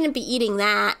probably shouldn't be eating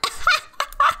that.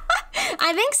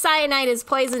 I think cyanide is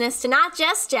poisonous to not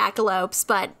just jackalopes,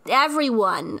 but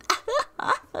everyone.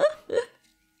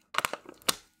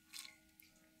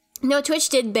 No, Twitch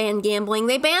did ban gambling.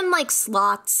 They banned, like,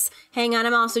 slots. Hang on,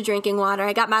 I'm also drinking water.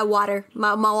 I got my water,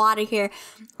 my water here.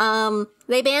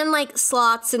 They banned, like,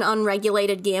 slots and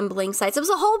unregulated gambling sites. It was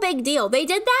a whole big deal. They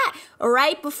did that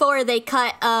right before they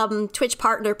cut Twitch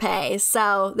partner pay.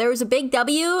 So there was a big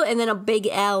W and then a big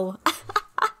L.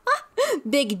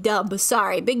 Big dub,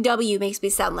 sorry. Big W makes me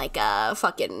sound like a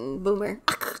fucking boomer.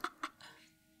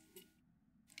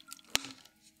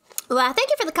 Well, thank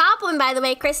you for the compliment, by the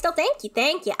way, Crystal. Thank you,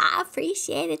 thank you. I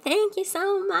appreciate it. Thank you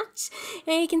so much.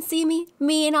 And you can see me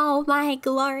in all my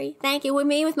glory. Thank you. With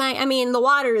me, I mean, the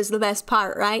water is the best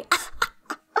part, right?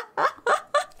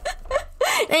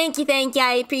 Thank you,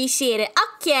 I appreciate it.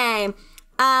 Okay.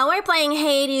 We're playing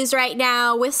Hades right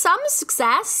now with some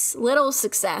success, little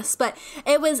success, but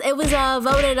it was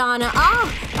voted on.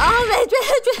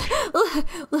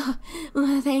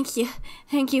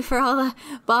 Thank you for all the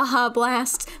Baja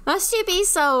Blasts. Must you be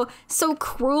so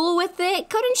cruel with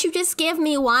it? Couldn't you just give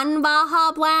me one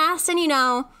Baja Blast and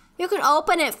you could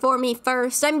open it for me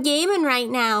first? I'm gaming right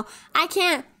now. I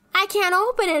can't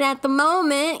open it at the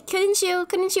moment. Couldn't you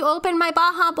open my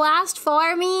Baja Blast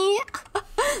for me?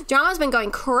 Drama's been going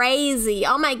crazy.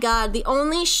 Oh my god, the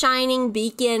only shining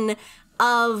beacon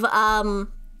of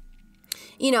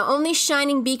only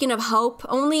shining beacon of hope,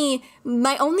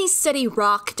 my only steady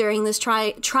rock during this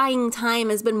trying time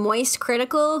has been Moist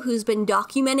Critical, who's been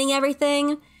documenting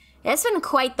everything. It's been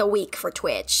quite the week for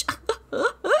Twitch.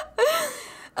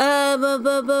 That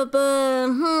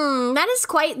is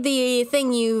quite the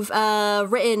thing you've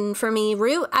written for me,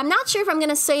 Root. I'm not sure if I'm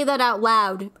gonna say that out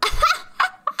loud.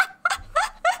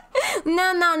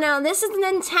 No, this is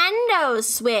Nintendo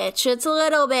Switch. It's a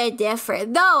little bit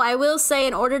different. Though, I will say,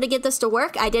 in order to get this to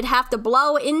work, I did have to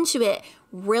blow into it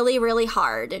really, really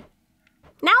hard.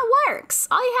 Now it works.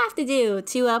 All you have to do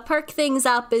to perk things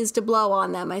up is to blow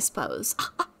on them, I suppose.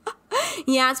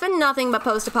 Yeah, it's been nothing but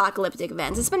post-apocalyptic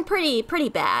events. It's been pretty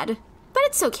bad. But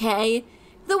it's okay.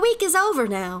 The week is over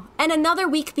now, and another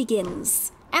week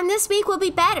begins. And this week will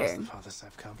be better.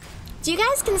 Do you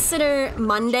guys consider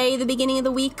Monday the beginning of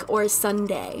the week, or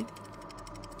Sunday?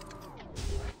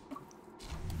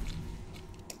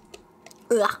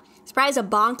 Ugh. Surprised a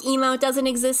bonk emote doesn't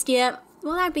exist yet.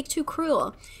 Well, that'd be too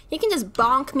cruel. You can just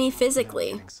bonk me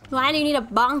physically. Why do you need a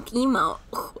bonk emote?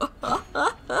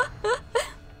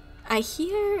 I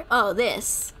hear... Oh,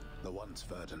 this. The once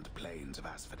verdant plains of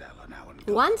Asphodel are now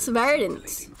once verdant?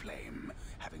 flame,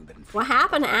 having been what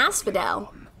happened to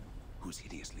Asphodel? Whose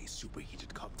hideously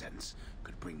superheated contents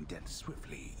could bring death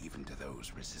swiftly even to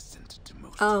those resistant to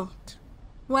most heat.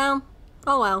 Well,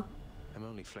 oh well. I'm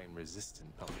only flame resistant,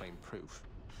 not flame proof.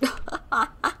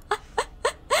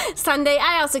 Sunday,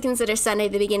 I also consider Sunday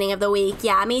the beginning of the week.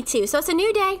 Yeah, me too. So it's a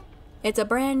new day. It's a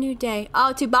brand new day.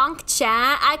 Oh, to bonk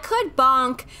chat? I could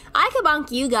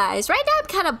bonk you guys. Right now I'm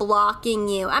kind of blocking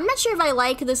you. I'm not sure if I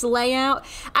like this layout.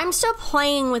 I'm still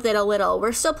playing with it a little.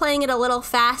 We're still playing it a little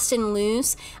fast and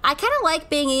loose. I kind of like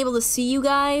being able to see you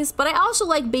guys, but I also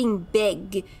like being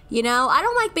big, you know? I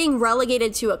don't like being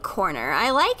relegated to a corner. I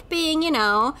like being, you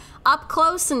know, up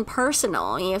close and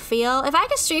personal, you feel? If I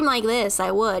could stream like this,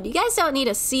 I would. You guys don't need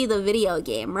to see the video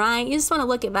game, right? You just want to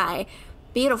look at my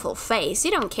beautiful face.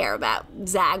 You don't care about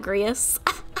Zagreus.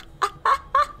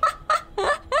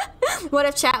 What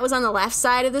if chat was on the left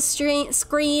side of the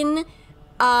screen?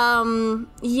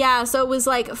 Yeah, so it was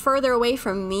like further away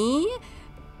from me.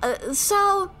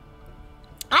 So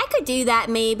I could do that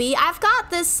maybe. I've got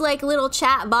this like little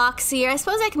chat box here. I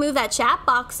suppose I can move that chat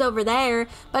box over there,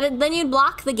 but then you'd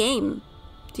block the game.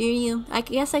 Do you? I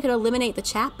guess I could eliminate the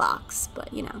chat box,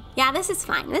 but you know. Yeah, this is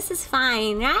fine. This is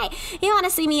fine, right? You want to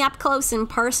see me up close and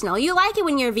personal. You like it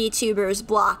when your VTubers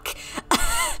block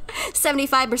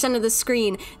 75% of the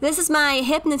screen. This is my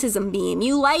hypnotism beam.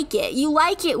 You like it. You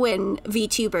like it when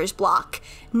VTubers block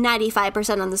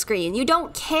 95% on the screen. You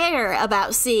don't care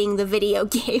about seeing the video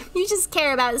game. You just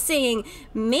care about seeing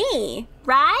me,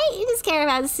 right? You just care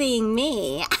about seeing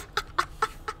me.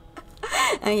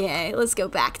 Okay, let's go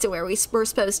back to where we were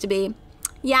supposed to be.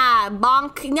 Yeah,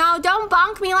 bonk. No, don't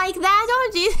bonk me like that.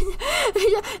 Don't you?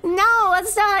 No,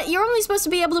 that's not. You're only supposed to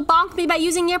be able to bonk me by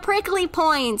using your prickly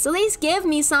points. At least give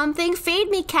me something. Feed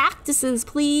me cactuses,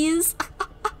 please.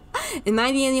 Am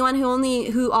I the only one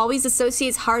who always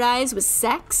associates hard eyes with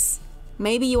sex?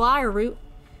 Maybe you are, Root.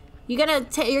 You're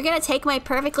gonna take my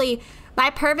perfectly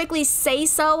say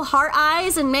so heart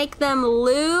eyes and make them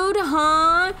lewd,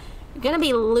 huh? You're gonna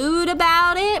be lewd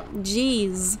about it?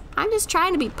 Jeez. I'm just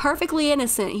trying to be perfectly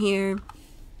innocent here.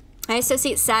 I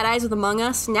associate sad eyes with Among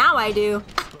Us. Now I do.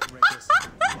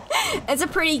 It's a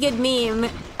pretty good meme.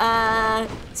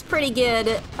 It's pretty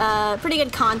good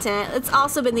content. It's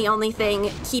also been the only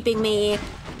thing keeping me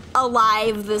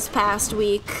alive this past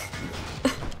week.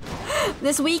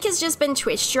 This week has just been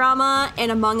Twitch drama and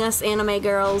Among Us anime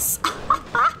girls.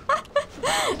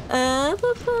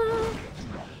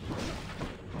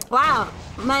 Wow,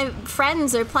 my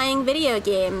friends are playing video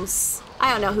games.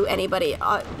 I don't know who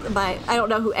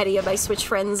any of my Switch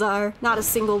friends are. Not a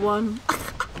single one.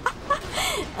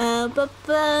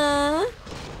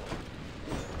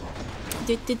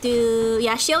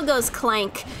 Yeah, shield goes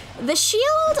clank. The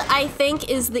shield, I think,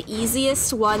 is the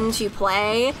easiest one to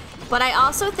play, but I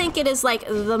also think it is like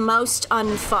the most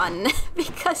unfun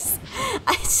because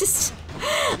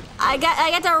I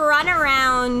get to run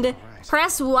around,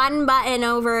 press one button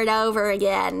over and over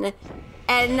again,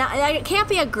 and I can't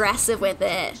be aggressive with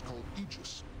it.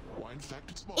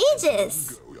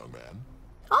 Aegis!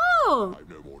 Oh! I've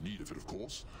no more need of it, of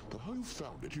course. But how you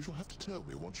found it, you shall have to tell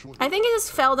me once you're... I think it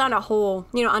just fell down a hole,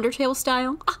 you know, Undertale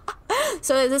style.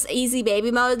 So is this easy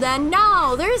baby mode then?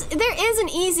 No, there is an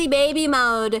easy baby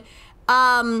mode.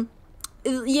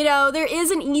 You know, there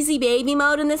is an easy baby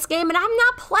mode in this game, and I'm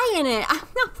not playing it.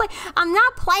 I'm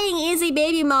not playing easy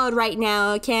baby mode right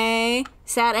now, okay?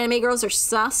 Sad anime girls are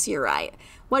sus, you're right.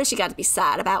 What has she got to be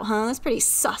sad about, huh? That's pretty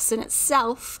sus in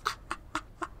itself.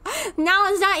 No,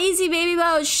 it's not easy baby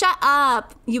mode. Shut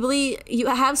up. You believe you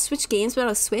have Switch games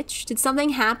without a Switch? Did something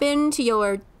happen to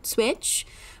your Switch?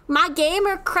 My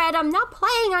gamer cred, I'm not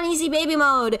playing on easy baby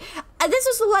mode. This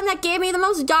was the one that gave me the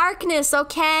most darkness,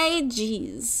 okay?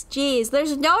 Jeez,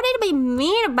 there's no need to be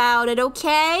mean about it,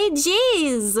 okay?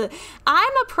 Jeez,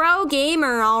 I'm a pro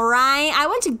gamer, all right? I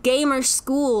went to gamer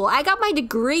school. I got my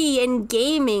degree in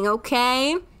gaming,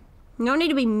 okay? No need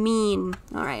to be mean.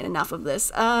 All right, enough of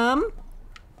this.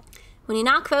 When you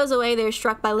knock foes away, they're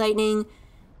struck by lightning.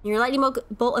 Your lightning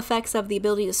bolt effects have the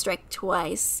ability to strike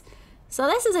twice. So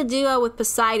this is a duo with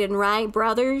Poseidon, right,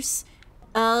 brothers?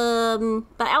 But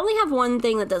I only have one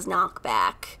thing that does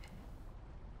knockback.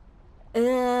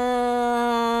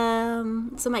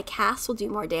 So my cast will do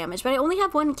more damage, but I only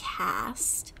have one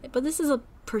cast. But this is a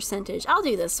percentage. I'll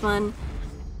do this one.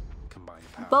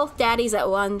 Both daddies at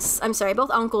once. I'm sorry,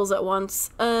 both uncles at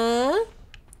once. I'll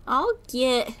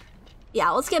get...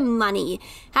 Yeah, let's get money.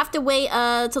 Have to wait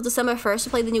till December 1st to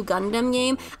play the new Gundam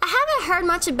game. I haven't heard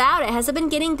much about it. Has it been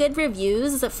getting good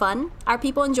reviews? Is it fun? Are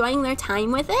people enjoying their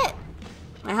time with it?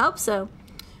 I hope so.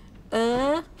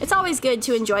 It's always good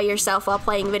to enjoy yourself while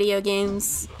playing video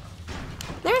games.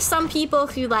 There are some people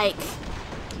who like...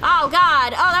 Oh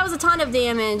god! Oh, that was a ton of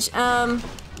damage. I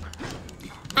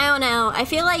don't know. I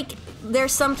feel like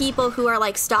there's some people who are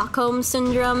like Stockholm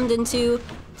syndromed into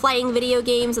playing video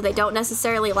games that they don't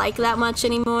necessarily like that much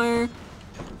anymore.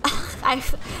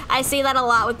 I see that a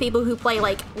lot with people who play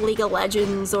like League of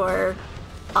Legends or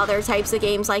other types of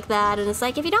games like that, and it's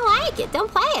like, if you don't like it,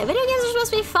 don't play it. Video games are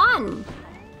supposed to be fun.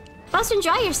 You're supposed to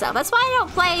enjoy yourself. That's why I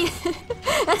don't play.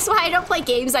 That's why I don't play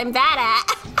games I'm bad at.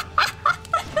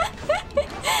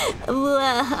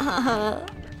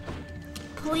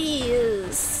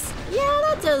 Please. Yeah,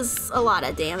 that does a lot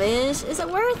of damage. Is it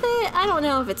worth it? I don't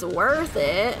know if it's worth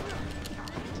it.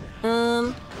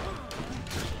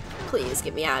 Please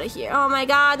get me out of here. Oh my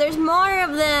god, there's more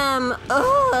of them.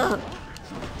 Ugh.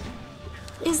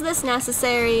 Is this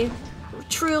necessary?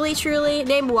 Truly, truly.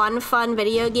 Name one fun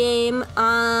video game.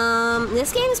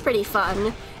 This game is pretty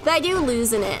fun. But I do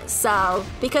lose in it, so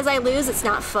because I lose, it's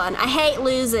not fun. I hate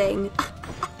losing.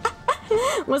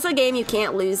 What's a game you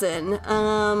can't lose in?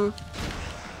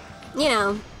 You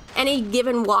know, any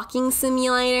given walking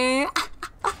simulator.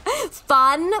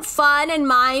 Fun in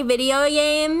my video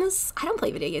games. I don't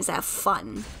play video games to have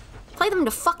fun. I play them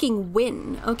to fucking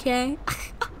win, okay?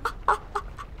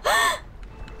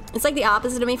 It's like the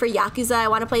opposite of me for Yakuza. I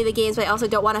want to play the games, but I also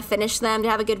don't want to finish them to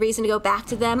have a good reason to go back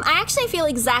to them. I actually feel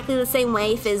exactly the same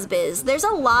way, FizzBiz. There's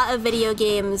a lot of video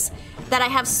games that I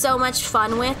have so much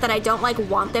fun with that I don't like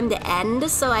want them to end,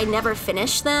 so I never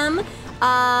finish them.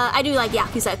 I do like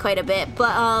Yakuza quite a bit,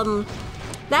 but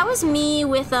that was me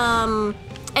with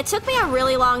it took me a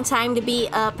really long time to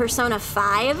beat Persona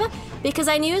 5 because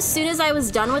I knew as soon as I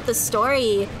was done with the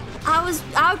story,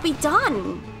 I would be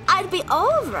done. I'd be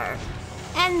over.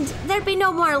 And there'd be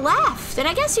no more left. And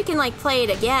I guess you can like play it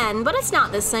again, but it's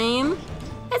not the same.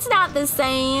 It's not the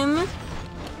same.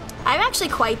 I'm actually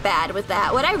quite bad with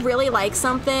that. When I really like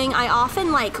something, I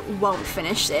often like won't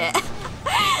finish it.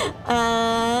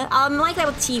 I'm like that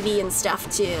with TV and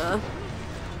stuff too.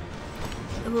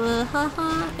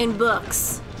 And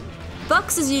books.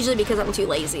 Books is usually because I'm too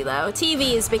lazy though.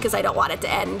 TV is because I don't want it to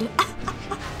end.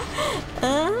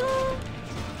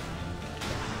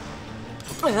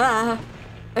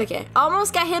 Okay,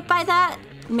 almost got hit by that.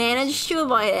 Managed to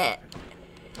avoid it.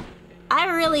 I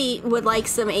really would like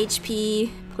some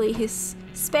HP, please.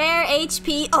 Spare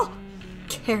HP. Oh,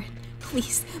 Karen,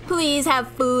 please, please have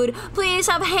food. Please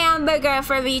have hamburger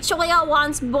for me. Cholla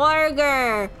wants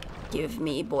burger. Give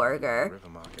me burger.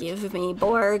 Give me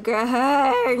burger.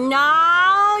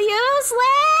 No,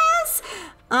 useless.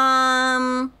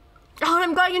 Oh,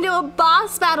 I'm going into a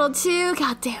boss battle too.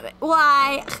 God damn it.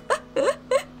 Why?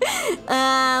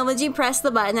 Would you press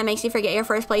the button that makes you forget your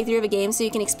first playthrough of a game so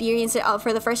you can experience it all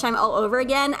for the first time all over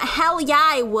again? Hell yeah,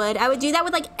 I would. I would do that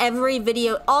with like every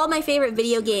video, all my favorite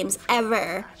video games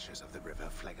ever. Ashes of the river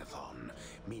Phlegethon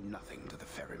mean nothing to the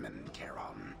ferryman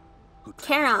Charon.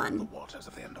 Charon. The waters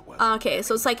of the underworld. Okay,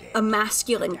 so it's like a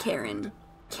masculine Karen.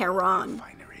 Charon.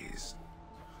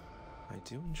 I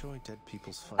do enjoy dead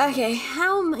people's fineries. Okay,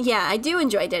 yeah, I do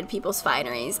enjoy dead people's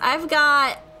fineries. I've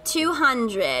got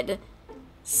 200.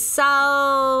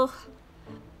 So,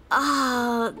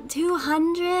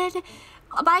 200?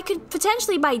 But I could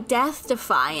potentially buy Death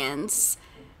Defiance.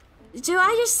 Do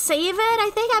I just save it? I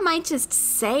think I might just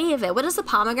save it. What does the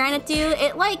pomegranate do?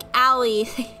 It like, owie.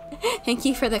 Thank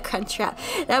you for the crunch wrap.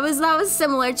 That was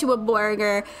similar to a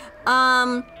burger.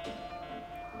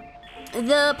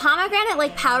 The pomegranate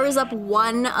like powers up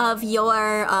one of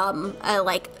your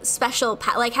like special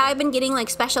like how I've been getting like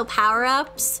special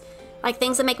power-ups, like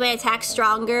things that make my attack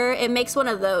stronger. It makes one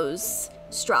of those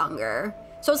stronger.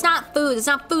 So it's not food. It's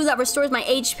not food that restores my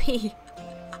HP.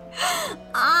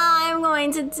 I'm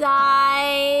going to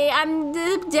die. I'm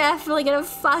definitely gonna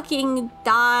fucking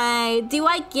die. Do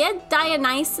I get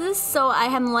Dionysus so I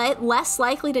am less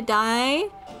likely to die?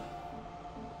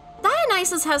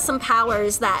 Dionysus has some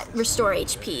powers that restore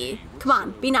HP. Come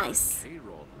on, be nice.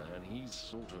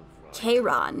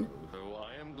 Charon.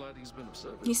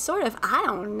 He's sort of, I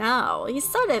don't know.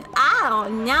 He's sort of, I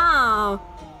don't know.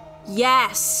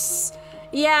 Yes.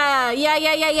 Yeah.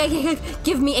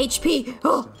 Give me HP.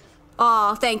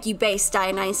 Oh, thank you, base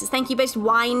Dionysus. Thank you, base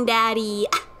Wine Daddy.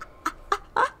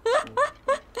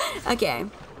 Okay.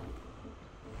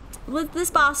 This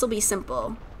boss will be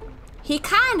simple. He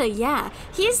kinda, yeah.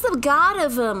 He's the god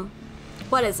of,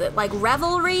 what is it? Like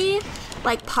revelry?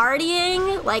 Like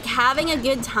partying? Like having a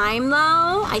good time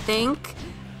though, I think.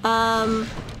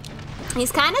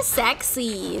 He's kinda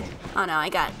sexy. Oh no, I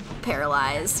got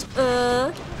paralyzed.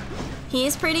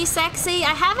 He's pretty sexy.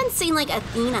 I haven't seen like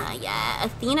Athena yet.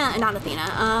 Not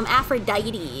Athena,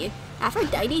 Aphrodite.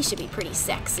 Aphrodite should be pretty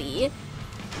sexy.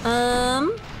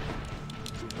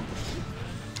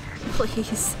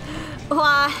 Please.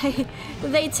 Why?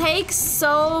 They take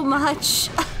so much.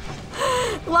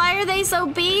 Why are they so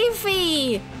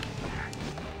beefy?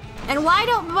 And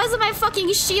wasn't my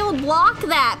fucking shield block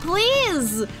that?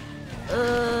 Please.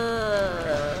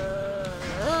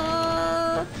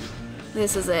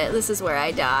 This is it. This is where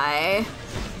I die.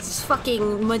 This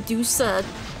fucking Medusa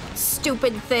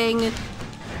stupid thing.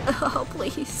 Oh,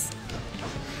 please.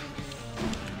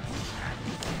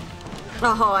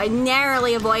 Oh, I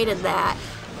narrowly avoided that.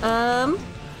 Oh,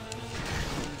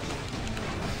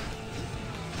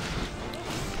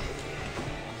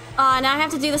 now I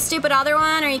have to do the stupid other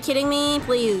one? Are you kidding me?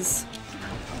 Please.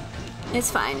 It's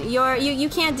fine. You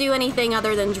can't do anything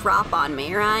other than drop on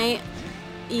me, right?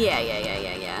 Yeah.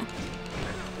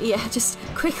 Yeah, just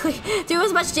quickly do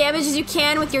as much damage as you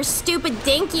can with your stupid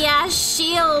dinky ass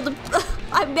shield.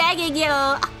 I'm begging you.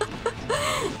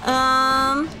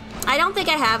 I don't think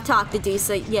I have talked to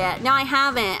Dusa yet. No, I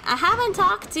haven't. I haven't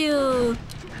talked to...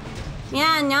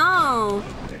 Yeah, no.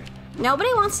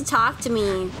 Nobody wants to talk to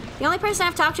me. The only person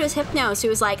I've talked to is Hypnos, who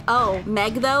was like, oh,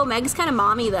 Meg though? Meg's kind of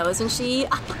mommy though, isn't she?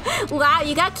 Wow,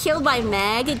 you got killed by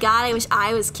Meg? God, I wish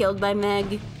I was killed by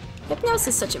Meg. Hypnos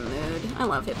is such a mood. I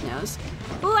love Hypnos.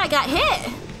 Ooh, I got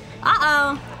hit.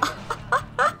 Uh-oh.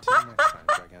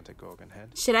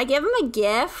 Should I give him a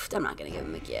gift? I'm not gonna give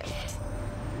him a gift.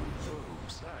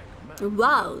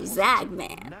 Whoa,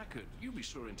 Zagman.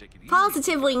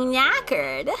 Positively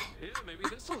knackered.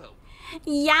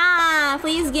 Yeah,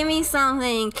 please give me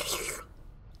something.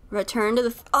 Return to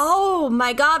the... Oh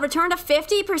my god, return to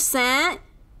 50%?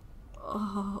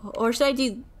 Oh, or should I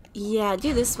do... Yeah,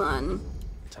 do this one.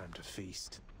 Time to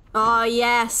feast. Oh,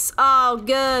 yes. Oh,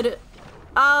 good.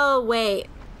 Oh, wait.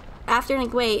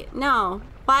 Wait, no.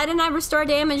 Why didn't I restore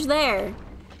damage there?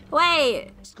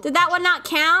 Wait, did that one not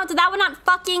count? Did that one not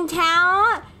fucking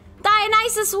count?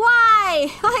 Dionysus, why?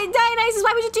 Dionysus,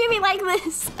 why would you do me like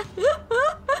this?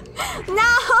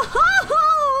 No!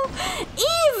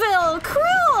 Evil!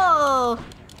 Cruel!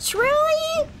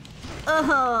 Truly?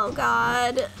 Oh,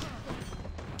 God.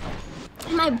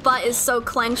 My butt is so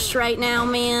clenched right now,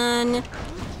 man.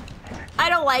 I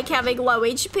don't like having low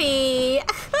HP.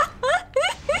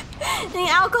 The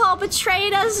alcohol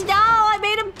betrayed us. No, I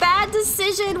made a bad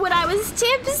decision when I was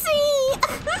tipsy.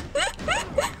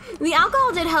 The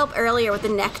alcohol did help earlier with the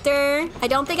nectar. I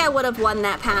don't think I would have won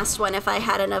that past one if I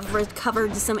hadn't have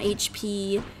recovered some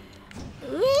HP.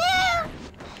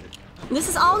 This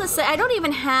is all to say, I don't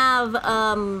even have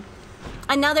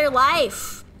another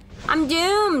life. I'm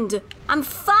doomed. I'm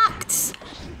fucked.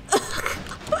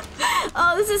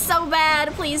 Oh, this is so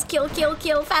bad. Please kill, kill,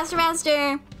 kill. Faster,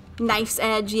 faster. Knife's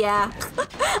edge, yeah.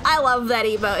 I love that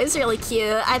emote. It's really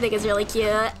cute. I think it's really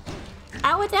cute.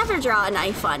 I would never draw a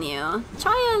knife on you.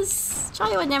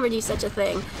 Cholla would never do such a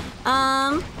thing.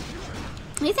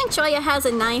 You think Cholla has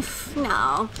a knife?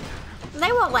 No.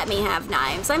 They won't let me have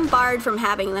knives. I'm barred from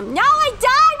having them. No, I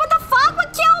died! What the fuck?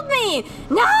 What killed me?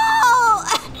 No!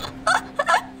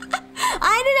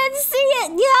 I didn't see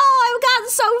it. No, I got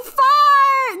so far.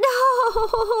 No.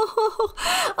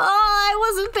 Oh, I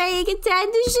wasn't paying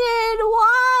attention.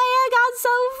 Why? I got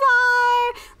so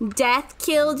far. Death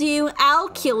killed you. I'll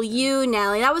kill you,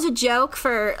 Nelly. That was a joke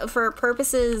for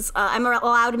purposes. I'm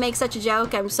allowed to make such a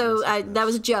joke. I'm so. That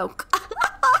was a joke.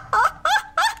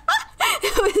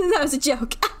 That was a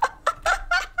joke.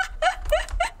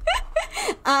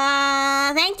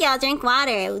 Thank you. I'll drink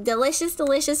water. Delicious,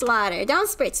 delicious water. Don't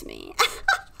spritz me.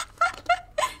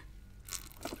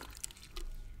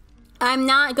 I'm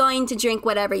not going to drink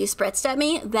whatever you spritzed at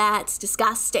me. That's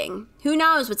disgusting. Who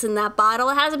knows what's in that bottle?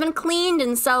 It hasn't been cleaned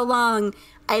in so long.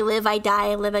 I live, I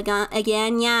die, I live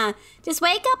again. Yeah. Just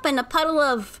wake up in a puddle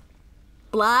of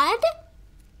blood?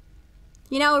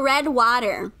 You know, red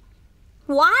water.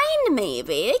 Wine,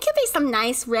 maybe. It could be some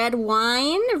nice red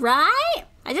wine, right?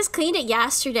 I just cleaned it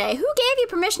yesterday. Who gave you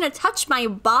permission to touch my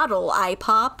bottle,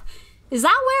 iPop? Is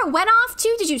that where it went off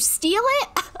to? Did you steal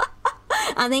it?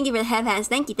 Oh, thank you for the headphones.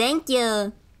 Thank you, thank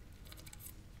you.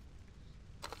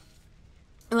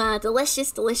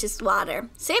 Delicious, delicious water.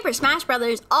 Super Smash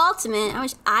Brothers Ultimate. I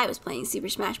wish I was playing Super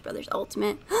Smash Brothers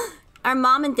Ultimate. Are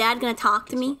Mom and Dad gonna talk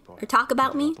to me? Or talk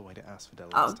about me?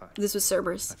 Oh, this was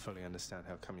Cerberus. I fully understand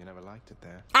how come you never liked it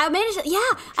there. I made it,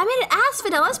 yeah, I made it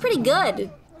Asphodel. That's pretty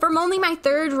good. From only my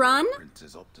third run?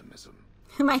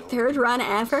 My third run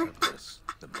ever?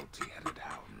 The multi-headed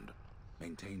hound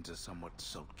maintains a somewhat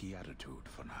sulky attitude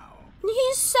for now.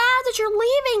 He's sad that you're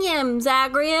leaving him,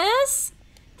 Zagreus.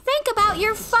 Think about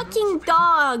your fucking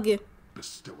dog.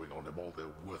 Bestowing on him all their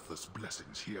worthless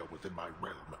blessings here within my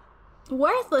realm.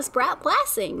 Worthless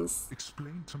blessings.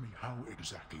 Explain to me how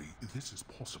exactly this is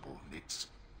possible, Nix.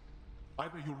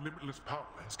 Either your limitless power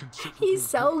has considerably... He's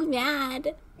so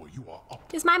mad. Or you are up.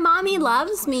 Because my mommy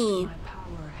loves me. My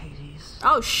power, Hades.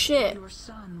 Oh, shit. Your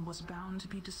son was bound to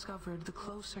be discovered the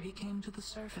closer he came to the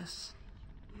surface.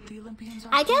 The Olympians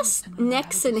I guess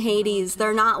Nyx and Hades,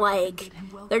 they're not like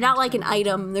an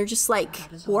item. They're just like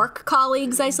work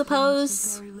colleagues, I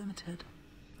suppose.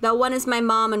 Though one is my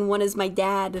mom and one is my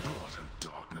dad.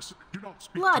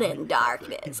 Blood and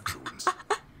darkness.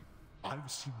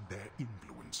 I've seen their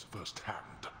influence firsthand.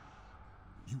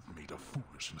 You've made a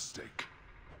foolish mistake.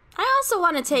 I also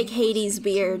want to take Hades'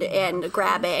 beard and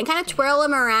grab it and kind of twirl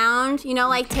him around, you know,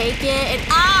 like take it and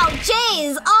oh,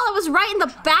 jeez! Oh, it was right in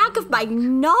the back of my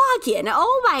noggin.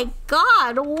 Oh my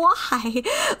god, why?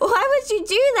 Why would you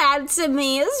do that to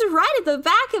me? This is right at the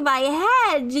back of my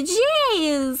head.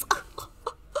 Jeez!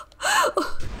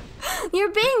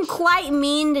 You're being quite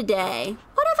mean today.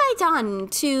 What have I done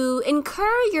to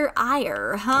incur your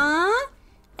ire, huh?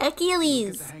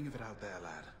 Achilles. Get the hang of it out there,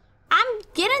 lad. I'm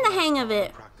getting the hang of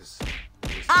it.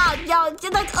 Oh, no,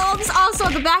 that's also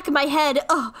at the back of my head.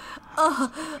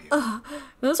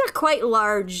 Those are quite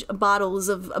large bottles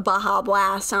of Baja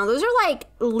Blast, huh? Those are like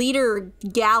liter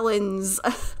gallons.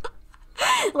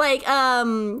 Like,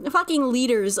 fucking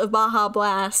liters of Baja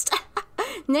Blast.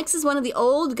 Nyx is one of the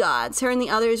old gods. Her and the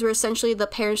others were essentially the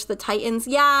parents of the Titans.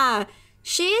 Yeah,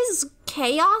 she's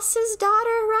Chaos's daughter,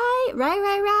 right?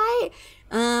 Right.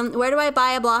 Where do I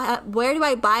buy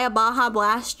a Baja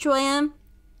Blast, Joanne?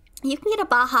 You can get a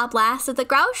Baja Blast at the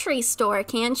grocery store,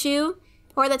 can't you?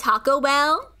 Or the Taco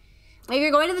Bell. If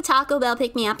you're going to the Taco Bell,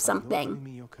 pick me up something.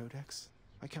 Me your codex?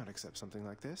 I can't accept something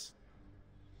like this.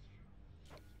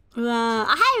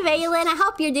 Hi, Valen. I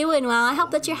hope you're doing well. I hope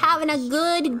that you're having a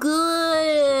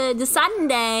good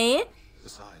Sunday.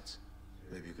 Besides,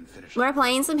 maybe you can finish. We're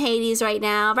playing some Hades right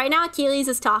now. Right now, Achilles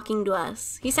is talking to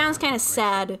us. He sounds kind of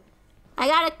sad. I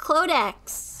got a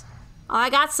codex. Oh,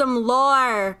 I got some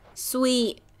lore.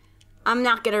 Sweet. I'm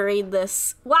not gonna read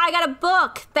this. Wow, I got a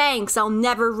book. Thanks. I'll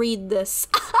never read this.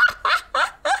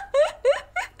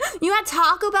 You had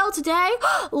Taco Bell today?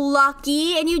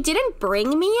 Lucky. And you didn't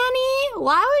bring me any?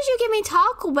 Why would you give me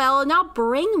Taco Bell and not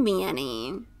bring me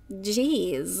any?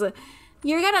 Jeez.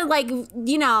 You're gonna, like,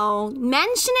 you know,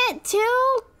 mention it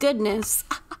too? Goodness.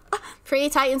 Pretty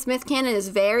Titans Myth Canon is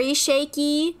very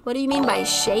shaky. What do you mean by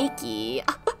shaky?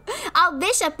 Oh,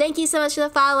 Bishop, thank you so much for the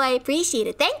follow. I appreciate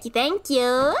it. Thank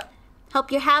you.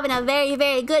 Hope you're having a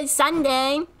very good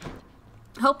Sunday.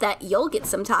 Hope that you'll get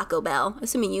some Taco Bell,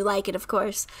 assuming you like it, of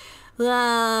course.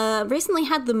 Recently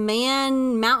had the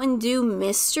Mountain Dew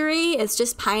Mystery. It's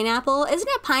just pineapple. Isn't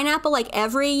it pineapple like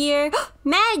every year?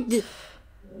 Meg!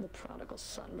 The prodigal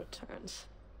son returns.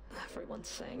 Everyone's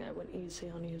saying I went easy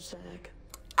on you, Zach.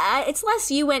 It's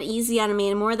less you went easy on me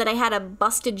and more that I had a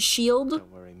busted shield.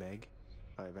 Don't worry, Meg.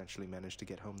 I eventually managed to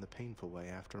get home the painful way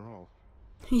after all.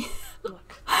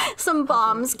 Look, some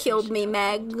bombs killed me,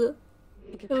 Meg.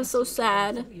 It was so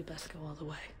sad. You best go all the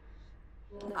way.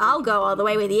 I'll go all the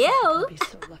way with you. I'll be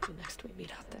so lucky next we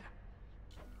meet out there.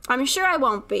 I'm sure I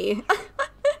won't be.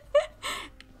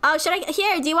 Oh, should I?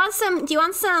 Here, do you want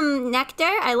some nectar?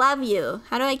 I love you.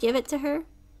 How do I give it to her?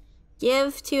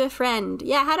 Give to a friend.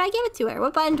 Yeah, how do I give it to her?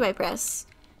 What button do I press?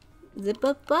 Zip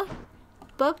up, will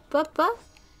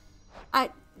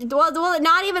it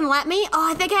not even let me? Oh,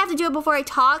 I think I have to do it before I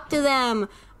talk to them.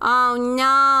 Oh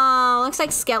no, looks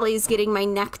like Skelly's getting my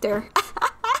nectar.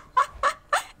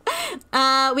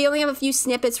 We only have a few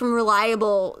snippets from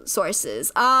reliable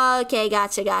sources. Okay,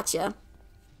 gotcha.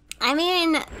 I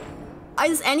mean,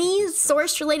 is any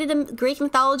source related to Greek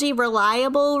mythology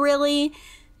reliable, really?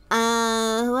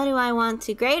 What do I want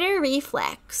to? Greater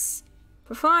reflex.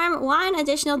 Perform one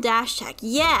additional dash check.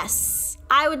 Yes,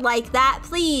 I would like that,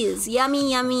 please.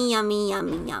 Yummy.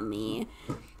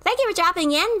 Thank you for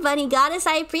dropping in, Bunny Goddess.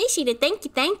 I appreciate it.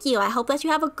 Thank you. I hope that you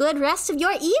have a good rest of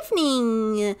your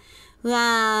evening.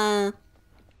 How's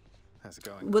it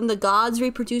going? When the gods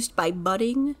reproduced by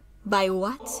budding? By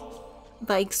what?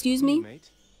 By, excuse me? Mate,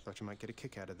 thought you might get a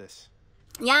kick out of this.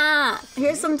 Yeah,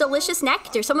 here's some delicious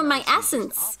nectar, some of my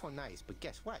essence. Nice, but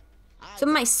guess what? Some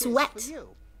of my sweat.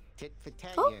 Tit for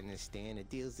tat, Oh. you understand? A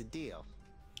deal's a deal.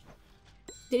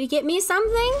 Did he get me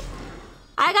something?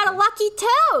 I got a lucky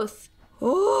tooth.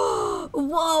 Oh,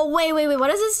 whoa, wait, what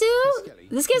does this do?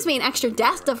 This gives me an extra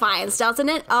death defiance, doesn't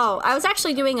it? Oh, I was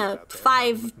actually doing a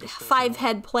five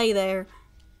head play there.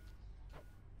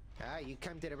 Ah, you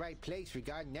come to the right place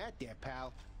regarding that there,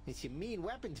 pal. It's your mean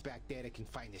weapons back there that can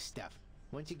find this stuff.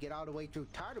 Once you get all the way through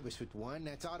Tartarus with one,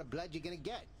 that's all the blood you're gonna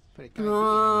get. For the time being,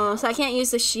 Oh, so I can't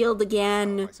use the shield How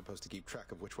again. am I supposed to keep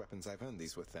track of which weapons I've earned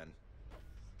these with, then?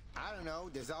 I don't know.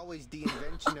 There's always the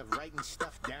invention of writing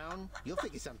stuff down. You'll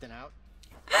figure something out.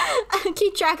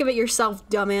 Keep track of it yourself,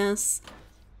 dumbass.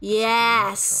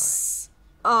 Yes.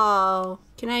 Oh,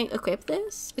 Can I equip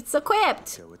this? It's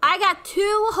equipped! I got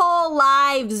 2 whole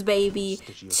lives, baby.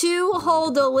 2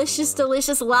 whole delicious,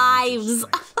 delicious lives.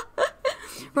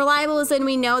 Reliable as in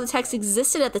we know the text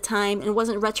existed at the time and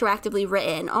wasn't retroactively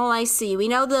written. Oh, I see. We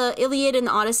know the Iliad and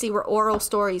the Odyssey were oral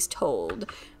stories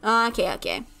told. Okay,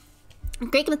 okay.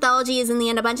 Greek mythology is in the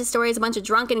end a bunch of stories a bunch of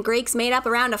drunken Greeks made up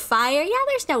around a fire. Yeah,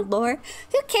 there's no lore.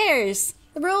 Who cares?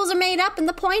 The rules are made up and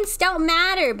the points don't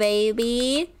matter,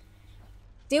 baby.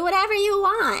 Do whatever you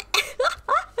want.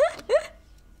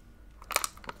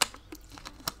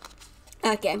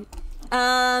 Okay.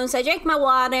 So I drank my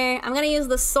water. I'm gonna use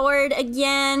the sword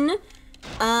again.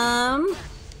 Yeah,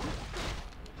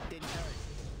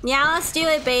 let's do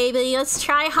it, baby. Let's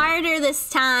try harder this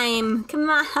time. Come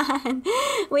on.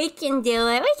 We can do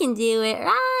it. We can do it,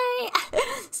 right?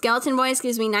 Skeleton voice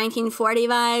gives me 1940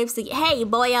 vibes. Like, hey,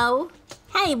 boyo.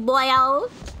 Hey,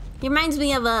 boyo. He reminds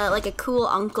me of a cool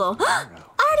uncle.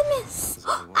 Artemis!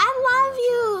 I love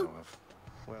you!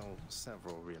 Well,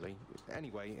 several, really.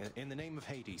 Anyway, in the name of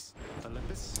Hades,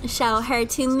 Olympus... Show her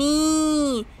to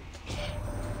me!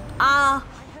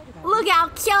 Look how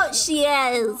cute she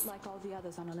is! Like all the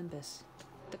others on Olympus.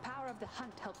 The power of the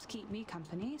hunt helps keep me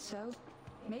company, so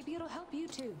maybe it'll help you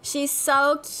too. She's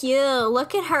so cute.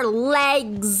 Look at her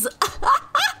legs.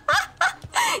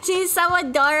 She's so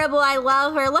adorable. I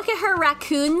love her. Look at her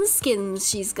raccoon skins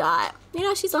she's got. You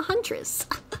know, she's a huntress.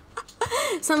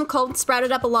 Some cult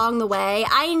sprouted up along the way.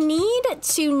 I need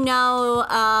to know,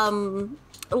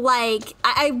 like,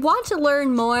 I want to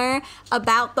learn more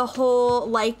about the whole,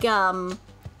 like,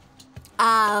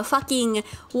 fucking,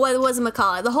 what was it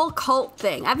called? The whole cult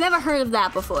thing. I've never heard of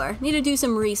that before. Need to do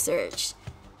some research.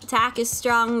 Attack is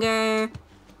stronger.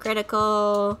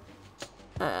 Critical.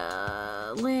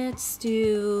 Let's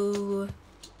do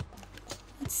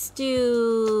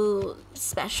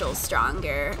special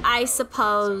stronger. I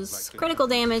suppose critical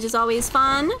damage is always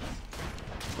fun.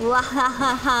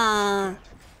 Wow,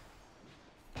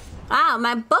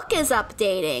 my book is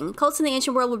updating. Cults in the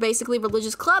ancient world were basically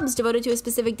religious clubs devoted to a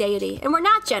specific deity, and we're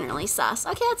not generally sus.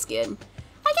 Okay, that's good.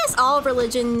 I guess all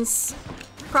religions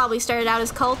probably started out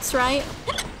as cults, right?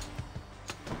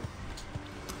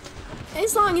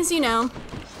 As long as, you know,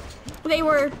 they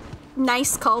were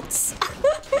nice cults.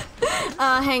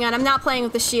 Hang on, I'm not playing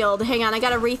with the shield. Hang on, I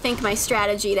gotta rethink my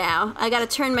strategy now. I gotta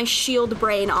turn my shield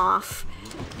brain off.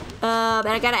 But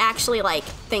I gotta actually, like,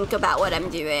 think about what I'm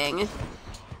doing.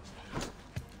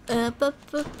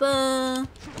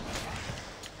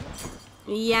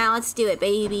 Yeah, let's do it,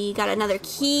 baby. Got another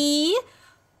key.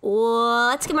 Whoa,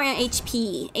 let's get more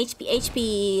HP.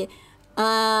 HP.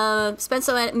 Spent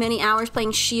so many hours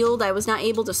playing shield, I was not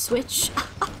able to switch.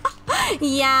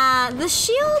 Yeah, the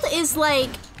shield is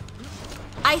like,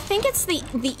 I think it's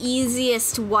the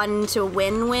easiest one to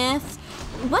win with.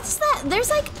 What's that? There's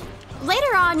like,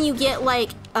 later on you get like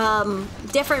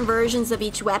different versions of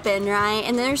each weapon, right?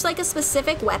 And there's like a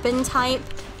specific weapon type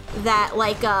that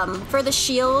like for the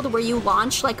shield where you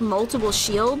launch like multiple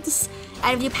shields,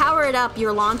 and if you power it up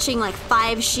you're launching like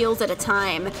 5 shields at a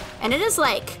time, and it is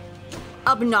like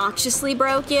obnoxiously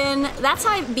broken. That's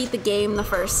how I beat the game the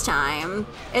first time.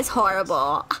 It's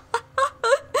horrible.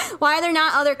 Why are there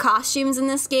not other costumes in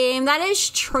this game? That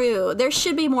is true. There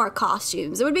should be more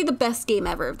costumes. It would be the best game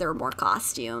ever if there were more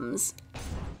costumes.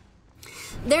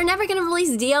 They're never gonna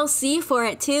release DLC for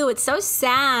it too. It's so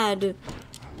sad.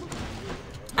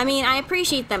 I mean, I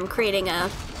appreciate them creating a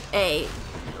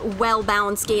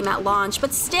well-balanced game at launch,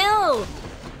 but still,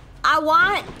 I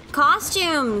want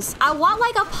costumes. I want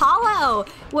like Apollo.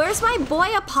 Where's my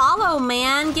boy Apollo,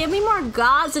 man? Give me more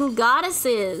gods and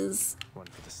goddesses. One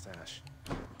for the stash.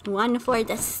 One for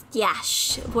the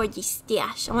stash. For the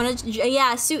stash. I want to,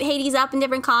 yeah, suit Hades up in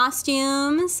different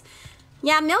costumes.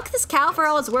 Yeah, milk this cow for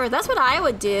all it's worth. That's what I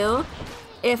would do.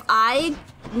 If I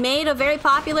made a very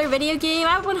popular video game,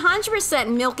 I would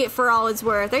 100% milk it for all it's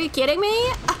worth. Are you kidding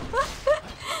me?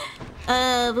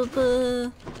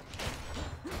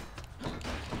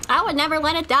 I would never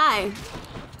let it die.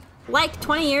 Like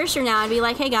 20 years from now, I'd be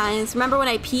like, hey guys, remember when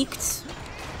I peaked?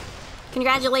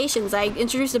 Congratulations, I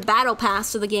introduced a battle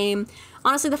pass to the game.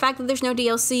 Honestly, the fact that there's no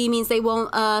DLC means they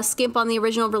won't skimp on the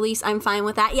original release. I'm fine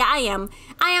with that. Yeah, I am.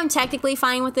 I am technically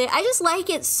fine with it. I just like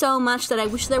it so much that I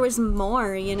wish there was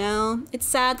more, you know? It's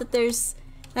sad that there's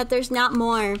not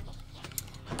more.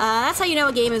 That's how you know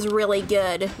a game is really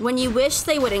good. When you wish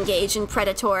they would engage in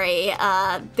predatory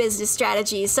business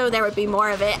strategies so there would be more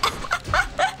of it.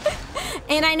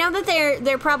 And I know that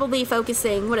they're probably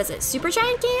focusing, what is it,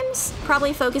 Supergiant Games?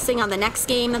 Probably focusing on the next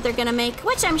game that they're gonna make,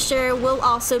 which I'm sure will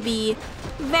also be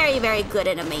very, very good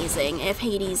and amazing if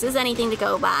Hades is anything to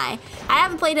go by. I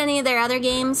haven't played any of their other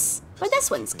games, But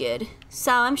this one's good,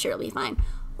 so I'm sure it'll be fine.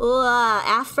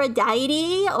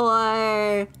 Aphrodite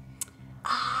or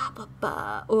I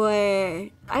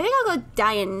think I'll go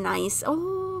Dionysus.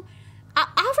 Oh,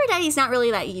 Aphrodite's not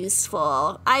really that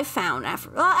useful. I found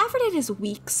Aphrodite is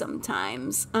weak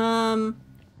sometimes.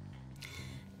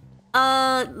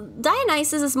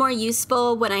 Dionysus is more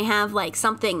useful when I have like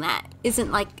something that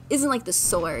isn't like the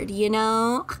sword, you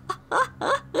know?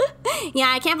 Yeah,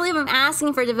 I can't believe I'm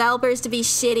asking for developers to be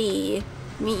shitty.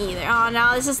 Me either. Oh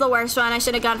no, this is the worst one. I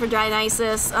should have gone for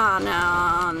Dionysus. Oh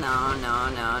no,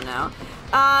 no.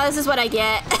 This is what I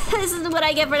get. This is what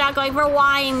I get for not going for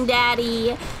Wine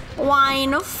Daddy.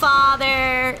 Wine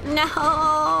Father.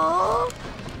 No.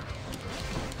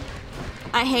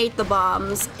 I hate the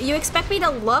bombs. You expect me to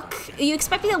look? You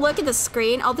expect me to look at the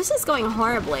screen? Oh, this is going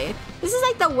horribly. This is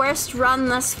like the worst run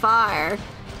thus far.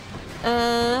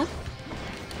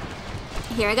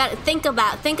 Here, I gotta think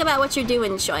about what you're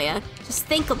doing, Cholla. Just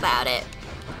think about it.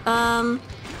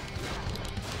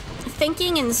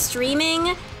 Thinking and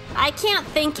streaming? I can't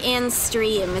think and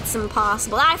stream. It's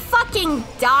impossible. I fucking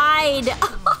died.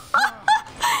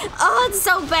 Oh, it's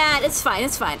so bad. It's fine,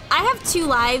 it's fine. I have 2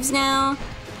 lives now.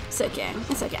 It's okay,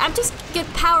 it's okay. I'm just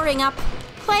powering up,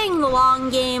 playing the long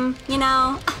game, you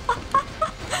know?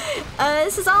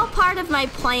 This is all part of my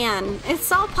plan. It's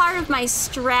all part of my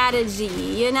strategy,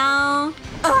 you know?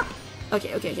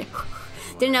 Okay.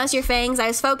 Didn't notice your fangs. I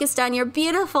was focused on your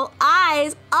beautiful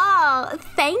eyes. Oh,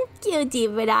 thank you,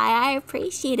 David. I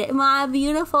appreciate it. My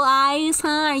beautiful eyes,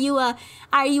 huh?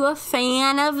 Are you a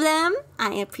fan of them?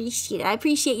 I appreciate it. I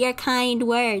appreciate your kind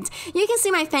words. You can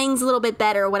see my fangs a little bit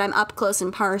better when I'm up close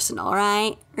and personal,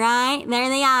 right? Right? There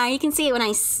they are. You can see it when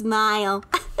I smile.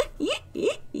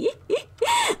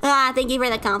 Thank you for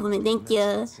the compliment. Thank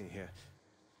you.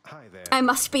 Hi there. I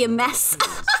must be a mess.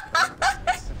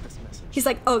 He's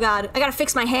like, oh god, I gotta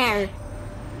fix my hair.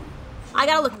 I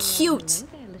gotta look cute.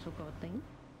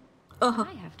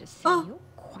 I have to say, you're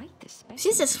quite the specimen.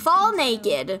 She's just fall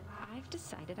naked. I've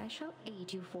decided I shall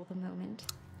aid you for the moment.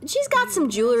 She's got some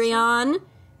jewelry on.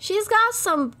 She's got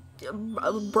some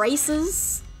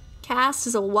braces. Cast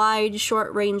is a wide,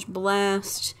 short-range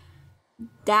blast.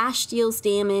 Dash deals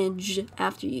damage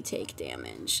after you take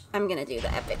damage. I'm gonna do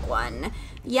the epic one.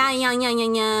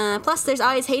 Yeah. Plus, there's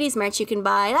always Hades merch you can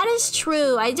buy. That is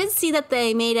true. I did see that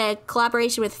they made a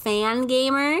collaboration with Fan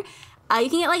Gamer. You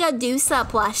can get like a Dusa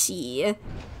plushie.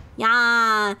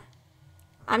 Yeah.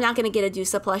 I'm not gonna get a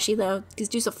Dusa plushie though, because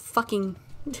Dusa fucking...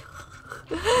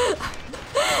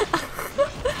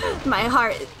 My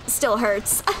heart still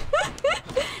hurts.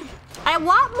 I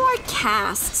want more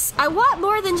casts. I want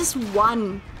more than just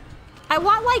 1. I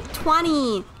want like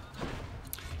 20.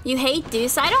 You hate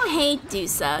Dusa? I don't hate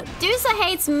Dusa. Dusa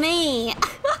hates me.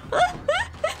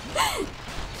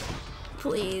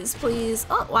 Please.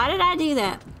 Oh, why did I do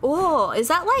that? Oh, is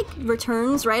that like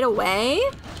returns right away?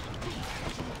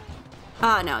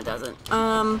 Oh, no, it doesn't.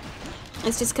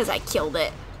 It's just because I killed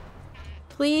it.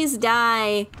 Please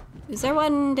die. Is there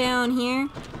one down here?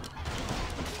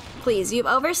 Please, you've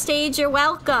overstayed your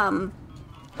welcome.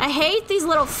 I hate these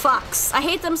little fucks. I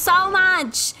hate them so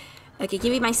much. Okay,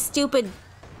 give me my stupid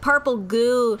purple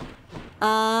goo.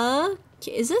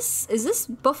 Is this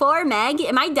before Meg?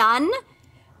 Am I done?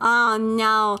 Oh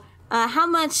no. How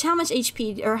much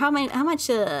HP or how much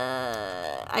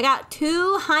I got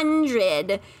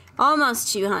 200.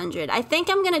 Almost 200. I think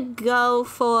I'm gonna go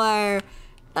for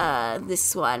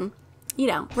this one. You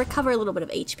know, recover a little bit of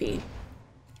HP.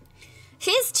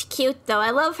 She's cute though.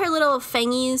 I love her little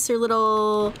fangies, her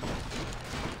little...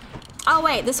 Oh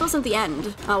wait, this wasn't the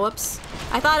end. Oh, whoops.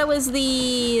 I thought it was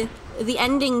the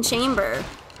ending chamber.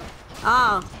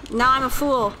 Oh, now I'm a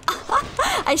fool.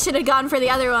 I should have gone for the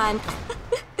other one.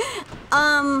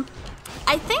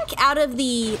 I think out of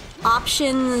the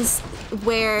options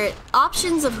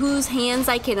of whose hands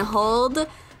I can hold,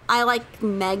 I like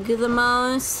Meg the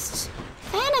most.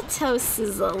 Thanatos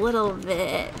is a little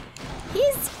bit...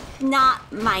 He's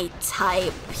not my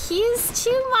type. He's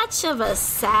too much of a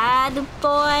sad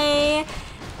boy.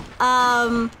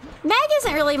 Meg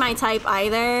isn't really my type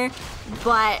either,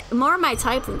 but more my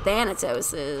type than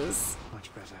Thanatos is. Much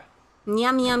better.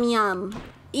 Yum.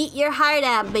 Eat your heart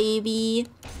out, baby.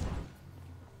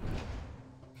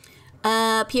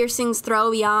 Piercings throw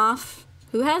me off.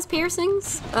 Who has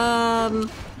piercings?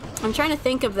 I'm trying to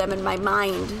think of them in my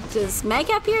mind. Does Meg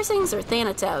have piercings or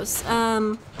Thanatos?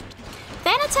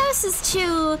 Thanatos is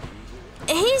too...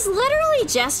 He's literally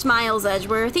just Miles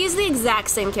Edgeworth. He's the exact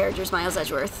same character as Miles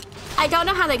Edgeworth. I don't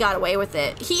know how they got away with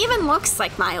it. He even looks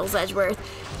like Miles Edgeworth.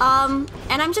 And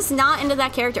I'm just not into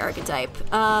that character archetype.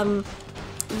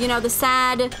 You know, the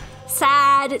sad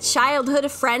sad childhood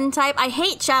friend type. I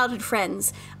hate childhood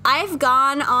friends. I've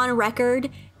gone on record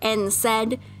and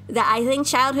said that I think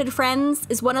childhood friends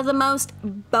is one of the most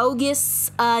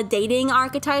bogus dating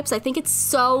archetypes. I think it's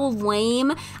so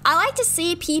lame. I like to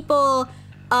see people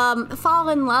fall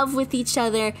in love with each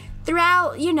other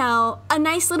throughout, you know, a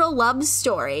nice little love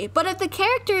story. But if the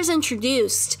character is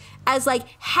introduced as like,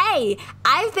 hey,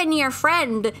 I've been your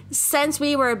friend since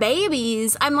we were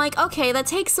babies, I'm like, okay, that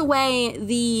takes away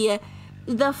the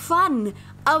fun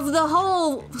of the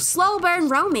whole slow burn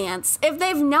romance. If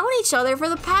they've known each other for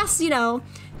the past, you know,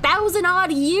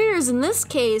 1,000-odd years in this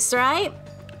case, right?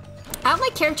 I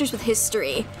like characters with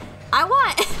history. I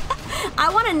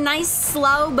want a nice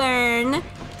slow burn.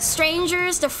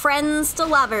 Strangers to friends to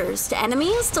lovers to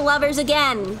enemies to lovers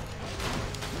again.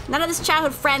 None of this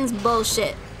childhood friends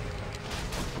bullshit.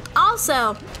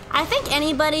 Also, I think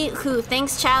anybody who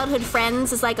thinks childhood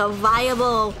friends is like a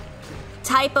viable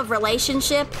type of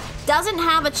relationship doesn't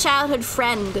have a childhood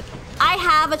friend. I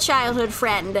have a childhood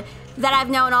friend that I've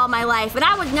known all my life, and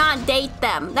I would not date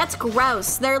them. That's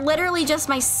gross. They're literally just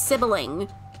my sibling.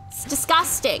 It's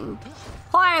disgusting.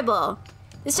 Horrible.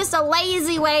 It's just a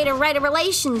lazy way to write a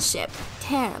relationship.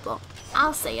 Terrible.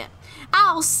 I'll say it.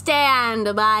 I'll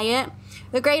stand by it.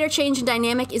 The greater change in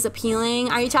dynamic is appealing.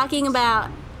 Are you talking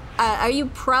about, are you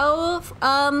pro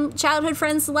childhood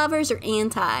friends to lovers or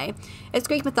anti? It's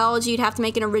Greek mythology. You'd have to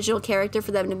make an original character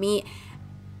for them to meet.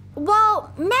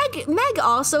 Well, Meg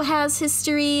also has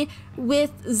history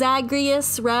with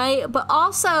Zagreus, right? But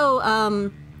also,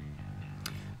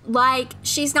 like,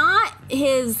 she's not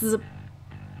his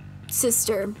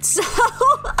sister. So,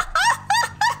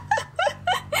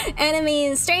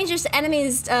 enemies, strangers to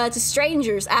enemies to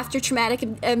strangers after traumatic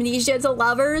amnesia to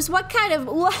lovers. What kind of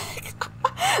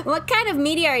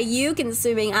media are you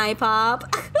consuming, iPop?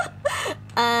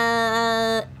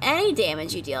 Any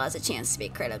damage you deal has a chance to be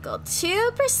critical.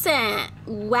 2%.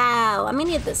 Wow, I'm gonna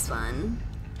get this one.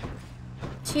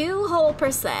 2 whole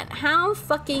 %. How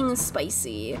fucking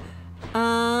spicy.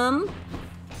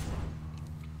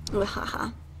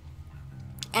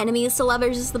 Enemies to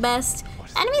lovers is the best.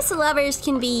 Enemies to lovers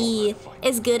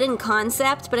is good in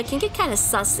concept, but it can get kind of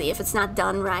sussy if it's not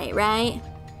done right, right? You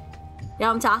know what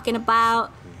I'm talking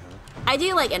about? I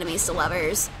do like enemies to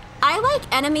lovers. I like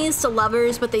enemies to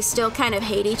lovers, but they still kind of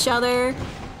hate each other.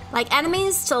 Like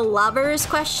enemies to lovers,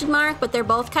 question mark, but they're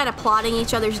both kind of plotting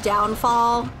each other's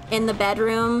downfall in the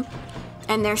bedroom,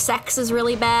 and their sex is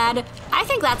really bad. I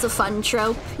think that's a fun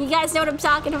trope. You guys know what I'm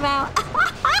talking about?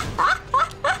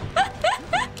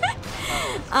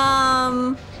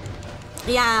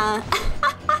 Yeah.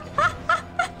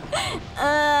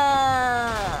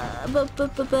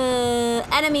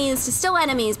 Enemies, still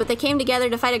enemies, but they came together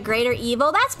to fight a greater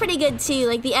evil. That's pretty good too.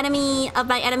 Like the enemy of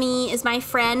my enemy is my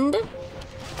friend.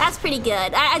 That's pretty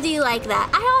good. I do like that.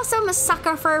 I also am a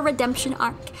sucker for a redemption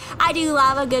arc. I do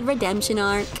love a good redemption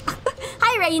arc.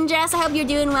 Hi, Rangers. I hope you're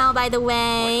doing well, by the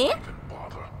way.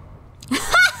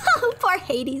 Poor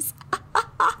Hades.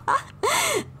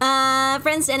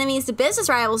 Friends to enemies to business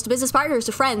rivals to business partners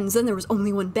to friends. Then there was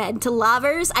only one bed. To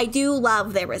lovers, I do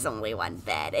love there was only one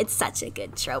bed. It's such a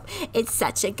good trope. It's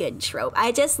such a good trope.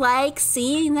 I just like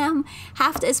seeing them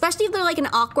have to, especially if they're like an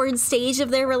awkward stage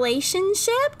of their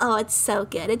relationship. Oh, it's so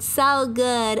good. It's so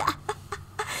good.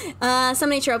 So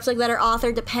many tropes like that are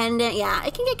author dependent. Yeah,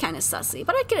 it can get kind of sussy,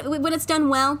 but when it's done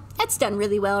well, it's done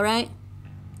really well, right?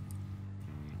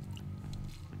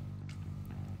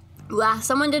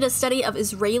 Someone did a study of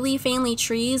Israeli family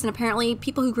trees, and apparently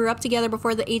people who grew up together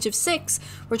before the age of 6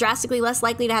 were drastically less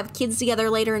likely to have kids together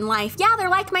later in life. Yeah, they're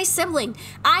like my sibling.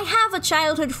 I have a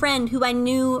childhood friend who I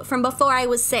knew from before I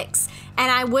was 6,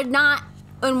 and I would not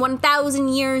in 1,000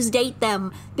 years date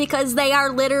them because they are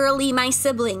literally my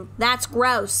sibling. That's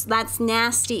gross. That's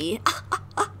nasty.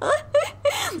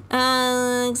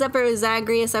 Except for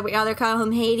Zagreus, I would rather call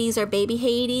him Hades or Baby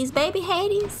Hades. Baby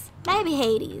Hades. Baby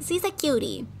Hades. He's a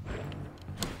cutie.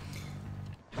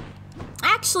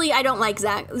 Actually, I don't like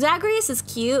Zagreus is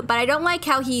cute, but I don't like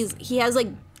how he has like,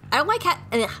 I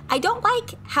don't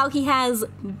like how he has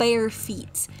bare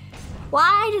feet.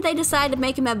 Why did they decide to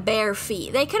make him have bare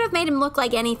feet? They could have made him look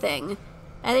like anything.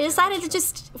 And they decided to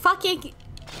just fucking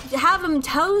have him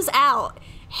toes out.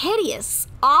 Hideous.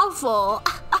 Awful.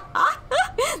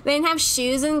 They didn't have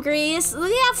shoes in Greece.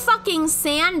 They have fucking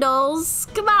sandals.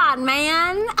 Come on,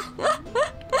 man.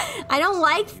 I don't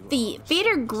like feet. Feet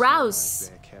are gross.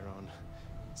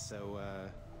 So,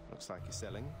 looks like you're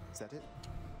selling. Is that it?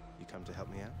 You come to help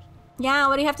me out? Yeah,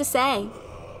 what do you have to say?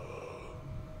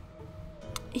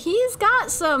 He's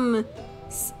got some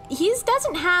He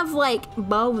doesn't have like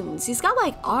bones. He's got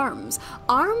like arms.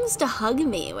 Arms to hug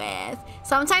me with.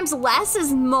 Sometimes less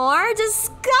is more.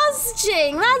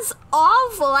 Disgusting. That's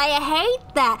awful. I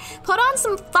hate that. Put on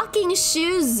some fucking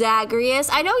shoes, Zagreus.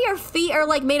 I know your feet are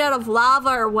like made out of lava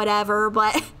or whatever,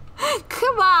 but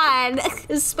come on.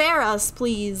 Spare us,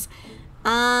 please.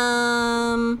 So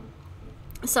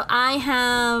I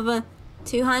have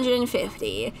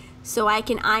 250. So I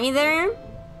can either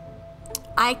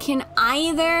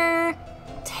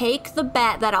take the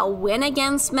bet that I'll win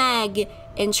against Meg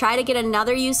and try to get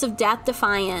another use of Death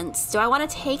Defiance. Do I want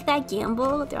to take that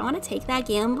gamble?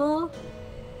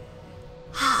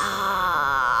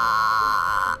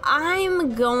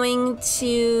 I'm going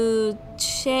to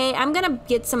I'm gonna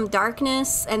get some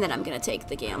darkness and then I'm gonna take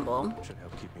the gamble. Should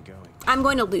help keep me going. I'm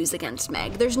going to lose against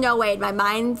Meg. There's no way in my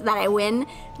mind that I win,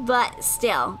 but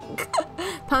still.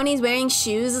 Pony's wearing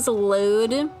shoes is a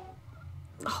load.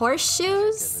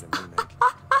 Horseshoes? And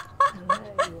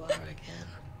there you are again.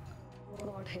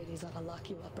 Lord Hades ought to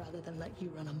lock you up rather than let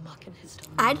you run amok in his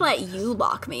domain. I'd let you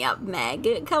lock me up,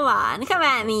 Meg. Come on, come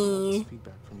at me.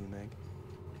 Feedback from you, Meg.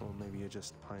 Or maybe you're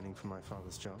just pining for my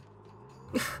father's job.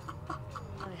 I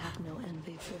have no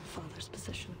envy for your father's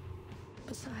position.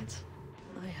 Besides,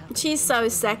 I have. She's so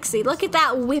sexy. Look at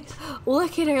that whip.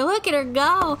 Look at her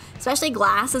go. Especially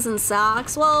glasses and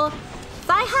socks. Well,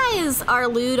 thigh highs are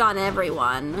lewd on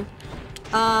everyone.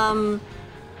 Thigh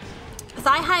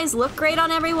highs look great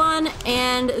on everyone,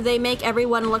 and they make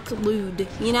everyone look lewd,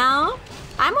 you know?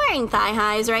 I'm wearing thigh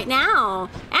highs right now.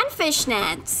 And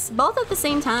fishnets. Both at the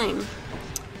same time.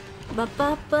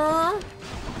 Ba-ba-ba.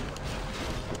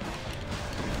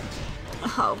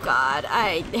 Oh god,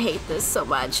 I hate this so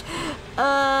much.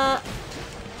 I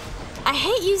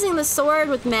hate using the sword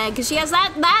with Meg, because she has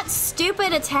that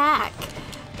stupid attack.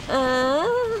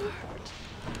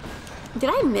 Did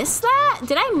I miss that?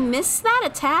 Did I miss that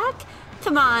attack?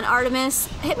 Come on, Artemis.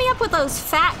 Hit me up with those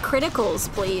fat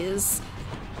criticals, please.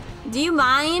 Do you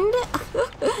mind?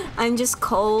 I'm just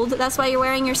cold. That's why you're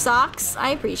wearing your socks? I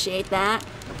appreciate that.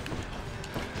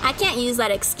 I can't use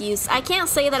that excuse. I can't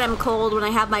say that I'm cold when I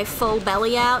have my full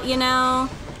belly out, you know?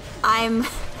 I'm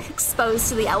exposed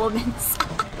to the elements.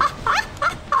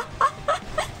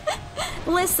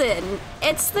 Listen,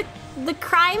 it's the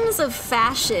crimes of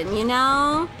fashion, you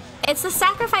know? It's the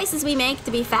sacrifices we make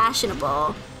to be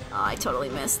fashionable. Oh, I totally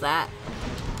missed that.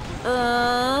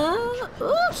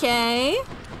 Okay.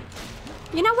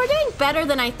 You know, we're doing better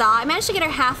than I thought. I managed to get her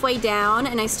halfway down,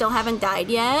 and I still haven't died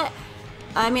yet.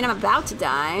 I mean, I'm about to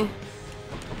die.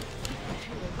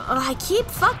 Oh, I keep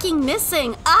fucking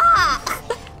missing. Ah!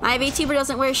 My VTuber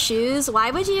doesn't wear shoes.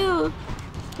 Why would you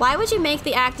make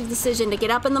the active decision to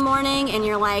get up in the morning and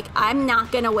you're like, I'm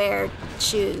not gonna wear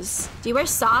shoes? Do you wear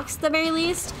socks at the very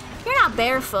least? You're not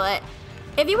barefoot.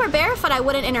 If you were barefoot, I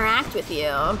wouldn't interact with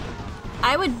you.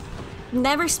 I would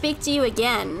never speak to you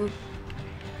again.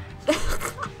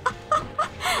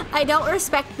 I don't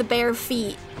respect the bare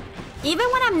feet. Even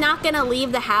when I'm not gonna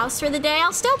leave the house for the day,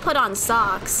 I'll still put on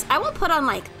socks. I won't put on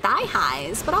like thigh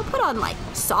highs, but I'll put on like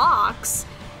socks.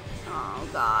 Oh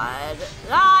god.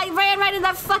 Ah, I ran right into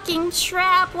that fucking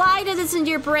trap. Why doesn't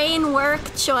your brain work,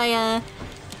 Cholla?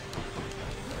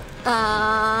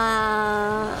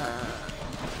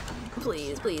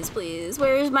 Please, please, please.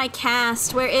 Where's my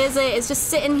cast? Where is it? It's just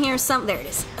sitting here there it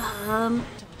is.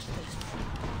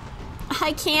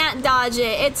 I can't dodge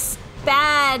it. It's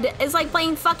bad. It's like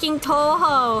playing fucking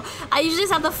Toho. I usually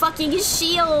just have the fucking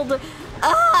shield. Or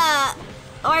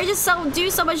I just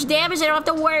do so much damage I don't have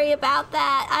to worry about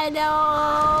that. I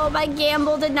know. My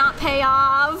gamble did not pay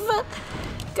off.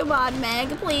 Come on,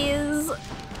 Meg, please.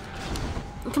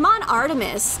 Come on,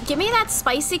 Artemis. Give me that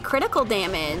spicy critical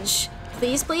damage.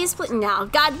 Please, please, please. No,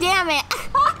 god damn it.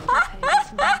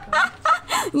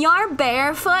 You're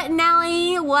barefoot,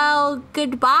 Nelly? Well,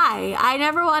 goodbye. I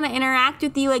never want to interact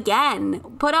with you again.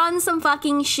 Put on some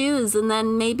fucking shoes and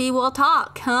then maybe we'll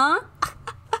talk, huh?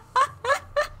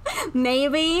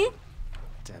 Maybe?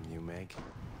 Damn you, Meg.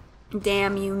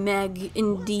 Damn you, Meg,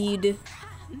 indeed.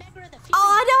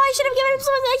 Oh no, I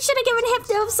should have given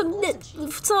Hypno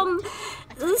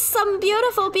some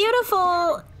beautiful,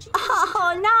 beautiful.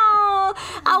 Oh no,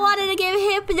 I wanted to give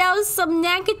Hypno some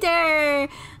nectar.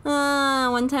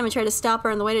 One time I tried to stop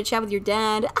her on the way to chat with your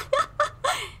dad.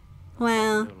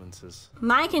 Well,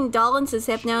 my condolences,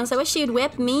 Hypnos. I wish you'd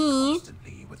whip me.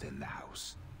 Constantly within the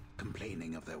house,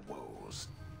 complaining of their woes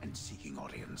and seeking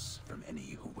audience from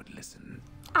any who would listen.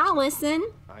 I'll listen.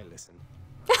 I listen.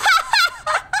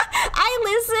 I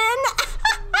listen.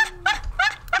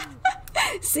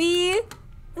 See?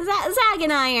 Zach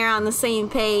and I are on the same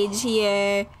page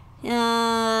here.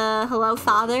 Hello,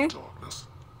 father. Darkness,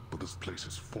 but this place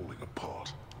is falling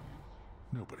apart.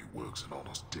 Nobody works an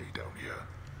honest day down here.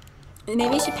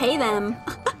 Maybe you should pay them.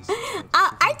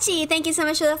 Archie, thank you so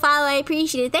much for the follow. I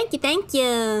appreciate it. Thank you, thank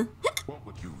you. What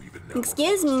would you even know?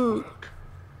 Excuse me.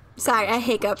 Sorry, I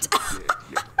hiccuped.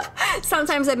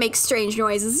 Sometimes I make strange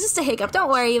noises. It's just a hiccup. Don't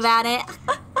worry about it.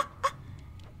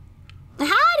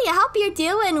 Howdy, I hope you're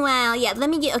doing well. Yeah, let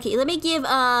me give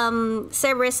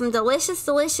Cerberus some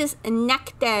delicious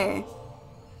nectar.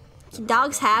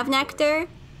 Dogs have nectar?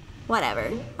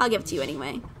 Whatever. I'll give it to you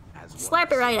anyway.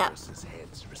 Slurp it right up.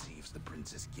 Receives the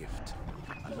prince's gift.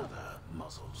 Another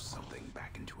muzzles something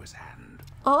back into his hand.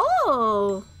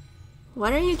 Oh!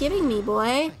 What are you giving me,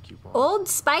 boy? Old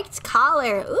spiked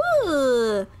collar.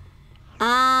 Ooh!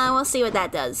 We'll see what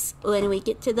that does when we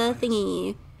get to the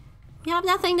thingy. You have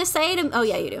nothing to say to... Oh,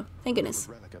 yeah, you do. Thank goodness.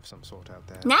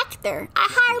 Nectar. I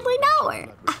hardly know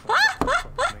her.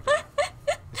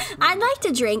 I'd like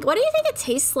to drink. What do you think it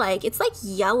tastes like? It's like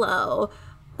yellow.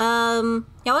 Yeah,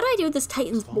 what do I do with this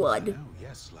Titan's blood? Oh,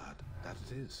 yes, lad. That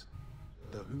it is.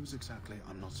 Though whose exactly,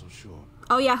 I'm not so sure.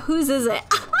 Oh, yeah, whose is it?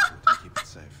 Keep it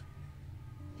safe.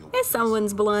 It's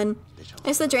someone's blood.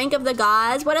 It's the drink of the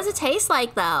gods. What does it taste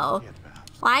like, though?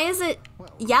 Why is it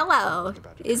yellow?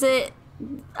 Is it...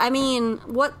 I mean,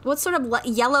 what sort of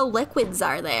yellow liquids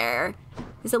are there?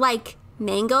 Is it like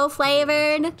mango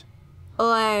flavored?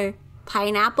 Or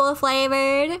pineapple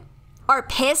flavored? Or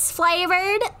piss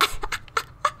flavored?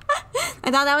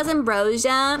 I thought that was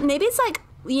ambrosia. Maybe it's like,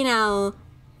 you know,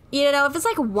 if it's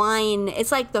like wine,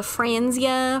 it's like the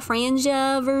Franzia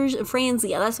version,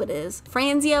 that's what it is.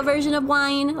 Franzia version of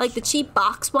wine, like the cheap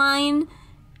box wine.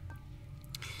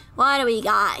 What do we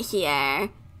got here?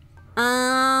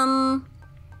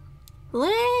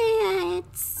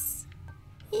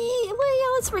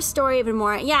 Let's restore even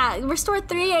more. Yeah, restore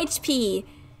 3 HP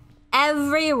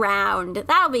every round.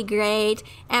 That'll be great.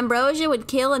 Ambrosia would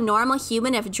kill a normal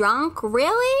human if drunk.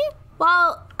 Really?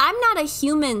 Well, I'm not a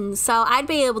human, so I'd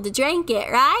be able to drink it,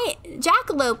 right?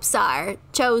 Jackalopes are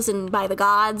chosen by the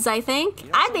gods, I think.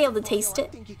 I'd be able to taste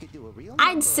it.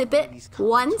 I'd sip it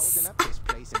once.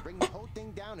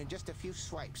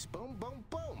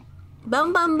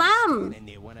 Boom, boom, boom.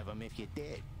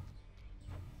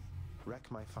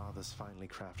 Wreck my father's finely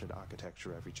crafted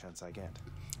architecture every chance I get.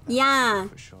 Yeah.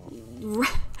 For sure.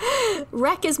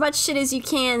 Wreck as much shit as you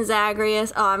can,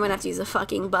 Zagreus. Oh, I'm gonna have to use a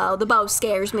fucking bow. The bow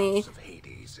scares me.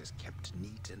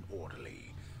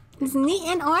 It's neat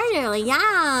and orderly,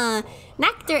 yeah.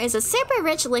 Nectar is a super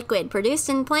rich liquid produced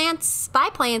in plants, by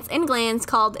plants in glands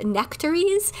called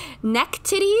nectaries.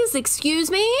 Nectaries, excuse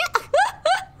me.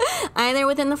 Either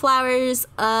within the flowers,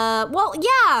 well,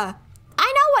 yeah.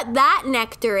 I know what that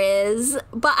nectar is,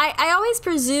 but I always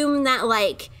presume that,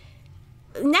 like,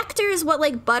 nectar is what,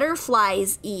 like,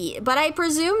 butterflies eat. But I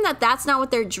presume that that's not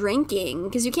what they're drinking,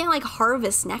 because you can't, like,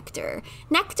 harvest nectar.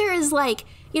 Nectar is, like,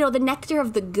 you know, the nectar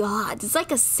of the gods. It's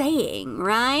like a saying,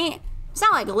 right? It's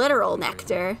not like literal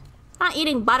nectar. Not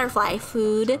eating butterfly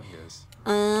food.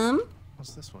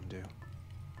 What's this one do?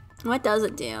 What does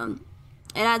it do?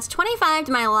 It adds 25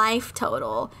 to my life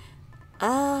total.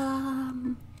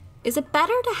 Is it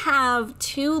better to have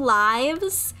 2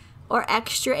 lives or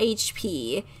extra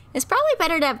HP? It's probably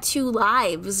better to have 2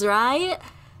 lives, right?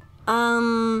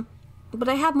 But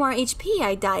I have more HP,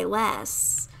 I die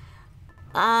less.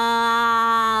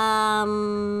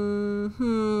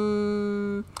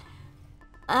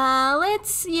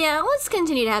 Let's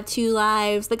continue to have 2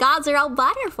 lives. The gods are all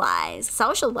butterflies,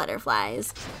 social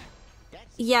butterflies.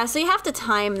 Yeah, so you have to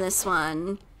time this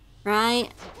one, right?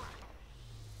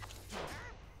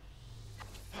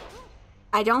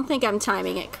 I don't think I'm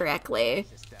timing it correctly.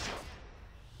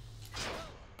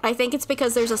 I think it's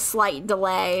because there's a slight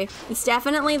delay. It's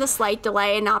definitely the slight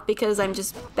delay and not because I'm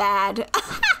just bad.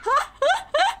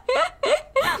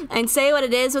 And say what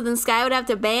it is, but then Sky would have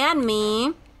to ban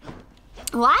me.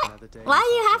 What? Why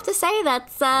do you have to say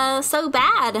that's so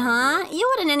bad, huh?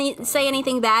 You wouldn't say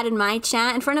anything bad in my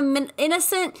chat in front of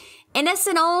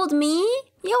innocent old me?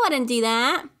 You wouldn't do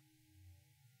that.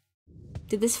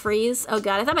 Did this freeze? Oh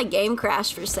god, I thought my game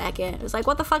crashed for a second. It was like,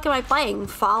 what the fuck am I playing?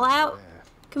 Fallout?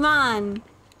 Come on.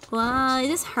 Well, is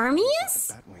this Hermes?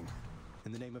 Batwing.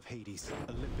 In the name of Hades,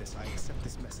 Olympus, I accept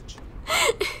this message.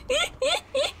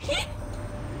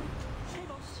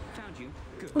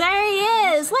 There he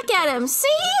is. Look at him. See?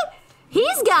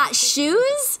 He's got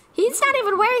shoes. He's not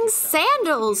even wearing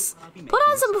sandals. Put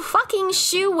on some fucking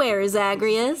shoe wear,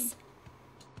 Zagreus.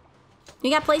 You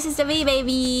got places to be,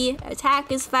 baby.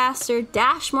 Attack is faster.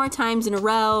 Dash more times in a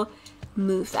row.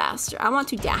 Move faster. I want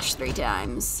to dash 3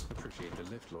 times.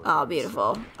 Oh,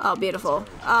 beautiful. Oh, beautiful.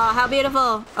 Oh, how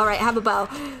beautiful. All right, have a bow.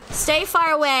 Stay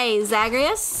far away,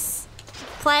 Zagreus.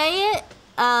 Play it,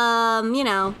 you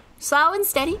know, slow and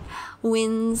steady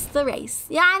wins the race.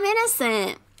 Yeah, I'm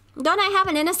innocent. Don't I have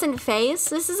an innocent face?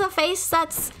 This is a face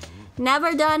that's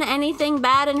never done anything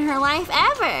bad in her life,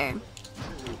 ever.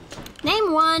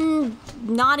 Name one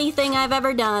naughty thing I've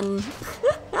ever done.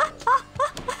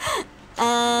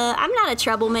 I'm not a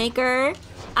troublemaker.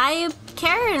 I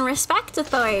care and respect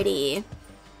authority.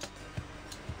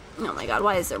 Oh my god,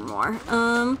 why is there more?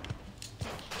 Oh,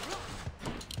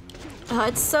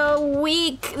 it's so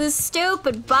weak. This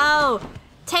stupid bow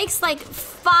takes like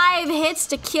 5 hits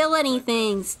to kill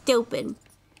anything. Stupid.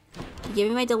 Give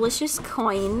me my delicious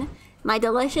coin. My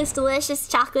delicious, delicious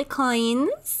chocolate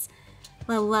coins.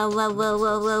 Whoa, whoa, whoa, whoa,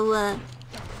 whoa, whoa, whoa.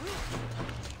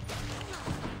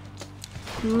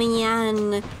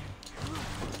 Man.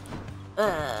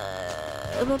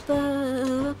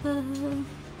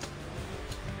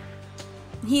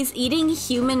 He's eating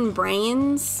human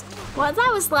brains? Well,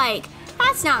 that was like,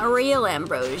 that's not real,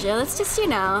 Ambrosia. That's just, you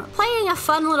know, playing a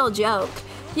fun little joke.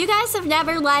 You guys have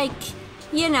never, like,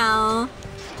 you know,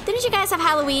 didn't you guys have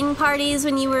Halloween parties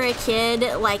when you were a kid,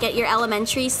 like at your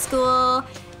elementary school?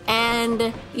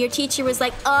 And your teacher was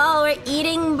like, oh, we're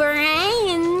eating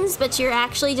brains, but you're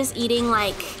actually just eating,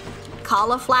 like,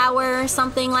 cauliflower or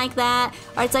something like that.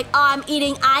 Or it's like, oh, I'm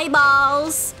eating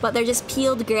eyeballs, but they're just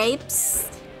peeled grapes.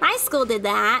 My school did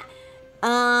that.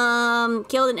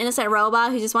 Killed an innocent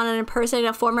robot who just wanted to impersonate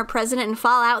a former president in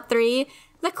Fallout 3.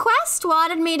 The quest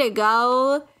wanted me to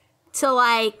go to,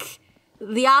 like,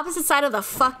 the opposite side of the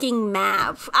fucking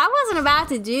map. I wasn't about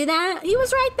to do that. He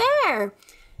was right there.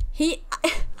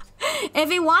 If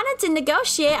he wanted to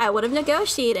negotiate, I would have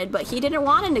negotiated, but he didn't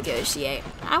want to negotiate.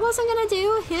 I wasn't gonna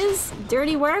do his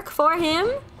dirty work for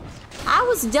him. I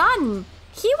was done.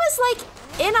 He was like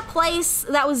in a place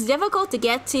that was difficult to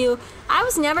get to. I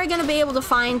was never gonna be able to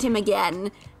find him again,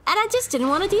 and I just didn't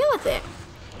want to deal with it.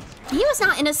 He was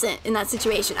not innocent in that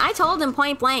situation. I told him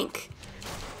point blank,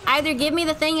 either give me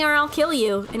the thing or I'll kill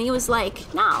you. And he was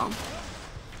like, no,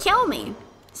 kill me.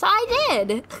 So I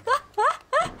did.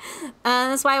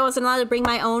 That's why I wasn't allowed to bring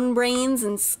my own brains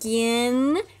and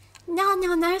skin. No,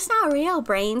 it's not real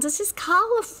brains. It's just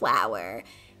cauliflower.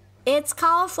 It's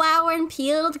cauliflower and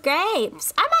peeled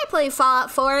grapes. I might play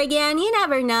Fallout 4 again. You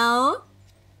never know.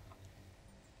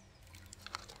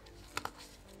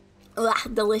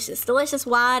 Ugh, delicious, delicious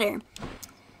water.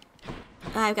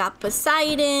 I've got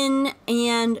Poseidon,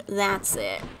 and that's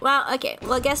it. Well, okay.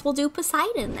 Well, I guess we'll do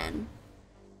Poseidon then.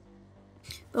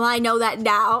 Well, I know that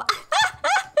now.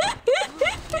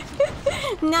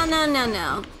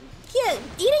 No. Yeah,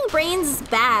 eating brains is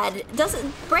bad.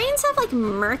 Brains have like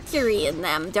mercury in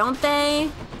them, don't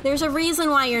they? There's a reason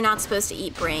why you're not supposed to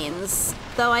eat brains.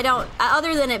 Though I don't,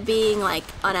 other than it being like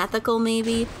unethical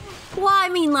maybe. Well, I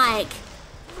mean like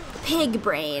pig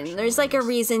brain. There's like a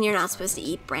reason you're not supposed to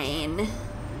eat brain.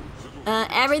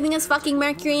 Everything has fucking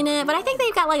mercury in it, but I think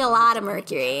they've got like a lot of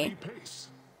mercury.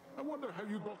 I wonder how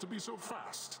you got to be so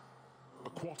fast.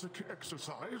 Aquatic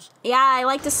exercise? Yeah, I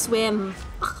like to swim.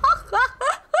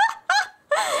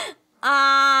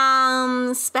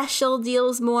 Special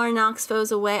deals more, knocks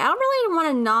foes away. I don't really want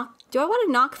to knock. Do I want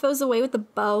to knock foes away with the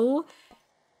bow?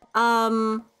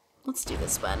 Let's do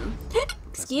this one.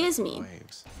 Excuse me.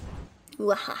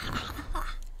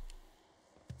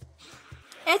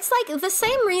 It's like the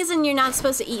same reason you're not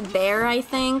supposed to eat bear, I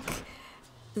think.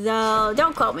 Though,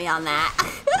 don't quote me on that.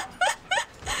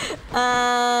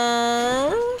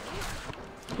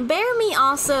 Bear meat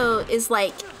also is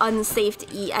like unsafe to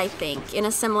eat, I think, in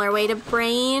a similar way to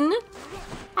brain.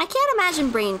 I can't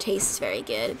imagine brain tastes very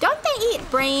good. Don't they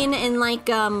eat brain in like,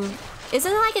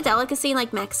 isn't it like a delicacy in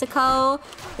like Mexico?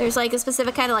 There's like a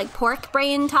specific kind of like pork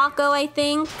brain taco, I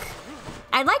think.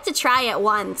 I'd like to try it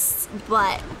once,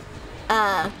 but,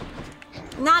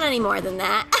 not any more than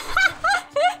that.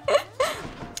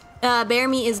 Bear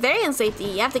meat is very unsafe to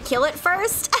eat. You have to kill it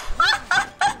first.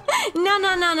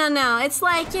 No. It's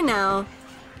like, you know,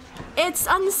 it's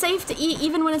unsafe to eat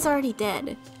even when it's already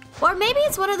dead. Or maybe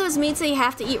it's one of those meats that you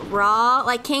have to eat raw,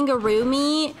 like kangaroo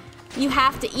meat. You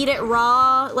have to eat it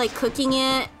raw, like cooking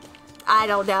it. I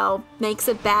don't know, makes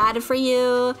it bad for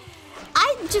you.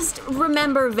 I just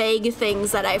remember vague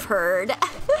things that I've heard.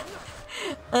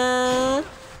 I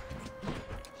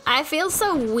feel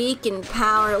so weak and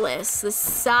powerless. This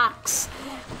sucks.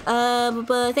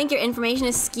 But I think your information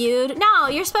is skewed. No,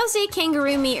 you're supposed to eat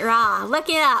kangaroo meat raw. Look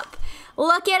it up.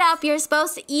 Look it up. You're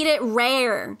supposed to eat it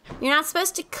rare. You're not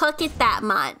supposed to cook it that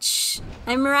much.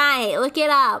 I'm right. Look it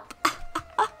up.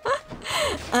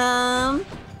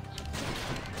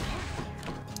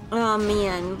 Oh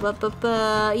man,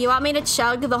 you want me to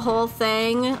chug the whole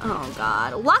thing? Oh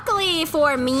god. Luckily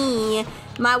for me,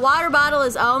 my water bottle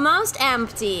is almost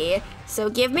empty. So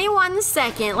give me 1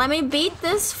 second. Let me beat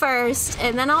this first,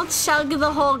 and then I'll chug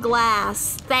the whole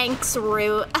glass. Thanks,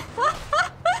 Root.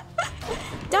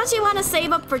 Don't you want to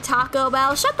save up for Taco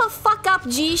Bell? Shut the fuck up,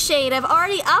 G-Shade. I've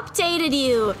already updated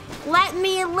you. Let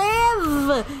me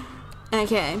live.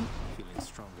 Okay.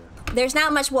 There's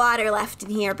not much water left in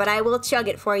here, but I will chug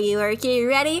it for you. Okay, you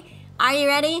ready? Are you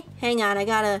ready? Hang on, I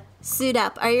gotta suit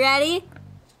up. Are you ready?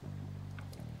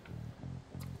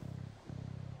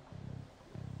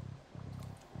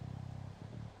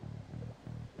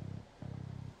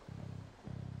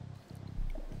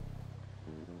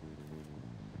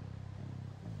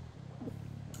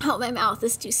 Oh, my mouth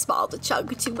is too small to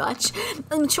chug too much.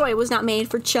 Cholla was not made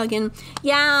for chugging.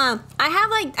 Yeah,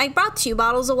 I brought 2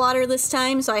 bottles of water this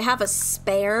time, so I have a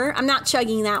spare. I'm not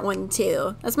chugging that one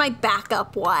too. That's my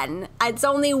backup one. It's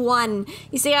only 1.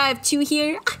 You see I have 2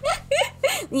 here?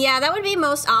 Yeah, that would be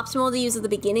most optimal to use at the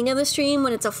beginning of the stream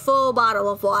when it's a full bottle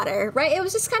of water, right? It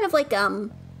was just kind of like the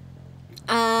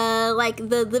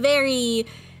very...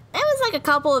 It was like a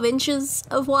couple of inches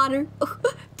of water.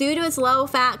 Due to its low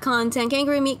fat content,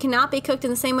 kangaroo meat cannot be cooked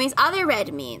in the same way as other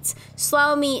red meats.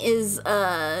 Slow meat is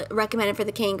recommended for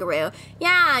the kangaroo.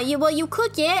 Yeah, you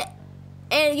cook it,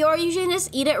 and you usually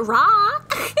just eat it raw.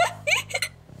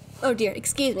 Oh dear,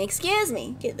 excuse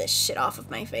me. Get this shit off of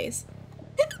my face.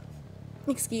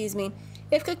 Excuse me.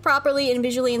 If cooked properly and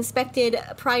visually inspected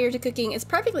prior to cooking, it's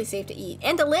perfectly safe to eat.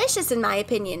 And delicious in my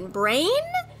opinion. Brain?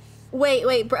 Wait,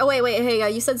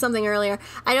 hey, you said something earlier.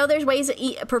 I know there's ways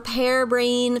to prepare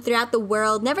brain throughout the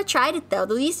world. Never tried it though.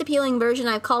 The least appealing version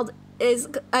I've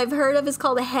heard of is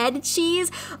called head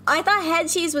cheese. I thought head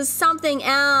cheese was something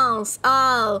else.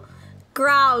 Oh,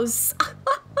 gross.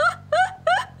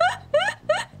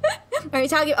 Are you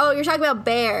talking, oh, you're talking about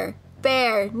bear.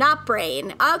 Bear, not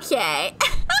brain. Okay.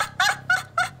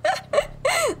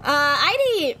 I'd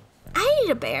eat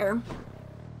a bear.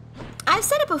 I've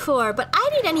said it before, but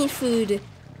I'd eat any food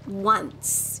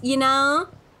once, you know?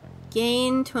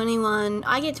 Gain 21.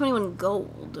 I get 21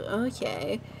 gold.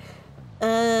 Okay.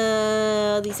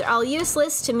 These are all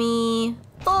useless to me.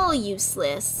 Full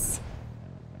useless.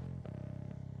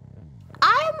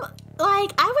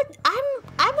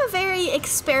 I'm a very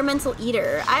experimental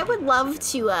eater. I would love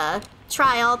to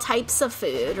try all types of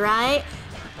food, right?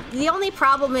 The only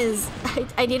problem is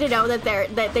I need to know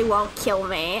that they won't kill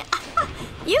me.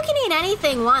 You can eat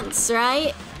anything once,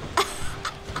 right?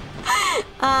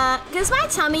 Cause my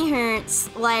tummy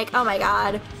hurts, like, oh my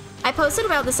god. I posted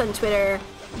about this on Twitter,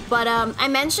 but I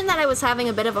mentioned that I was having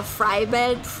a bit of a fry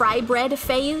bread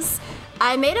phase.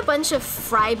 I made a bunch of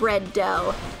fry bread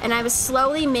dough, and I was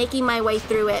slowly making my way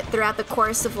through it throughout the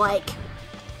course of like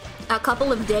a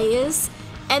couple of days.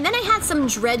 And then I had some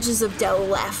dredges of dough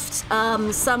left,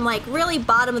 some like really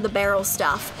bottom of the barrel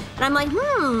stuff. And I'm like,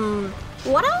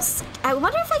 what else? I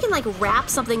wonder if I can like wrap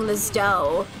something in this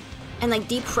dough and like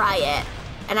deep fry it.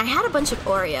 And I had a bunch of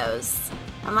Oreos.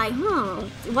 I'm like,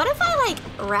 what if I like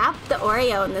wrap the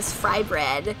Oreo in this fry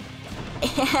bread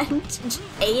and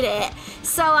ate it?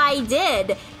 So I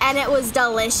did, and it was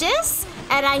delicious.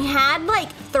 And I had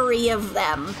like 3 of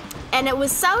them, and it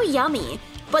was so yummy.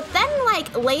 But then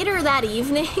like later that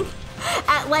evening,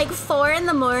 at like 4 in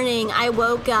the morning, I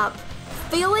woke up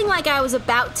feeling like I was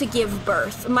about to give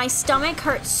birth. My stomach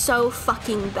hurt so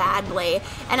fucking badly,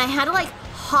 and I had to like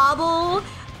hobble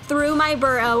through my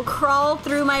burrow, crawl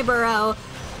through my burrow,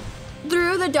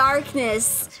 through the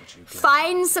darkness,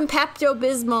 find some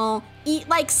Pepto-Bismol, eat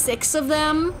like 6 of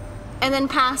them, and then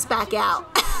pass back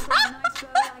out.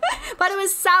 But it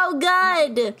was so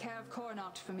good.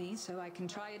 For me, so I can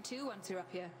try it too once you're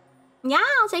up here. Yeah,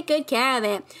 I'll take good care of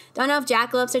it. Don't know if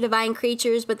jackalopes are divine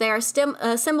creatures, but they are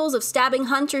symbols of stabbing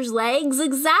hunters' legs.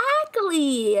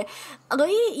 Exactly.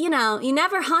 You know, you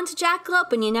never hunt a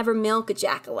jackalope and you never milk a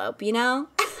jackalope, you know?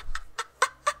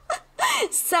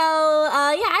 So,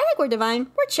 yeah, I think we're divine.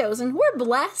 We're chosen. We're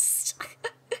blessed.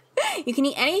 You can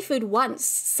eat any food once,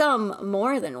 some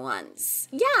more than once.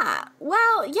 Yeah,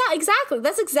 well, yeah, exactly.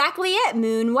 That's exactly it,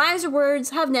 Moon. Wiser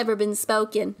words have never been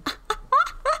spoken.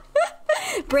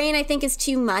 Brain, I think, is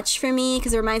too much for me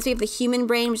because it reminds me of the human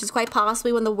brain, which is quite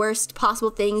possibly one of the worst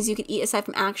possible things you could eat aside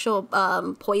from actual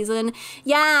poison.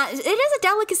 Yeah, it is a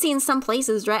delicacy in some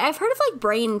places, right? I've heard of, like,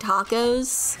 brain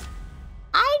tacos.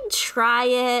 I'd try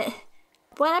it,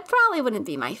 but it probably wouldn't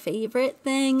be my favorite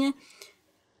thing.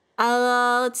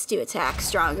 Let's do attack,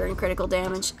 stronger, and critical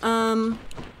damage.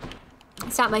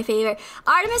 It's not my favorite.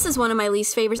 Artemis is one of my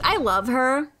least favorites. I love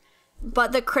her,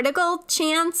 but the critical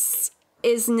chance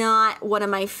is not one of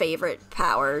my favorite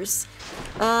powers.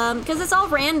 Because it's all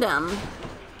random.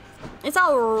 It's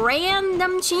all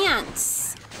random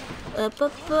chance.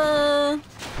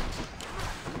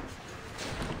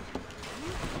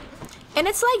 And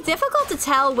it's like difficult to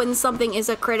tell when something is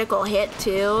a critical hit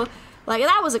too. Like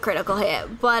that was a critical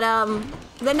hit, but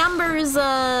the numbers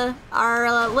are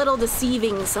a little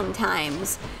deceiving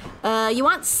sometimes. You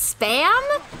want spam?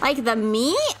 Like the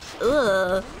meat?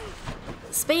 Ugh.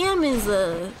 Spam is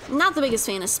not the biggest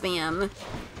fan of spam.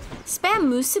 Spam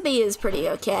musubi is pretty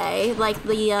okay. Like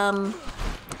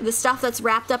the stuff that's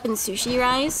wrapped up in sushi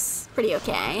rice, pretty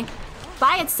okay.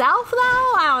 By itself though,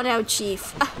 I don't know,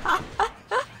 chief.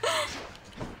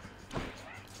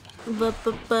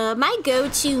 My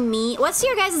go-to meat. What's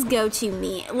your guys' go-to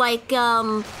meat? Like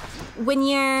when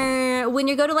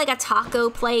you go to like a taco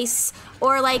place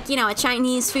or like, you know, a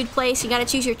Chinese food place, you gotta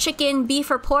choose your chicken,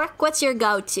 beef, or pork. What's your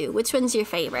go-to? Which one's your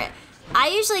favorite? I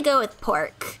usually go with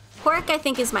pork. Pork, I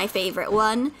think, is my favorite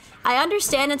one. I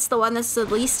understand it's the one that's the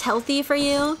least healthy for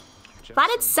you, but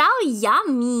it's so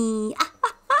yummy.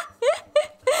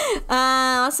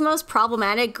 What's the most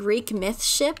problematic Greek myth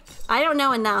ship? I don't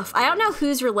know enough. I don't know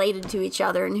who's related to each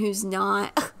other and who's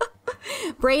not.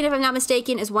 Brain, if I'm not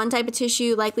mistaken, is one type of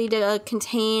tissue likely to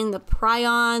contain the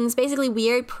prions, basically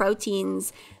weird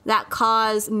proteins that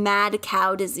cause mad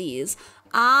cow disease.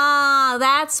 Ah,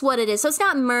 that's what it is. So it's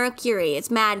not mercury, it's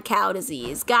mad cow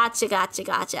disease. Gotcha, gotcha,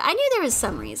 gotcha. I knew there was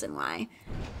some reason why.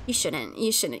 You shouldn't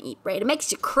eat brain. It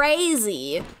makes you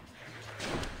crazy.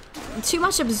 Too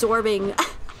much absorbing.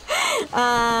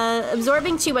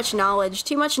 Absorbing too much knowledge.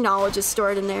 Too much knowledge is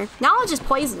stored in there. Knowledge is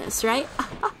poisonous, right?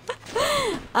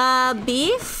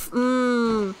 Beef?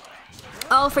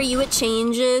 Oh, for you it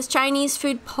changes. Chinese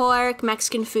food, pork.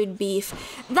 Mexican food,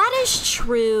 beef. That is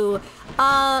true.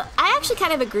 I actually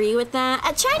kind of agree with that.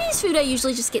 At Chinese food, I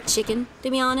usually just get chicken,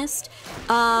 to be honest.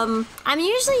 I'm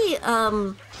usually,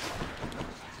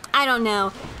 I don't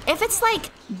know. If it's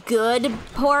like good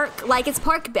pork, like it's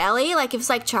pork belly, like if it's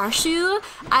like char siu,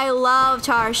 I love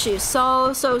char siu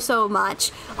so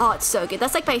much. Oh, it's so good.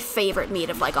 That's like my favorite meat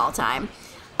of like all time.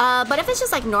 But if it's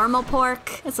just like normal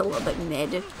pork, it's a little bit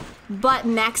mid. But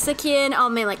Mexican, oh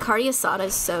man, like carne asada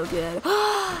is so good.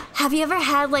 Have you ever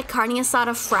had like carne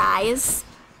asada fries?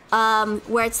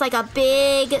 Where it's like a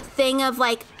big thing of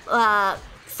like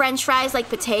French fries, like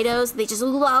potatoes. They just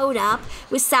load up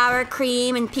with sour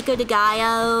cream and pico de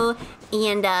gallo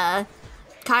and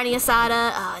carne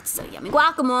asada. Oh, it's so yummy.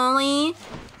 Guacamole.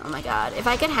 Oh my god. If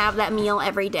I could have that meal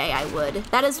every day, I would.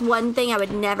 That is one thing I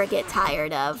would never get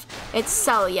tired of. It's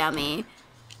so yummy.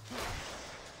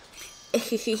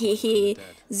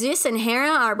 Zeus and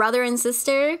Hera are brother and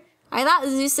sister. I thought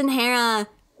Zeus and Hera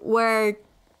were...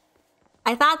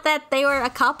 I thought that they were a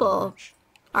couple.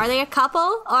 Are they a couple?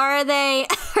 Or are they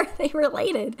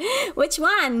related? Which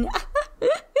one?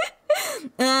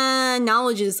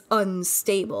 Knowledge is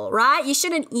unstable, right? You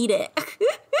shouldn't eat it.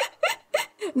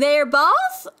 They're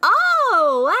both?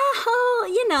 Oh, well,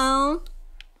 you know.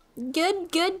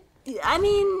 Good. I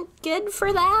mean, good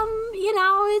for them. You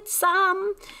know, it's,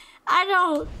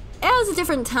 it was a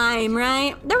different time,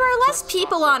 right? There were less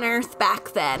people on Earth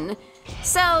back then.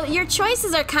 So your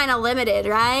choices are kind of limited,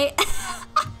 right?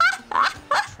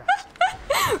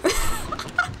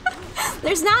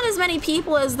 There's not as many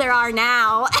people as there are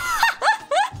now.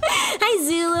 Hi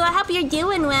Zulu, I hope you're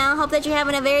doing well. Hope that you're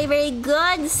having a very, very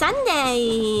good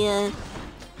Sunday.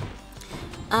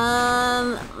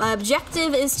 My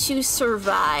objective is to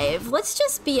survive. Let's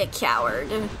just be a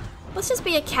coward. Let's just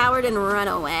be a coward and run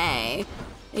away.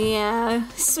 Yeah,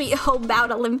 sweet home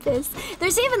Mount Olympus.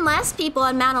 There's even less people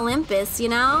on Mount Olympus, you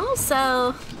know?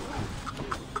 So...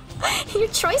 your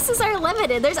choices are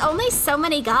limited. There's only so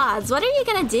many gods. What are you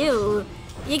gonna do?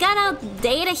 You gonna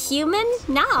date a human?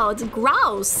 No, it's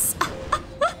gross.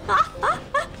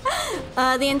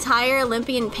 The entire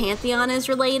Olympian pantheon is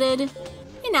related.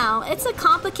 You know, it's a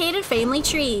complicated family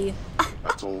tree.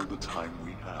 That's all the time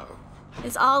we have.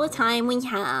 It's all the time we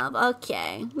have.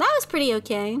 Okay. That was pretty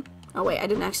okay. Oh wait, I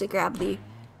didn't actually grab the...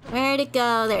 Where'd it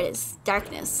go? There it is.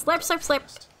 Darkness. Slurp, slurp,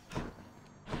 slurp.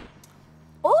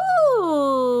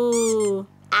 Ooh!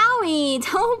 Owie!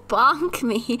 Don't bonk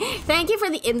me. Thank you for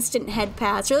the instant head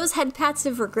pats. For those head pats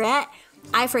of regret,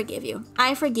 I forgive you.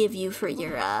 I forgive you for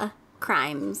your,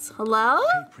 crimes. Hello?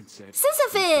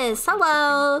 Sisyphus!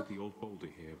 Hello!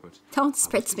 Don't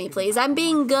spritz me, please. I'm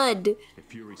being good.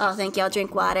 Oh, thank you. I'll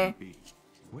drink water.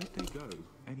 Where'd they go,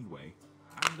 anyway?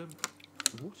 And,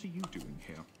 what are you doing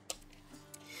here?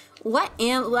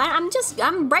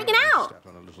 I'm breaking out.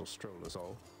 On a little stroll is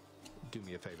all. Do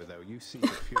me a favor though, you see the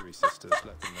Fury sisters,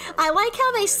 let them know. I like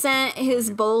how they sent his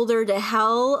boulder to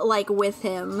hell, like, with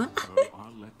him. Oh,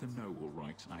 I'll let them know, all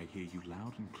right. I hear you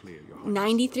loud and clear.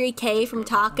 93K from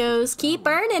tacos. Keep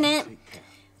earning it.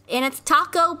 And it's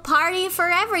taco party for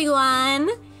everyone.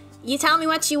 You tell me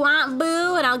what you want,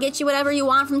 boo, and I'll get you whatever you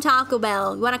want from Taco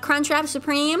Bell. You want a Crunchwrap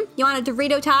Supreme? You want a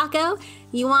Dorito Taco?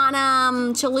 You want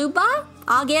Chalupa?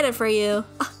 I'll get it for you.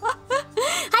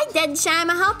 Hi,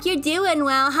 Deadshime. I hope you're doing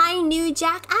well. Hi, New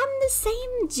Jack. I'm the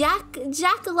same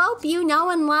Jackalope you know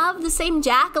and love. The same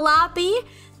Jackalope.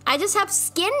 I just have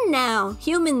skin now.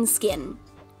 Human skin.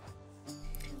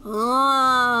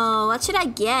 Oh, what should I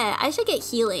get? I should get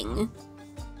healing.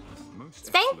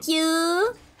 Thank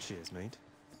you. Cheers, mate.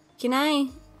 Can I?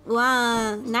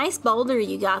 Wow, nice boulder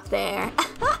you got there.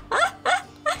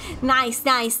 Nice,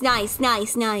 nice, nice,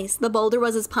 nice, nice. The boulder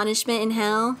was his punishment in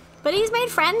hell. But he's made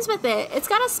friends with it. It's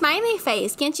got a smiley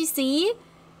face, can't you see?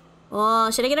 Oh,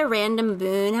 should I get a random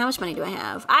boon? How much money do I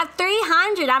have? I have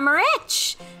 300, I'm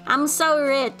rich. I'm so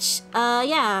rich.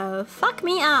 Yeah, fuck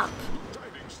me up.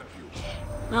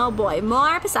 Oh boy,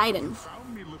 more Poseidon.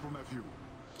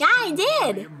 Yeah, I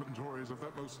did.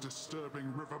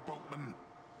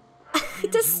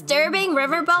 Disturbing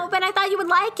riverboatman? I thought you would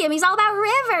like him. He's all about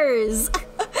rivers.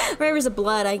 Rivers of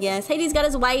blood, I guess. Hades got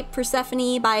his wife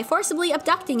Persephone by forcibly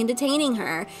abducting and detaining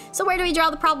her. So where do we draw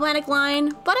the problematic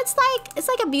line? But it's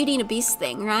like a Beauty and a Beast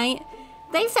thing, right?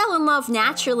 They fell in love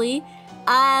naturally.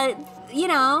 You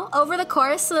know, over the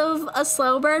course of a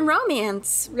slow burn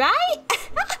romance, right?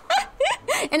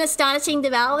 An astonishing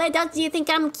development. Do you think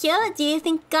I'm cute? Do you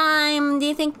think I'm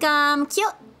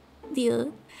cute?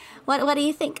 What do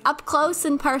you think? Up close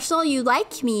and personal, you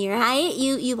like me, right?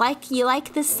 You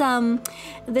like this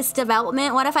this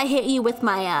development. What if I hit you with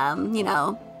my you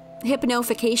know,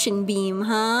 hypnofication beam,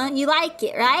 huh? You like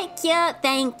it, right? Cute.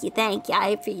 Thank you. I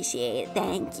appreciate it.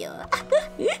 Thank you.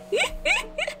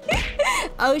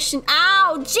 Ocean.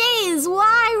 Ow, jeez,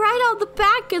 why right on the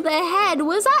back of the head?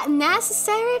 Was that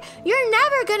necessary? You're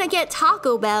never gonna get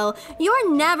Taco Bell.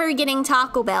 You're never getting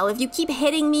Taco Bell if you keep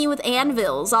hitting me with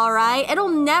anvils, all right? It'll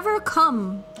never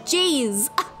come. Jeez.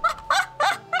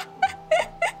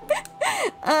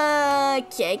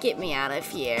 Okay, get me out of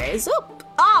here. Zoop.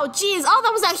 Oh, jeez. Oh,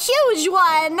 that was a huge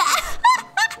one.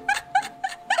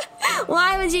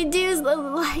 Why would you do,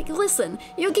 like, listen,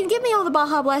 you can give me all the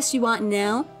Baja Blast you want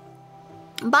now,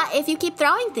 but if you keep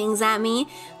throwing things at me,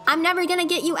 I'm never gonna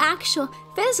get you actual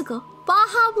physical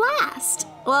Baja Blast.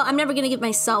 Well, I'm never gonna give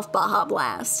myself Baja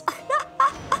Blast.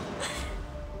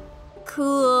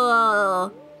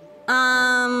 Cool.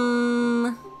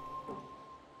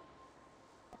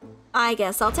 I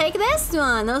guess I'll take this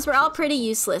one. Those were all pretty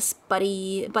useless,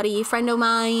 buddy friend of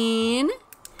mine.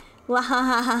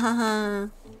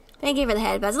 Wahahaha. Thank you for the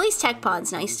headbuzz. At least Tech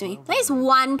Pod's nice to me. At least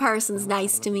one person's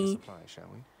nice to me.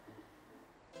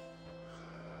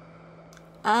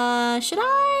 Should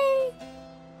I?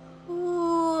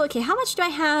 Ooh, okay, how much do I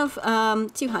have?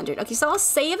 200. Okay, so I'll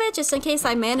save it just in case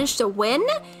I manage to win.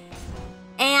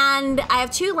 And I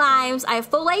have 2 lives. I have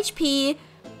full HP.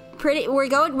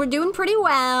 We're doing pretty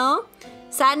well.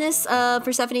 Sadness of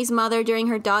Persephone's mother during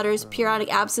her daughter's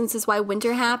periodic absence is why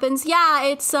winter happens. Yeah,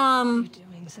 it's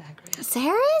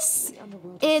Ceres?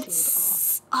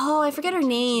 It's, oh, I forget her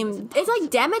name. It's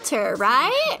like Demeter,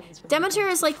 right? Demeter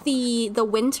is like the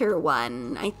winter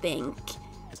one, I think.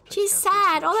 She's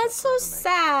sad. Oh, that's so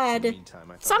sad.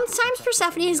 Sometimes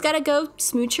Persephone's gotta go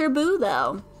smooch her boo,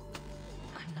 though.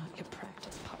 I'm not your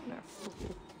practice partner, fool.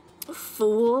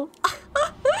 Fool.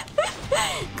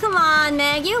 Come on,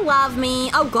 Meg, you love me.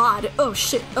 Oh god. Oh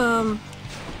shit.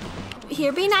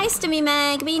 Here, be nice to me,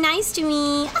 Meg. Be nice to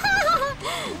me.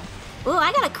 Oh,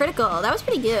 I got a critical. That was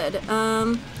pretty good.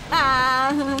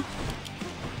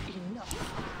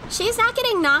 She's not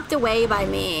getting knocked away by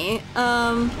me.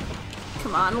 Come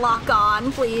on, lock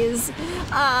on, please.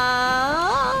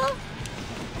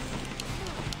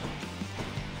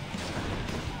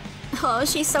 Oh,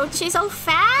 she's so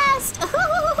fast.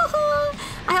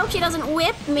 I hope she doesn't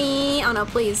whip me. Oh no,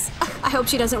 please. I hope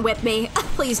she doesn't whip me.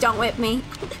 Please don't whip me.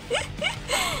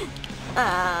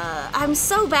 I'm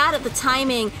so bad at the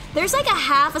timing. There's like a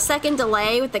half a second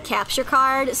delay with the capture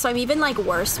card, so I'm even like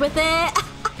worse with it.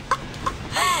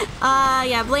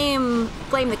 Yeah, blame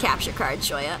the capture card,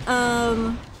 Cholla.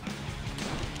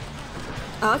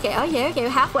 Okay,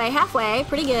 halfway,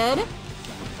 pretty good.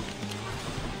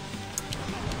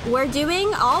 We're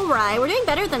doing all right. We're doing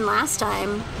better than last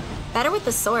time. Better with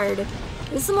the sword.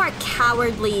 This is a more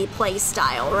cowardly play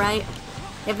style, right?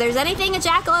 If there's anything a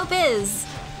jackalope is,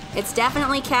 it's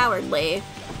definitely cowardly.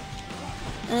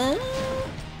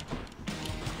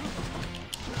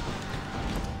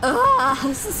 Ugh,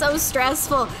 this is so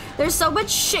stressful. There's so much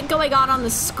shit going on the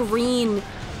screen.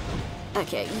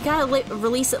 Okay, you gotta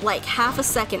release it like half a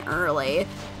second early.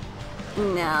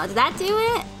 No, did that do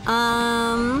it?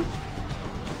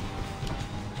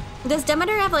 Does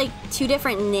Demeter have like 2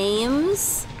 different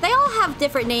names? They all have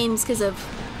different names because of...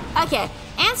 Okay,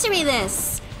 answer me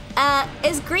this.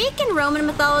 Is Greek and Roman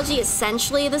mythology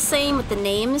essentially the same with the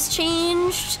names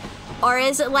changed? Or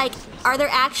is it like, are there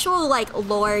actual like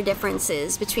lore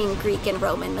differences between Greek and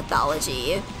Roman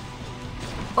mythology?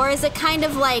 Or is it kind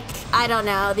of like, I don't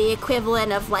know, the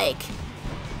equivalent of like,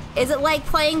 is it like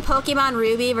playing Pokemon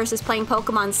Ruby versus playing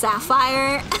Pokemon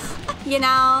Sapphire? You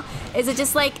know? Is it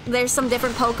just like there's some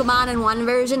different Pokemon in one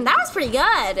version? That was pretty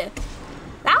good.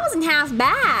 That wasn't half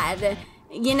bad,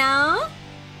 you know?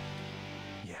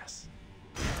 Yes.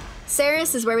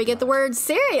 Saris is where we get the word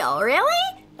cereal.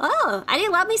 Really? Oh, I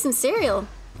did love me some cereal.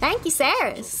 Thank you,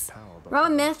 Saris.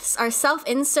 Roman myths are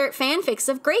self-insert fanfics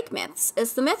of Greek myths.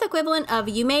 It's the myth equivalent of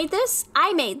you made this,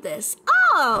 I made this.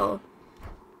 Oh!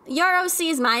 Your OC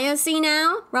is my OC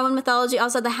now. Roman mythology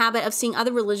also had the habit of seeing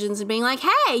other religions and being like,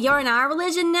 hey, you're in our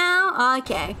religion now?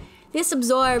 Okay. This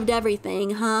absorbed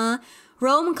everything, huh?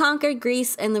 Rome conquered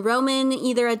Greece, and the Roman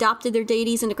either adopted their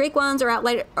deities into Greek ones or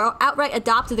outright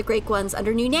adopted the Greek ones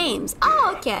under new names.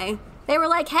 Oh, okay. They were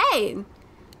like, hey,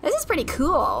 this is pretty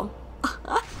cool.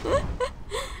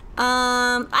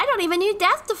 I don't even need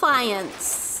Death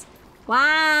Defiance.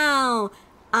 Wow.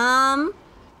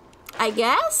 I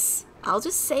guess I'll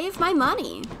just save my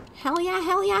money. Hell yeah,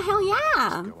 hell yeah, hell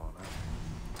yeah.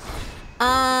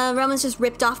 Romans just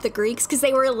ripped off the Greeks because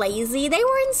they were lazy. They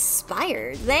were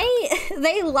inspired.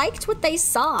 They liked what they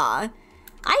saw.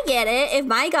 I get it. If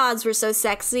my gods were so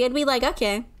sexy, I'd be like,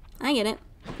 okay, I get it.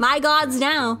 My gods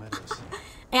now.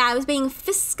 Yeah, I was being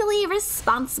fiscally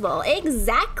responsible.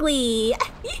 Exactly.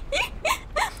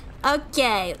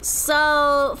 Okay,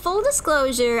 so full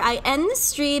disclosure, I end the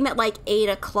stream at like 8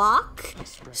 o'clock.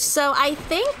 So I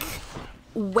think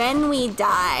when we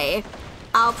die,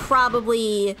 I'll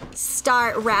probably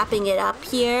start wrapping it up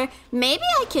here. Maybe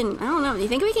I don't know, do you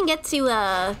think we can get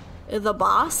to the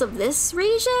boss of this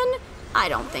region? I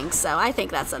don't think so. I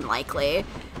think that's unlikely.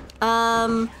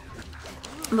 But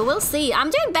we'll see.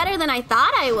 I'm doing better than I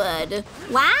thought I would.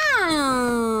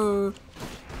 Wow.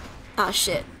 Oh,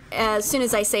 shit. As soon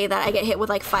as I say that, I get hit with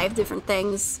like 5 different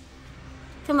things.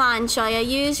 Come on, Cholla,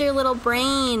 use your little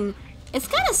brain. It's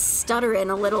kind of stuttering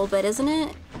a little bit, isn't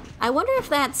it? I wonder if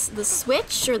that's the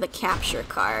Switch or the capture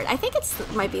card. I think it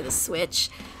might be the Switch.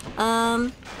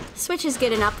 Switch is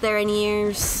getting up there in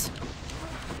years.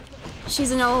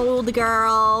 She's an old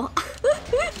girl.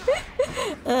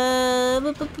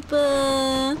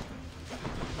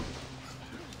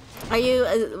 Are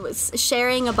you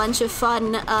sharing a bunch of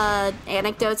fun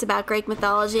anecdotes about Greek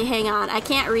mythology? Hang on, I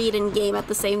can't read and game at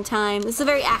the same time. This is a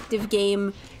very active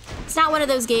game. It's not one of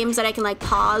those games that I can like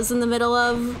pause in the middle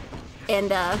of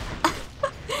and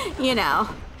you know,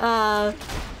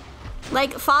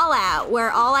 like Fallout,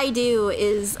 where all I do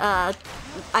is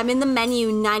I'm in the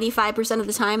menu 95% of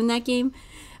the time in that game.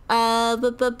 About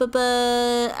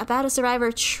a survivor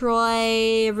of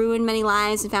Troy, ruined many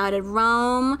lives and founded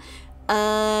Rome.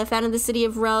 Founded the city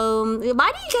of Rome.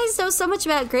 Why do you guys know so much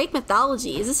about Greek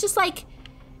mythology? Is this just like,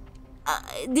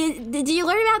 did you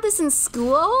learn about this in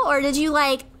school, or did you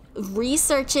like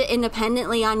research it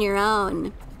independently on your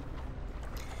own?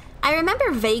 I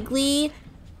remember vaguely.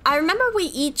 I remember we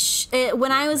each,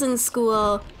 when I was in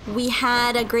school, we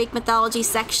had a Greek mythology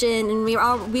section, and we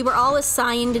were all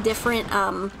assigned different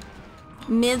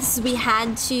myths we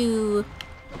had to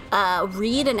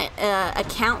read and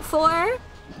account for,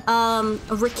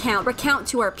 recount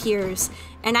to our peers.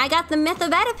 And I got the myth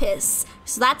of Oedipus,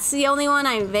 so that's the only one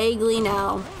I vaguely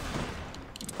know.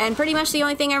 And pretty much the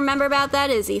only thing I remember about that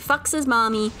is he fucks his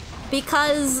mommy,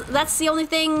 because that's the only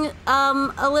thing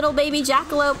a little baby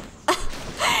jackalope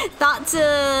thought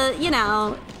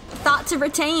to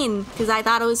retain, because I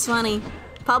thought it was funny.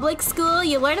 Public school?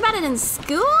 You learn about it in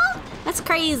school? That's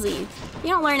crazy. You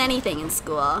don't learn anything in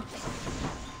school.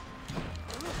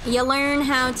 You learn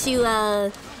how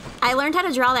to, I learned how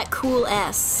to draw that cool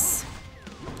S.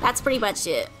 That's pretty much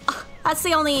it. That's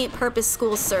the only purpose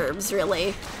school serves,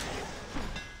 really.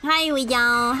 Hi,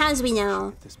 y'all. How's we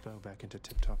know? Get this bow back into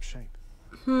tip-top shape.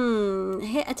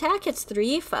 Attack hits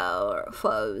 3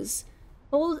 foes.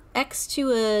 Hold X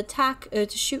to attack, to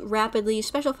shoot rapidly.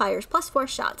 Special fires, +4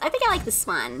 shots. I think I like this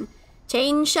one.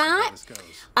 Chain shot?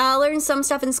 I learned some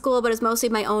stuff in school, but it's mostly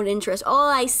my own interest. Oh,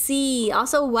 I see.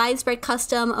 Also, widespread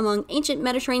custom among ancient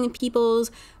Mediterranean peoples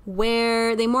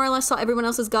where they more or less saw everyone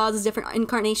else's gods as different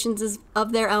incarnations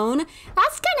of their own.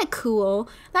 That's kind of cool.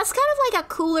 That's kind of like a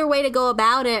cooler way to go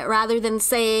about it rather than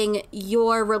saying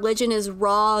your religion is